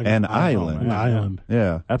want. Like An island. An island.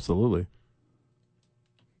 Yeah. Absolutely.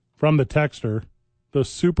 From the texter, those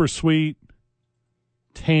super sweet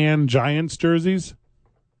tan Giants jerseys,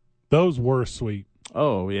 those were sweet.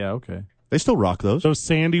 Oh, yeah, okay. They still rock those. Those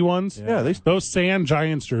sandy ones? Yeah. Those sand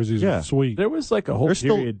Giants jerseys are sweet. There was like a whole They're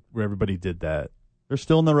period where everybody did that. They're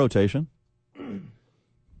still in the rotation.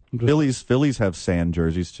 Phillies have sand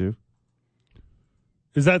jerseys, too.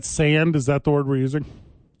 Is that sand? Is that the word we're using?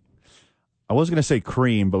 I was going to say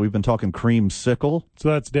cream, but we've been talking creamsicle. So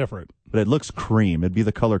that's different. But it looks cream. It'd be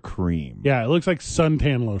the color cream. Yeah, it looks like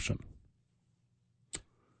suntan lotion.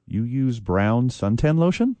 You use brown suntan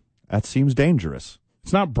lotion? That seems dangerous.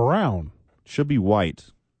 It's not brown. Should be white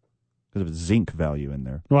because of its zinc value in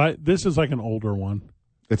there. Well, this is like an older one.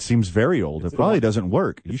 It seems very old. It probably doesn't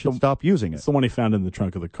work. You should stop using it. It's the one he found in the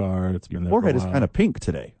trunk of the car. It's been there for a Forehead is while. kind of pink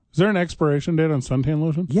today. Is there an expiration date on suntan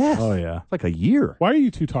lotion? Yes. Oh, yeah. Like a year. Why are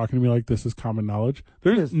you two talking to me like this is common knowledge?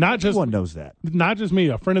 There's not just Everyone knows that. Not just me.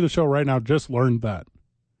 A friend of the show right now just learned that.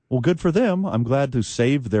 Well, good for them. I'm glad to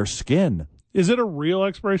save their skin. Is it a real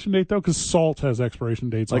expiration date though? Because salt has expiration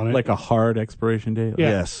dates on it. Like a hard expiration date? Yeah.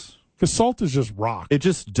 Yes. Because salt is just rock. It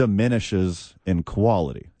just diminishes in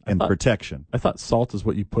quality and protection. I thought salt is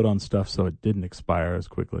what you put on stuff so it didn't expire as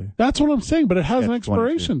quickly. That's what I'm saying, but it has an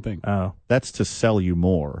expiration thing. Oh. That's to sell you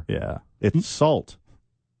more. Yeah. It's salt.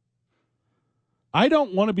 I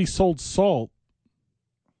don't want to be sold salt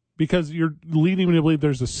because you're leading me to believe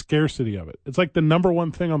there's a scarcity of it. It's like the number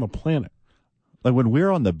one thing on the planet. Like when we're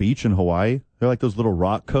on the beach in Hawaii, they're like those little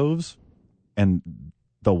rock coves, and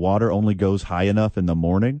the water only goes high enough in the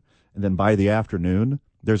morning, and then by the afternoon,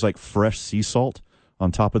 there's like fresh sea salt on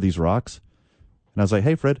top of these rocks. And I was like,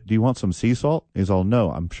 hey, Fred, do you want some sea salt? He's all,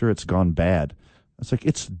 no, I'm sure it's gone bad. I was like,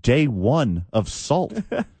 it's day one of salt.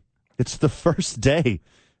 It's the first day.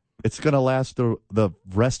 It's going to last the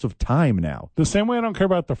rest of time now. The same way I don't care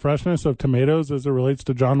about the freshness of tomatoes as it relates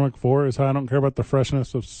to John Wick 4 is how I don't care about the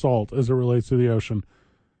freshness of salt as it relates to the ocean.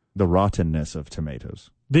 The rottenness of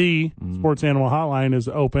tomatoes. The Sports Animal Hotline is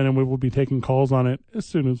open, and we will be taking calls on it as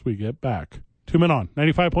soon as we get back. 2 Men On,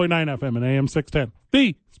 95.9 FM and AM 610.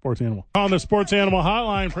 The Sports Animal. On the Sports Animal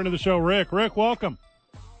Hotline, friend of the show, Rick. Rick, welcome.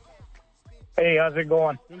 Hey, how's it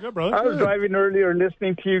going? Doing good, brother. I was driving earlier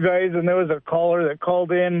listening to you guys, and there was a caller that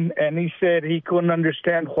called in, and he said he couldn't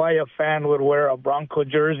understand why a fan would wear a Bronco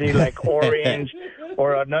jersey like orange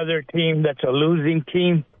or another team that's a losing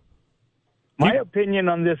team. My opinion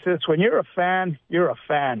on this is when you're a fan, you're a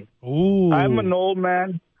fan. Ooh. I'm an old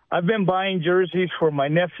man. I've been buying jerseys for my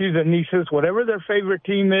nephews and nieces. Whatever their favorite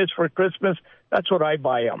team is for Christmas, that's what I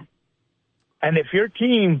buy them. And if your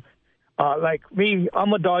team, like me,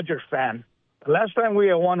 I'm a Dodger fan. The last time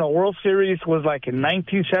we won a World Series was like in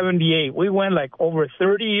 1978. We went like over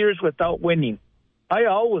 30 years without winning. I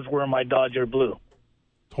always wear my Dodger blue.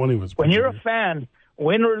 20 was when you're a fan,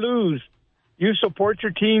 win or lose, you support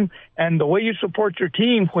your team. And the way you support your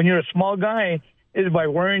team when you're a small guy is by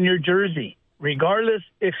wearing your jersey, regardless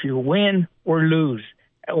if you win or lose,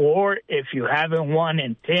 or if you haven't won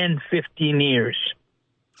in 10, 15 years.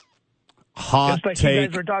 Hot Just like take. you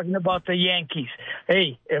guys were talking about the Yankees.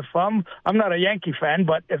 Hey, if I'm not a Yankee fan,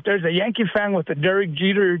 but if there's a Yankee fan with a Derek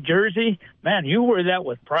Jeter jersey, man, you wear that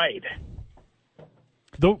with pride.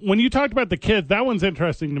 When you talked about the kids, that one's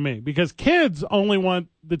interesting to me because kids only want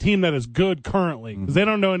the team that is good currently because they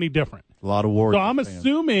don't know any different. A lot of Warriors. So I'm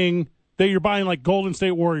assuming that you're buying like Golden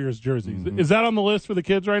State Warriors jerseys. Mm-hmm. Is that on the list for the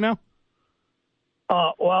kids right now?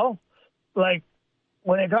 Well, like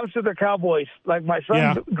when it comes to the Cowboys, like my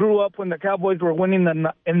son grew up when the Cowboys were winning in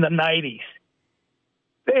the 90s.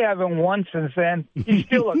 They haven't won since then. He's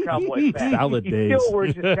still a Cowboy fan. Salad he days. still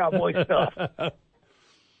wears his Cowboy stuff.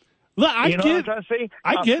 Look, what I'm trying to say?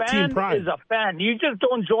 I get team pride. A fan is a fan. You just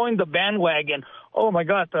don't join the bandwagon. Oh, my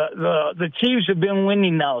God, the Chiefs have been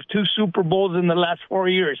winning now, 2 Super Bowls in the last 4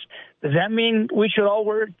 years. Does that mean we should all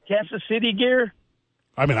wear Kansas City gear?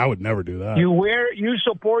 I mean, I would never do that. You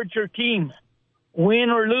support your team, win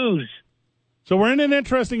or lose. So we're in an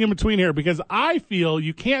interesting in-between here because I feel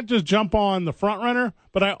you can't just jump on the front runner,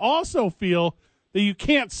 but I also feel that you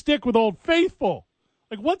can't stick with Old Faithful.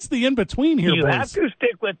 Like, what's the in-between here, You boys? have to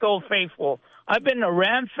stick with Old Faithful. I've been a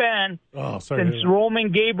Ram fan since yeah.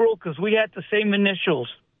 Roman Gabriel because we had the same initials.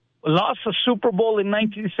 We lost the Super Bowl in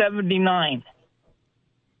 1979.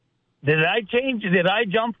 Did I change? Did I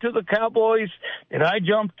jump to the Cowboys? Did I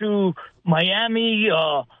jump to Miami?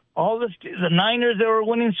 All the Niners that were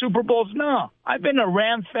winning Super Bowls? No. I've been a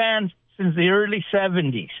Ram fan since the early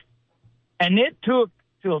 70s. And it took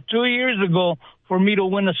till 2 years ago for me to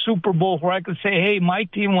win a Super Bowl where I could say, hey, my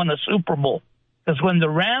team won a Super Bowl. Because when the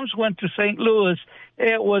Rams went to St. Louis,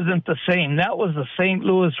 it wasn't the same. That was the St.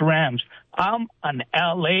 Louis Rams. I'm an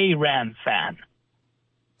L.A. Ram fan.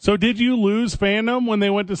 So did you lose fandom when they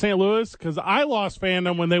went to St. Louis? Because I lost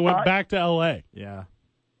fandom when they went back to L.A. Yeah.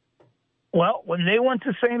 Well, when they went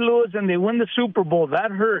to St. Louis and they won the Super Bowl, that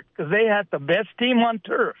hurt because they had the best team on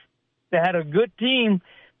turf. They had a good team,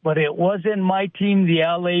 but it wasn't my team, the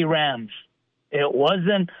L.A. Rams. It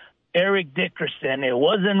wasn't Eric Dickerson. It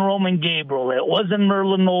wasn't Roman Gabriel. It wasn't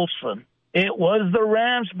Merlin Olsen. It was the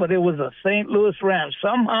Rams, but it was the St. Louis Rams.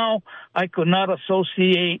 Somehow I could not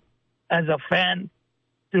associate as a fan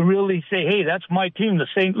to really say, hey, that's my team, the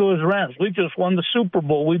St. Louis Rams. We just won the Super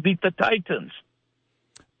Bowl. We beat the Titans.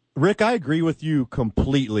 Rick, I agree with you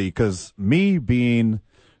completely because me being,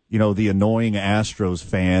 the annoying Astros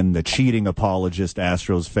fan, the cheating apologist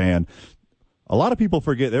Astros fan, a lot of people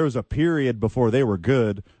forget there was a period before they were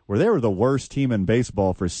good where they were the worst team in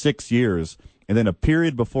baseball for 6 years, and then a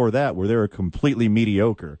period before that where they were completely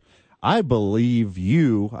mediocre. I believe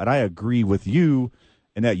you, and I agree with you,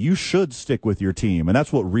 in that you should stick with your team, and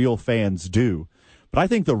that's what real fans do. But I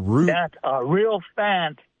think the root... That a real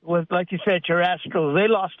fan with, like you said, your Astros. They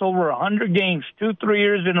lost over 100 games, 2-3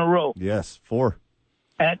 years in a row. Yes, 4.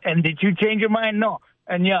 And did you change your mind? No.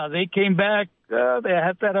 And, yeah, they came back. They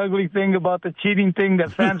had that ugly thing about the cheating thing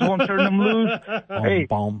that fans won't turn them loose. Hey,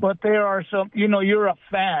 but there are some, you're a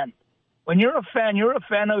fan. When you're a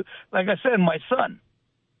fan of, like I said, my son.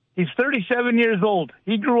 He's 37 years old.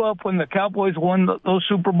 He grew up when the Cowboys won those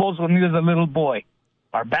Super Bowls when he was a little boy.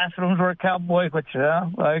 Our bathrooms were Cowboy, which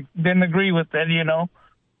I didn't agree with that,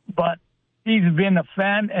 But he's been a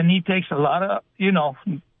fan, and he takes a lot of,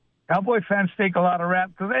 Cowboy fans take a lot of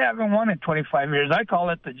rap because they haven't won in 25 years. I call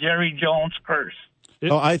it the Jerry Jones curse.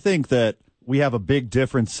 I think that we have a big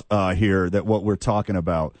difference here that what we're talking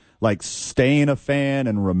about. Like staying a fan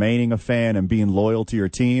and remaining a fan and being loyal to your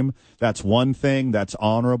team, that's one thing. That's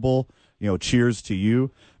honorable. Cheers to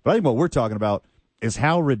you. But I think what we're talking about is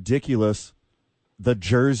how ridiculous the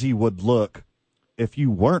jersey would look if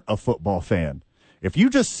you weren't a football fan. If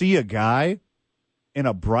you just see a guy in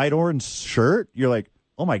a bright orange shirt, you're like,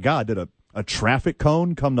 oh, my God, did a traffic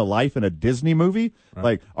cone come to life in a Disney movie? Right.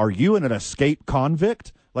 Like, are you an escaped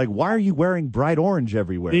convict? Like, why are you wearing bright orange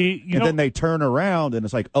everywhere? Then they turn around, and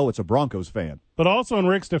it's like, oh, it's a Broncos fan. But also in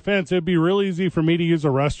Rick's defense, it'd be real easy for me to use a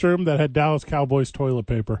restroom that had Dallas Cowboys toilet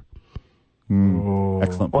paper.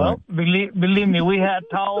 Excellent point. Well, believe me, we had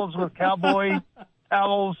towels with Cowboy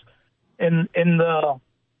towels in the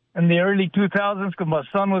early 2000s because my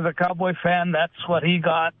son was a Cowboy fan. That's what he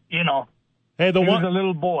got, Hey, he was a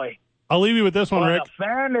little boy. I'll leave you with this one, Rick. A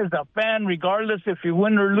fan is a fan regardless if you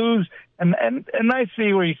win or lose. And I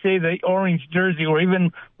see where you say the orange jersey, or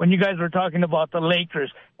even when you guys were talking about the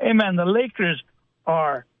Lakers. Hey, man, the Lakers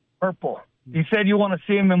are purple. You said you want to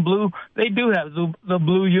see them in blue. They do have the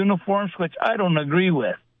blue uniforms, which I don't agree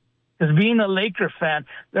with. Because being a Laker fan,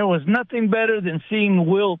 there was nothing better than seeing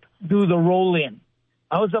Wilt do the roll-in.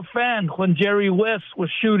 I was a fan when Jerry West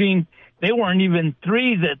was shooting. They weren't even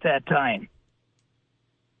threes at that time.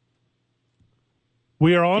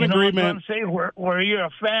 We are on agreement. What I'm saying? Where you're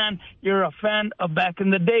a fan of back in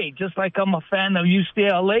the day, just like I'm a fan of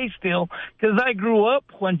UCLA still, because I grew up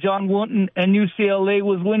when John Wooden and UCLA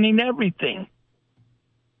was winning everything.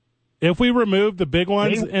 If we remove the big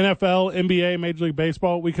ones, NFL, NBA, Major League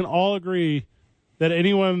Baseball, we can all agree that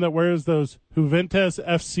anyone that wears those Juventus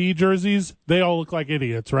FC jerseys, they all look like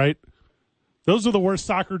idiots, right? Those are the worst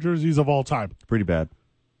soccer jerseys of all time. Pretty bad.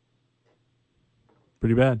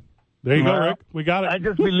 Pretty bad. There you go, Rick. We got it. I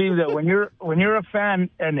just believe that when you're a fan,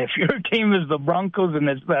 and if your team is the Broncos and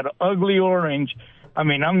it's that ugly orange, I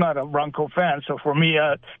mean, I'm not a Bronco fan, so for me,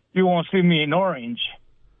 you won't see me in orange.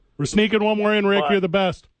 We're sneaking one more in, Rick. You're the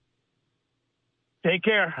best. Take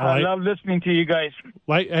care. I love listening to you guys.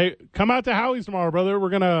 Hey, come out to Howie's tomorrow, brother. We're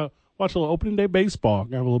going to watch a little opening day baseball.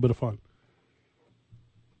 Have a little bit of fun.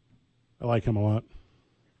 I like him a lot.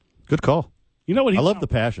 Good call. You know what? I love the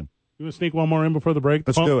passion. You want to sneak one more in before the break?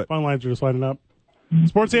 Let's do it. Phone lines are just lighting up.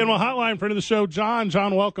 Sports Animal Hotline, friend of the show, John.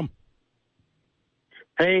 John, welcome.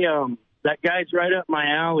 Hey, that guy's right up my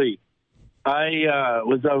alley. I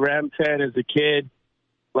was a Rams fan as a kid,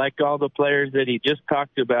 like all the players that he just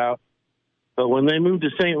talked about. But when they moved to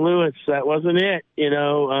St. Louis, that wasn't it.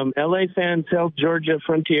 L.A. fans held Georgia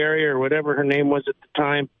Frontieri, or whatever her name was at the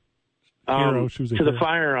time, to the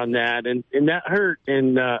fire on that. And that hurt,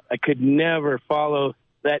 and I could never follow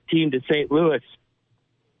that team to St. Louis.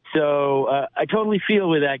 So I totally feel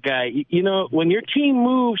with that guy. When your team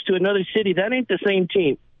moves to another city, that ain't the same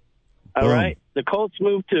team. All right? The Colts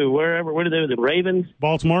moved to wherever. What are they? The Ravens?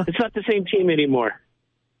 Baltimore? It's not the same team anymore.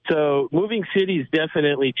 So moving cities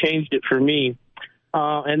definitely changed it for me.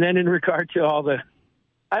 And then in regard to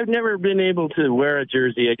I've never been able to wear a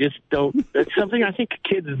jersey. I just don't. It's something I think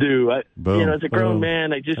kids do. As a grown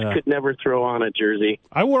man, I just could never throw on a jersey.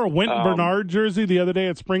 I wore a Wynton Bernard jersey the other day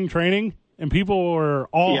at spring training, and people were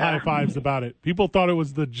all high fives about it. People thought it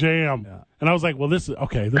was the jam. Yeah. And I was like, well, this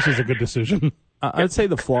is a good decision. I'd say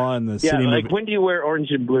the flaw in the city. When do you wear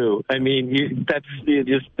orange and blue? I mean, it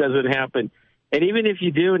just doesn't happen. And even if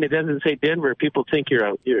you do, and it doesn't say Denver, people think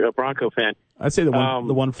you're a Bronco fan. I'd say the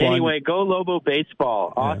one flaw. Anyway, go Lobo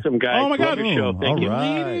baseball. Yeah. Awesome, guys. Oh my God! Love your show. Thank you.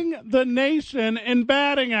 Leading the nation in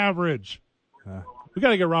batting average. We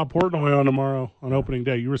got to get Rob Portnoy on tomorrow on opening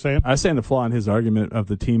day. You were saying? I was saying the flaw in his argument of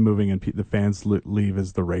the team moving and the fans leave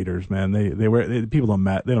is the Raiders. Man, people don't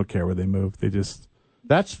they don't care where they move. They just.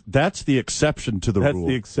 That's the exception to the rule. That's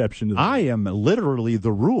the exception to the rule. I am literally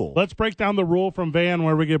the rule. Let's break down the rule from Van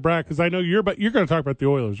where we get back, because I know you're going to talk about the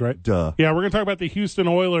Oilers, right? Duh. Yeah, we're going to talk about the Houston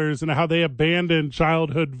Oilers and how they abandoned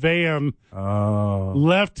childhood Van.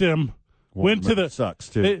 Left him. Sucks,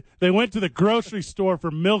 too. They went to the grocery store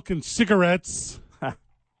for milk and cigarettes.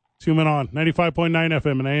 2 Men On, 95.9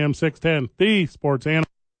 FM and AM 610, the Sports Animal.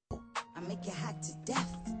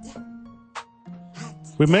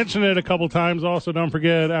 We mentioned it a couple times. Also, don't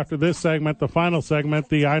forget, after this segment, the final segment,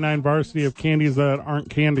 the I-9 varsity of candies that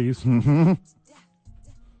aren't candies. Mm-hmm.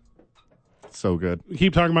 So good. We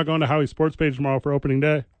keep talking about going to Howie's Sports Page tomorrow for opening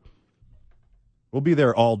day. We'll be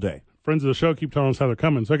there all day. Friends of the show keep telling us how they're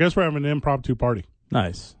coming. So I guess we're having an impromptu party.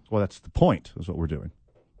 Nice. Well, that's the point, is what we're doing.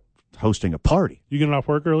 Hosting a party. You getting off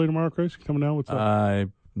work early tomorrow, Chris? You coming down? What's up?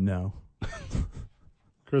 No.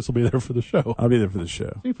 Chris will be there for the show. I'll be there for the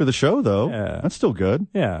show. See, for the show, though. Yeah. That's still good.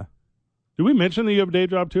 Yeah. Do we mention that you have a day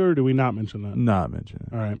job too, or do we not mention that? Not mention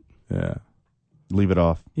it. All right. Yeah. Leave it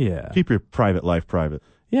off. Yeah. Keep your private life private.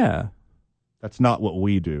 Yeah. That's not what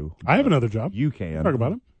we do. I have another job. You can. Talk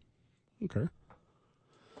about it. Okay.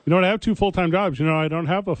 You know what? I have 2 full-time jobs. You know, I don't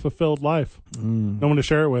have a fulfilled life. No one to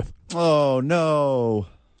share it with. Oh, no.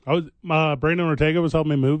 Brandon Ortega was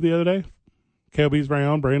helping me move the other day. KOB's very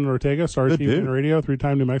own Brandon Ortega, Stars TV and Radio,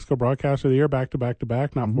 3-time New Mexico Broadcaster of the Year, back to back to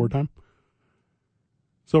back, not 4-time.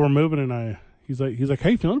 So we're moving, and he's like, how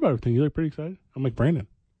you feeling about everything? You look pretty excited. I'm like, Brandon,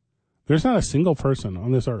 there's not a single person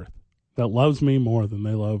on this earth that loves me more than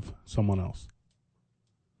they love someone else.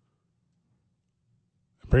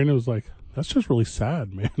 And Brandon was like, that's just really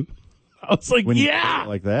sad, man. I was like, When you yeah, put it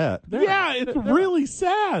like that. yeah, it's really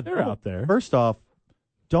sad. They're out there. First off,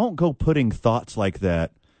 don't go putting thoughts like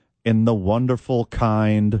that in the wonderful,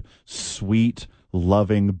 kind, sweet,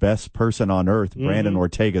 loving, best person on earth, Brandon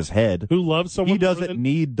Ortega's head. Who loves someone? He doesn't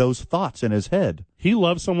need those thoughts in his head. He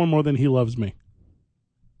loves someone more than he loves me.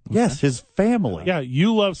 Yes, his family. Yeah,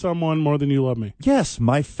 you love someone more than you love me. Yes,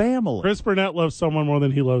 my family. Chris Burnett loves someone more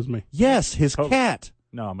than he loves me. Yes, his cat.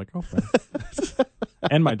 No, my girlfriend.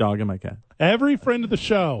 And my dog and my cat. Every friend of the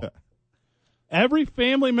show, every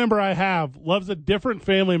family member I have loves a different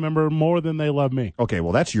family member more than they love me. Okay,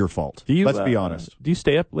 well, that's your fault. Let's be honest. Do you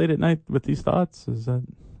stay up late at night with these thoughts? Is that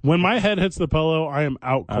When my head hits the pillow, I am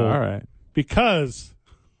out cold. all right? Because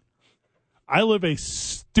I live a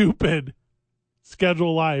stupid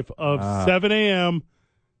schedule life of 7 a.m.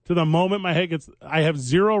 to the moment my head gets. I have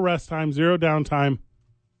 0 rest time, 0 downtime.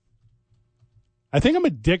 I think I'm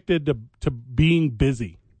addicted to being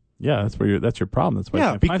busy. Yeah, that's your problem. That's why. you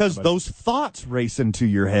Yeah, can't find because somebody. those thoughts race into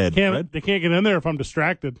your head. They can't get in there if I'm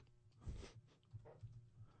distracted.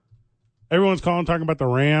 Everyone's talking about the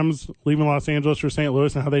Rams leaving Los Angeles for St.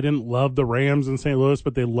 Louis and how they didn't love the Rams in St. Louis,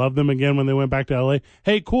 but they loved them again when they went back to L.A.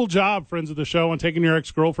 Hey, cool job, friends of the show, on taking your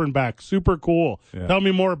ex-girlfriend back. Super cool. Yeah. Tell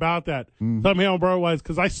me more about that. Tell me how bro it was,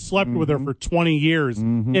 because I slept with her for 20 years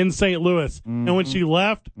in St. Louis. And when she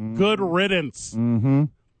left, good riddance. You know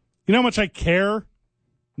how much I care?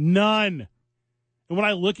 None. And when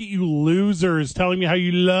I look at you losers telling me how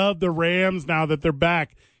you love the Rams now that they're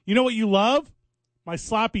back, you know what you love? My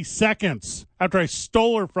sloppy seconds after I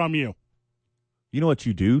stole her from you. You know what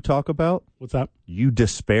you do talk about? What's that? You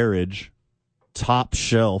disparage top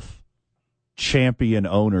shelf champion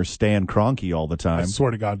owner Stan Kroenke all the time. I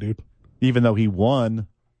swear to God, dude. Even though he won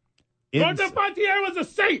Fontier was a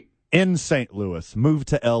saint. in St. Louis, moved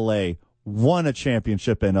to L.A., won a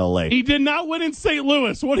championship in L.A. He did not win in St.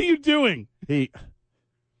 Louis. What are you doing? Then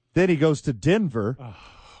he goes to Denver,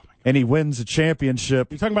 and he wins a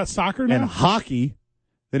championship You talking about soccer now? in hockey.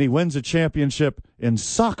 Then he wins a championship in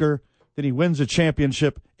soccer. Then he wins a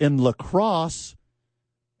championship in lacrosse.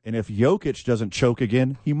 And if Jokic doesn't choke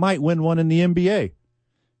again, he might win one in the NBA.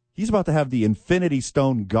 He's about to have the Infinity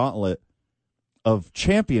Stone gauntlet of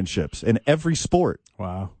championships in every sport.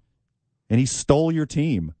 Wow. And he stole your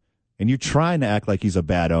team. And you're trying to act like he's a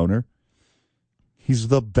bad owner. He's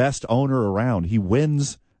the best owner around. He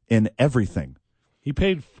wins in everything. He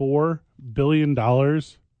paid $4 billion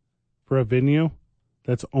for a venue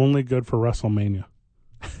that's only good for WrestleMania.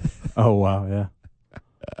 Oh, wow,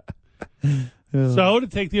 yeah. So to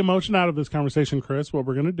take the emotion out of this conversation, Chris, what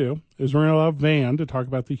we're going to do is we're going to allow Van to talk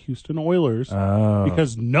about the Houston Oilers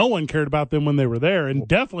because no one cared about them when they were there, and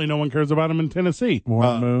definitely no one cares about them in Tennessee.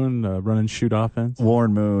 Warren Moon, run and shoot offense.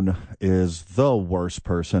 Warren Moon is the worst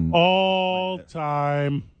person All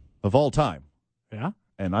time. of all time. Yeah.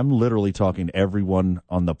 And I'm literally talking everyone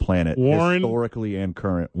on the planet, Warren- historically and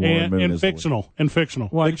current. Warren Moon And is fictional. And fictional.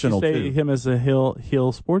 Why Fictional, don't you say too. him as a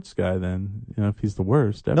heel sports guy then? You know, if he's the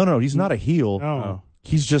worst. No, he's not a heel. No.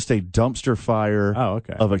 He's just a dumpster fire Oh,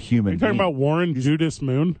 okay. of a human Are you talking being. about Warren Judas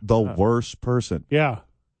Moon? The worst person. Yeah.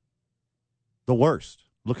 The worst.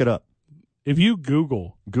 Look it up. If you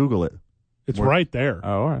Google, Google it. it's right there.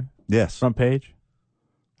 Oh, all right. Yes. Front page.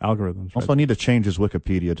 Algorithms. Also, I need to change his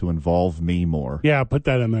Wikipedia to involve me more. Yeah, put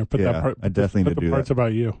that in there. Put Yeah, that part. I definitely put need to the do parts that.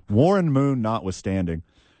 about you. Warren Moon notwithstanding,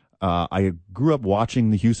 I grew up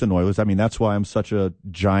watching the Houston Oilers. I mean, that's why I'm such a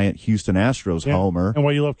giant Houston Astros homer. And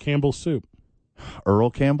why you love Campbell's soup. Earl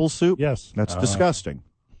Campbell's soup? Yes. That's disgusting.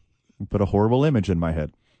 You put a horrible image in my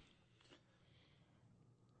head.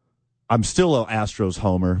 I'm still an Astros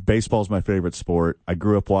homer. Baseball's my favorite sport. I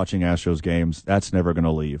grew up watching Astros games. That's never going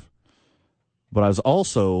to leave. But I was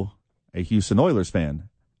also a Houston Oilers fan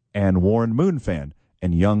and Warren Moon fan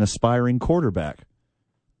and young aspiring quarterback.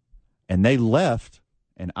 And they left,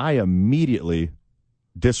 and I immediately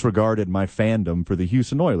disregarded my fandom for the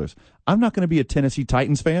Houston Oilers. I'm not going to be a Tennessee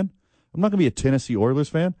Titans fan. I'm not going to be a Tennessee Oilers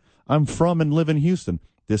fan. I'm from and live in Houston.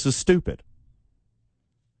 This is stupid.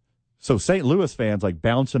 So St. Louis fans like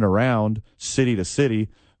bouncing around city to city,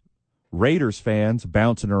 Raiders fans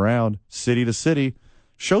bouncing around city to city,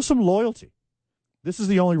 show some loyalty. This is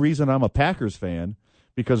the only reason I'm a Packers fan,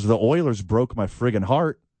 because the Oilers broke my friggin'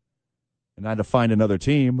 heart, and I had to find another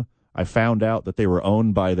team. I found out that they were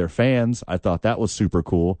owned by their fans. I thought that was super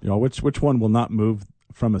cool. You know, which one will not move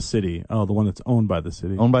from a city? Oh, the one that's owned by the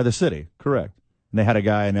city. Owned by the city, correct. And they had a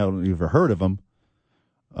guy, I don't know if you've ever heard of him,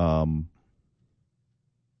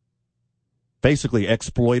 basically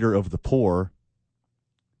exploiter of the poor.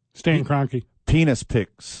 Stan Kroenke. Penis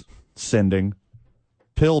pics sending,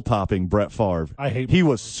 pill popping Brett Favre. I hate He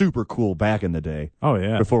was super cool back in the day. Oh,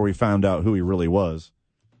 yeah. Before we found out who he really was.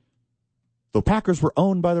 The Packers were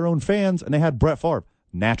owned by their own fans, and they had Brett Favre.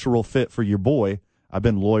 Natural fit for your boy. I've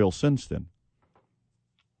been loyal since then.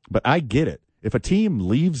 But I get it. If a team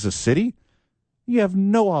leaves a city, you have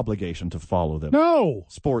no obligation to follow them. No.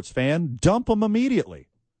 Sports fan, dump them immediately.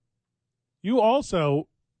 You also,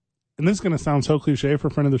 and this is going to sound so cliche for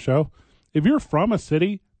a friend of the show, if you're from a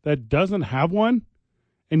city that doesn't have one,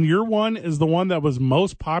 and your one is the one that was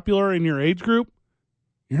most popular in your age group,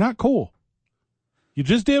 you're not cool. You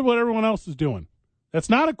just did what everyone else is doing. That's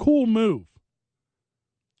not a cool move.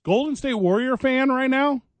 Golden State Warrior fan right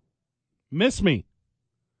now? Miss me.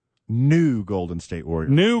 New Golden State Warrior.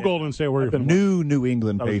 Golden State Warrior fan. New New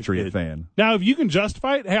England Patriot fan. Now, if you can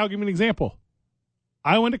justify it, hey, I'll give you an example.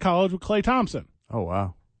 I went to college with Klay Thompson. Oh,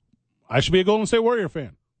 wow. I should be a Golden State Warrior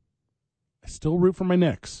fan. I still root for my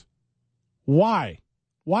Knicks. Why?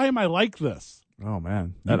 Why am I like this? Oh,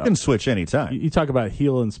 man. You can switch anytime. You talk about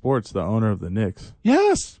heel in sports, the owner of the Knicks.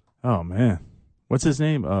 Yes. Oh, man. What's his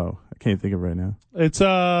name? Oh, I can't think of it right now. It's he's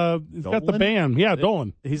got the band. Yeah,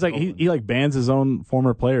 Dolan. He's like he like bans his own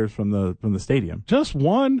former players from the stadium. Just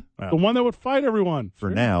one. Wow. The one that would fight everyone. For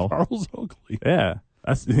now. Charles Oakley. Yeah.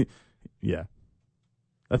 That's yeah.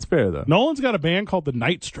 That's fair though. Nolan's got a band called the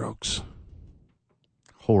Night Strokes.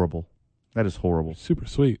 Horrible. That is horrible. Super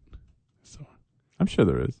sweet. So I'm sure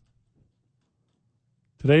there is.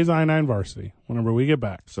 Today's I-9 varsity. Whenever we get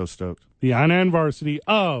back. So stoked. The I-9 varsity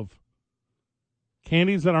of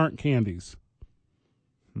candies that aren't candies.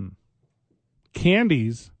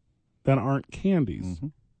 Candies that aren't candies. Mm-hmm.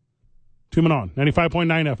 2 Men On,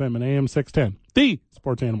 95.9 FM and AM 610. The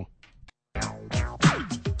Sports Animal.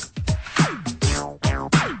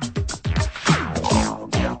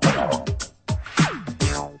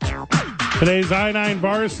 Today's I-9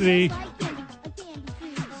 varsity.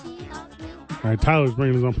 All right, Tyler's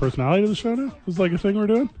bringing his own personality to the show now? This is like a thing we're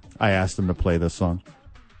doing? I asked him to play this song.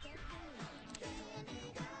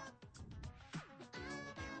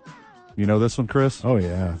 You know this one, Chris? Oh,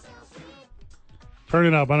 yeah. Turn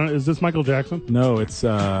it up. Is this Michael Jackson? No, it's,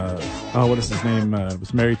 what is his name?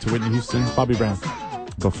 Was married to Whitney Houston. Bobby Brown.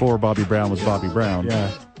 Before Bobby Brown was Bobby Brown.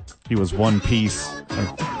 Yeah. He was one piece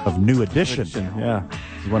of New Edition. Yeah.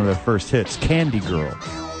 It was one of their first hits, Candy Girl.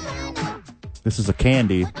 This is a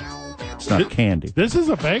candy. It's not candy. This is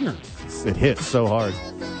a banger. It hits so hard.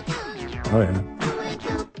 Oh, yeah.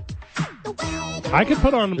 I could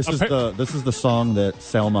put on... This is the song that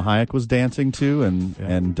Selma Hayek was dancing to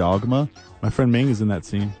and Dogma. My friend Ming is in that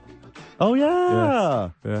scene. Oh,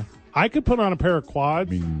 yeah. Yeah. I could put on a pair of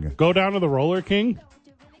quads, go down to the Roller King,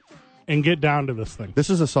 and get down to this thing.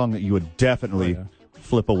 This is a song that you would definitely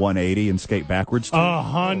flip a 180 and skate backwards to. A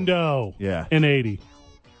hundo. Yeah. An 80.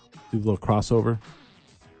 Do a little crossover.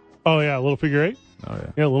 Oh, yeah. A little figure eight. Oh,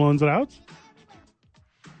 yeah. Yeah, little ins and outs.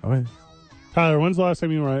 Oh, yeah. Tyler, when's the last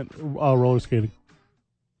time you were at roller skating?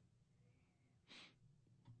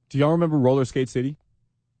 Do y'all remember Roller Skate City?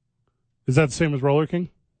 Is that the same as Roller King?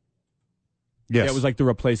 Yes. Yeah, it was like the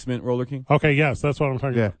replacement Roller King. Okay, yes, that's what I'm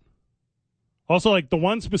talking about. Also, like the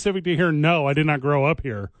one specific to here, no, I did not grow up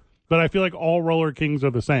here, but I feel like all Roller Kings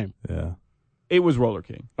are the same. Yeah. It was Roller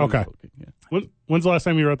King. Okay. Roller King, yeah. When's the last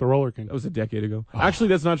time you were at the Roller King? That was a decade ago. Actually,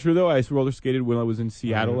 that's not true, though. I roller skated when I was in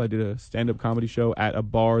Seattle. I did a stand-up comedy show at a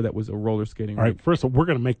bar that was a roller skating All right, rink. first of all, we're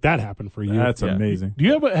going to make that happen for you. That's amazing. Do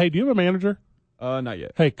you have a manager? Not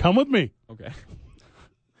yet. Hey, come with me. Okay.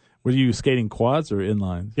 Were you skating quads or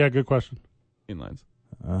inlines? Yeah, good question. Inlines.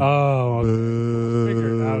 Okay.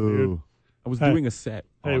 Figure it out, dude. I was doing a set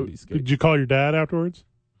on these skates. Did you call your dad afterwards?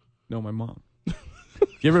 No, my mom. Do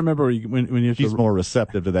you ever remember when you She's more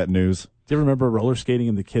receptive to that news. Do you ever remember roller skating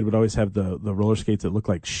and the kid would always have the roller skates that look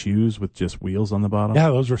like shoes with just wheels on the bottom? Yeah,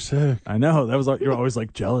 those were sick. I know. That was you're always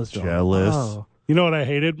like jealous. Jealous. Oh. You know what I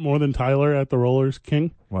hated more than Tyler at the Rollers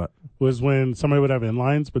King? What? Was when somebody would have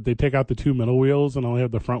inlines, but they take out the 2 middle wheels and only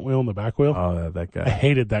have the front wheel and the back wheel. Oh, that guy. I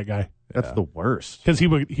hated that guy. That's the worst. Because he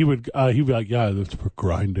would be like, yeah, that's for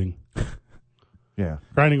grinding. Yeah.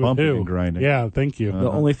 Grinding with Bumping who? and grinding. Yeah, thank you.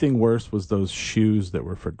 The only thing worse was those shoes that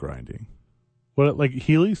were for grinding. What, like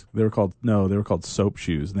Heelys? They were called soap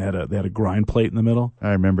shoes, and they had a grind plate in the middle.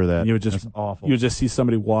 I remember that. And you would just That's awful. You would just see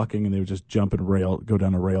somebody walking, and they would just jump and go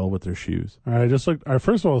down a rail with their shoes. All right, just look. All right,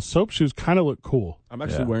 first of all, soap shoes kind of look cool. I'm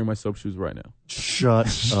actually wearing my soap shoes right now. Shut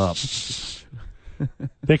up.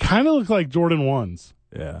 They kind of look like Jordan 1s.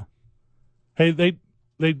 Yeah. Hey, they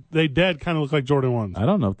dead kind of look like Jordan 1s. I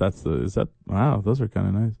don't know if wow, those are kind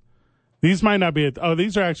of nice. These might not be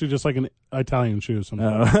these are actually just like an Italian shoe. All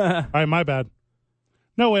right, my bad.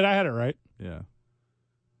 No, wait, I had it right. Yeah.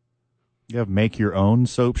 You have make your own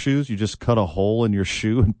soap shoes? You just cut a hole in your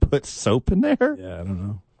shoe and put soap in there? Yeah, I don't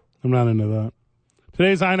know. I'm not into that.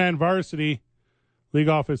 Today's I-9 Varsity. League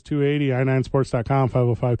office 280, i9sports.com,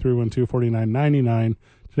 505-312-4999.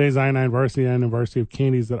 Today's I-9 Varsity, I-9 Varsity of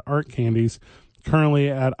candies that aren't candies. Currently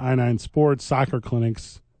at I-9 Sports soccer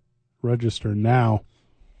clinics. Register now.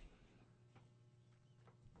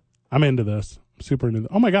 I'm into this. I'm super into this.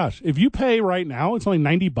 Oh my gosh. If you pay right now, it's only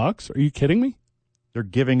 $90. Are you kidding me? They're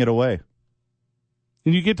giving it away.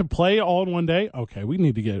 And you get to play all in one day? Okay, we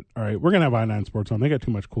need to get... All right, we're going to have I-9 Sports on. They got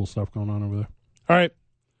too much cool stuff going on over there. All right.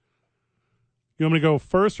 You want me to go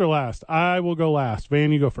first or last? I will go last.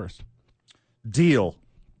 Van, you go first. Deal.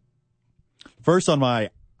 First on my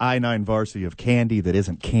I-9 Varsity of candy that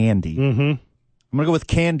isn't candy. Mm-hmm. I'm going to go with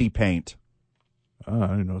candy paint. Oh, I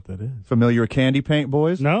don't know what that is. Familiar with candy paint,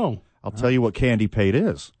 boys? No. I'll tell you what candy paint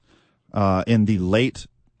is. In the late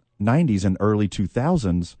 90s and early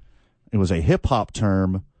 2000s, it was a hip-hop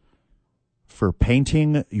term for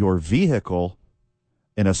painting your vehicle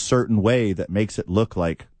in a certain way that makes it look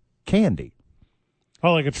like candy.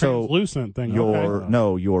 Oh, like a translucent thing.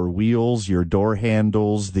 Your wheels, your door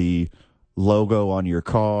handles, the logo on your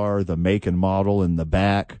car, the make and model in the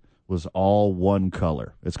back was all one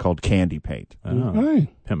color. It's called candy paint. Okay.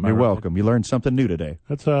 You're welcome. You learned something new today.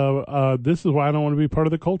 That's this is why I don't want to be part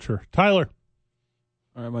of the culture. Tyler.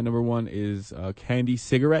 All right, my number one is candy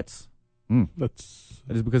cigarettes. That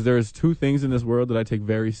is because there is two things in this world that I take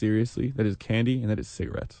very seriously. That is candy and that is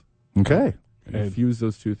cigarettes. Okay. And I fuse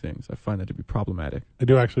those two things. I find that to be problematic. I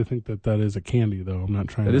do actually think that is a candy, though. I'm not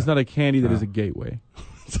trying That to... is not a candy. That is a gateway.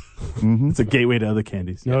 It's a gateway to other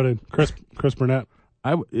candies. Noted. Chris Burnett.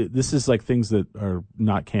 This is like things that are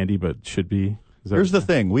not candy but should be. Here's the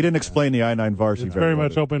thing. We didn't explain the I-9 Varsity It's very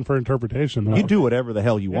much open for interpretation, though. You do whatever the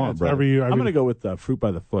hell you want, bro. I'm going to go with fruit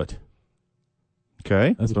by the foot.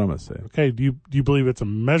 Okay. That's what I'm going to say. Okay. Do you believe it's a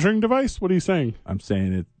measuring device? What are you saying? I'm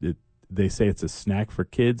saying it. They say it's a snack for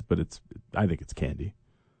kids, but I think it's candy.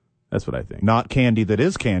 That's what I think. Not candy that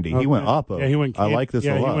is candy. Okay. He went oppo. Yeah, he went. I like this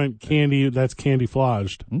a lot. He went candy. That's candy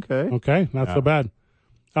flaged. Okay. Okay, not so bad.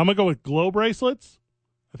 I'm gonna go with glow bracelets.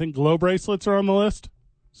 I think glow bracelets are on the list.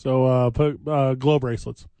 So put glow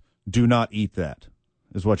bracelets. Do not eat that,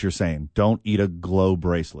 is what you're saying. Don't eat a glow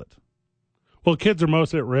bracelet. Well, kids are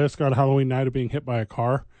most at risk on Halloween night of being hit by a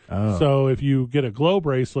car. Oh. So if you get a glow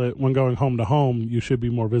bracelet when going home to home, you should be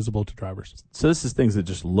more visible to drivers. So this is things that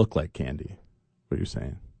just look like candy. What you're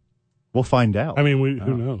saying? We'll find out. I mean,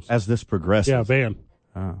 who knows? As this progresses. Yeah, Van.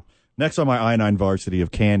 Oh. Next on my I-9 Varsity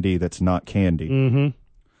of candy that's not candy. Mm-hmm.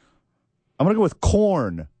 I'm going to go with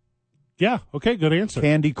corn. Yeah. Okay. Good answer.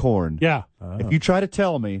 Candy corn. Yeah. If you try to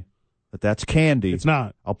tell me that that's candy, It's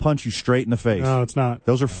not. I'll punch you straight in the face. No, it's not.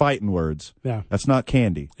 Those are fighting words. Yeah. That's not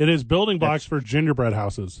candy. It is building blocks for gingerbread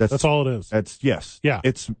houses. That's all it is. That's yes. Yeah.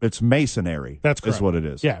 It's masonry. That's correct. Is what it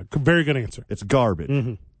is. Yeah. Very good answer. It's garbage.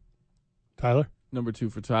 Mm-hmm. Tyler? Number two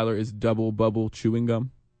for Tyler is double bubble chewing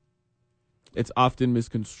gum. It's often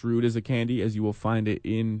misconstrued as a candy, as you will find it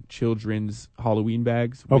in children's Halloween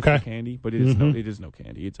bags with the candy, but it is no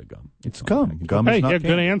candy. It's a gum. It's gum. Gum Hey, is not yeah, candy.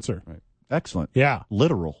 good answer. Right. Excellent. Yeah.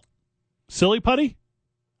 Literal. Silly putty?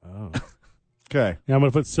 Oh. Okay. Yeah, I'm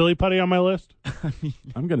going to put silly putty on my list.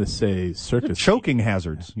 I'm going to say circus. Choking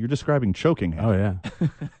hazards. You're describing choking hazards. Oh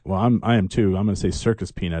yeah. Well, I am too. I'm going to say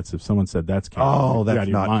circus peanuts. If someone said that's candy, Oh, you're out that's of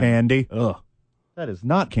your not mind. candy. Ugh. That is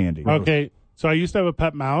not candy. Okay. So I used to have a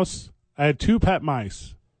pet mouse. I had 2 pet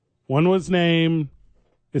mice. One was named,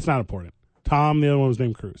 it's not important, Tom. The other one was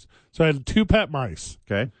named Cruz. So I had 2 pet mice.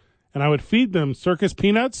 Okay. And I would feed them circus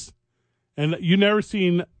peanuts. And you never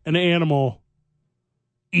seen an animal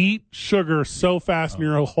eat sugar so fast in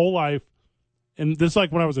your whole life. And this is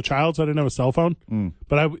like when I was a child, so I didn't have a cell phone.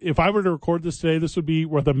 But if I were to record this today, this would be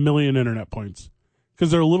worth 1 million internet points.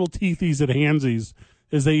 Because they're little teethies and handsies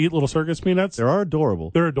as they eat little circus peanuts. They are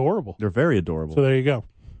adorable. They're adorable. They're very adorable. So there you go.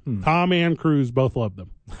 Tom and Cruz both love them.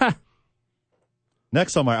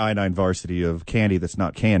 Next on my I-9 varsity of candy that's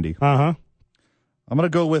not candy. Uh-huh. I'm going to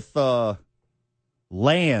go with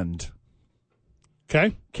land.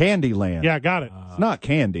 Okay. Candyland. Yeah, got it. It's not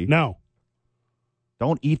candy. No.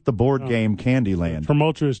 Don't eat the board game Candyland.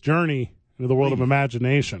 Tumultuous journey into the world of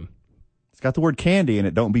imagination. It's got the word candy in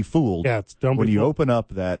it. Don't be fooled. Yeah, when you open up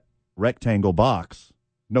that rectangle box,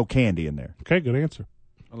 no candy in there. Okay, good answer.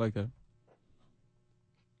 I like that.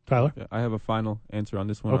 Tyler? Yeah, I have a final answer on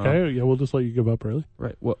this one. Okay, yeah, we'll just let you give up early.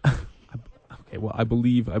 Right. Well, okay. Well, I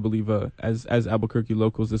believe as Albuquerque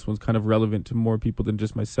locals, this one's kind of relevant to more people than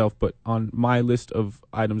just myself. But on my list of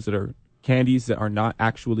items that are candies that are not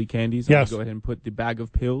actually candies, I'm yes. gonna go ahead and put the bag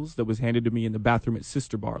of pills that was handed to me in the bathroom at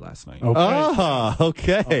Sister Bar last night.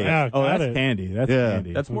 Okay. Okay. Oh, yeah, that's candy. That's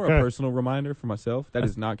candy. That's more a personal reminder for myself. That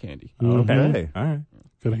is not candy. Okay. All right.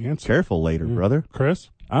 Good answer. Careful later, brother. Chris?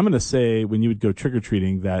 I'm going to say when you would go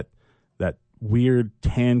trick-or-treating, that weird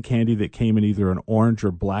tan candy that came in either an orange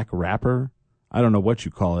or black wrapper. I don't know what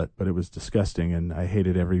you call it, but it was disgusting, and I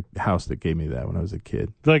hated every house that gave me that when I was a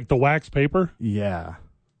kid. Like the wax paper? Yeah.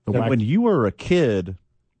 When you were a kid,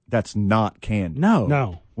 that's not candy.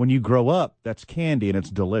 No. When you grow up, that's candy, and it's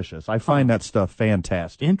delicious. I find that stuff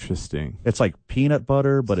fantastic. Interesting. It's like peanut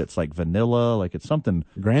butter, but it's like vanilla. Like it's some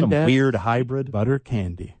weird hybrid. Butter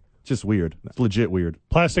candy. Just weird. It's legit weird.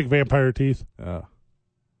 Plastic vampire teeth.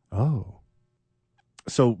 Oh.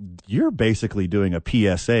 So you're basically doing a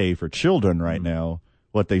PSA for children right now,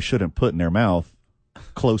 what they shouldn't put in their mouth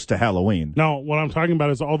close to Halloween. No, what I'm talking about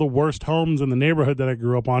is all the worst homes in the neighborhood that I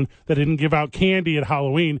grew up on that didn't give out candy at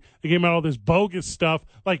Halloween. They gave out all this bogus stuff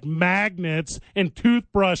like magnets and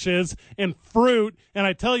toothbrushes and fruit. And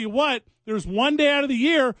I tell you what, there's one day out of the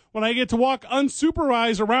year when I get to walk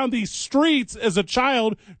unsupervised around these streets as a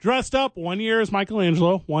child dressed up. 1 year as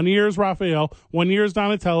Michelangelo, 1 year as Raphael, 1 year as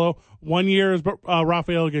Donatello, 1 year as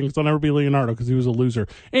Raphael again, because I'll never be Leonardo because he was a loser.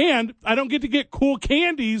 And I don't get to get cool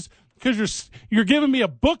candies because you're giving me a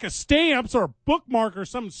book of stamps or a bookmark or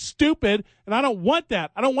something stupid, and I don't want that.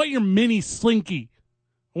 I don't want your mini Slinky.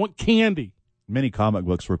 I want candy. Mini comic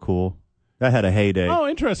books were cool. That had a heyday. Oh,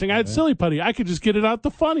 interesting. I had Silly Putty. I could just get it out the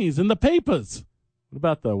funnies and the papers. What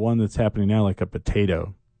about the one that's happening now, like a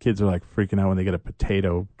potato? Kids are like freaking out when they get a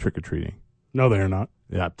potato trick-or-treating. No, they're not.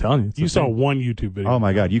 Yeah, I'm telling you. You saw one YouTube video. Oh,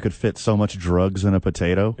 my God. You could fit so much drugs in a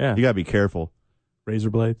potato. Yeah. You got to be careful. Razor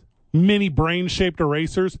blades. Mini brain-shaped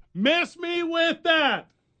erasers. Miss me with that.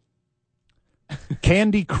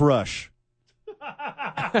 Candy Crush.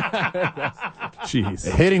 Jeez.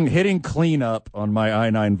 Hitting clean up on my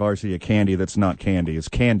I-9 varsity of candy that's not candy is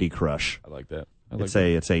Candy Crush. I like that.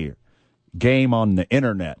 It's a game on the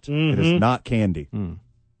internet. It is not candy.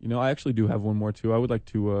 You know, I actually do have one more too. I would like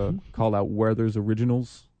to call out Werther's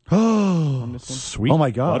Originals. Oh, on this one. Sweet. Oh my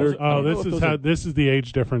God. This is the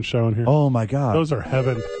age difference shown here. Oh my God. Those are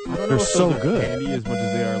heaven. They're so Those are good. candy as much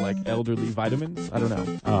as they are like elderly vitamins. I don't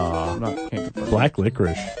know. Can't confirm. Black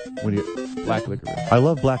licorice. Black licorice. I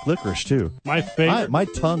love black licorice too. My favorite. My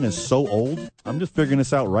tongue is so old. I'm just figuring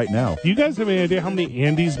this out right now. Do you guys have any idea how many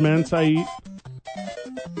Andes mints I eat?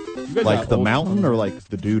 Like the mountain or like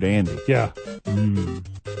the dude Andy? Yeah.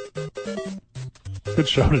 Good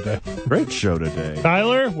show today. Great show today.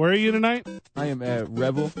 Tyler, where are you tonight? I am at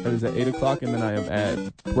Revel. That is at 8 o'clock, and then I am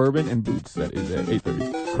at Bourbon and Boots. That is at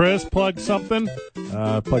 8:30. Chris, plug something.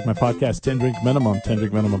 Plug my podcast, 10 Drink Minimum,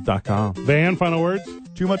 10drinkminimum.com. Van, final words?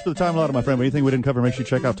 Too much for the time allotted, my friend. But anything we didn't cover, make sure you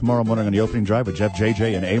check out tomorrow morning on the opening drive with Jeff,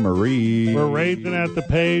 JJ, and A-Marie. We're raging at the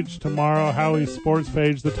page tomorrow, Howie's sports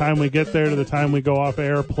page, the time we get there to the time we go off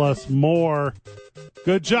air, plus more.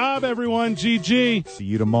 Good job, everyone. GG. See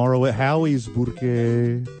you tomorrow at Howie's,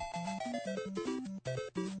 Burke.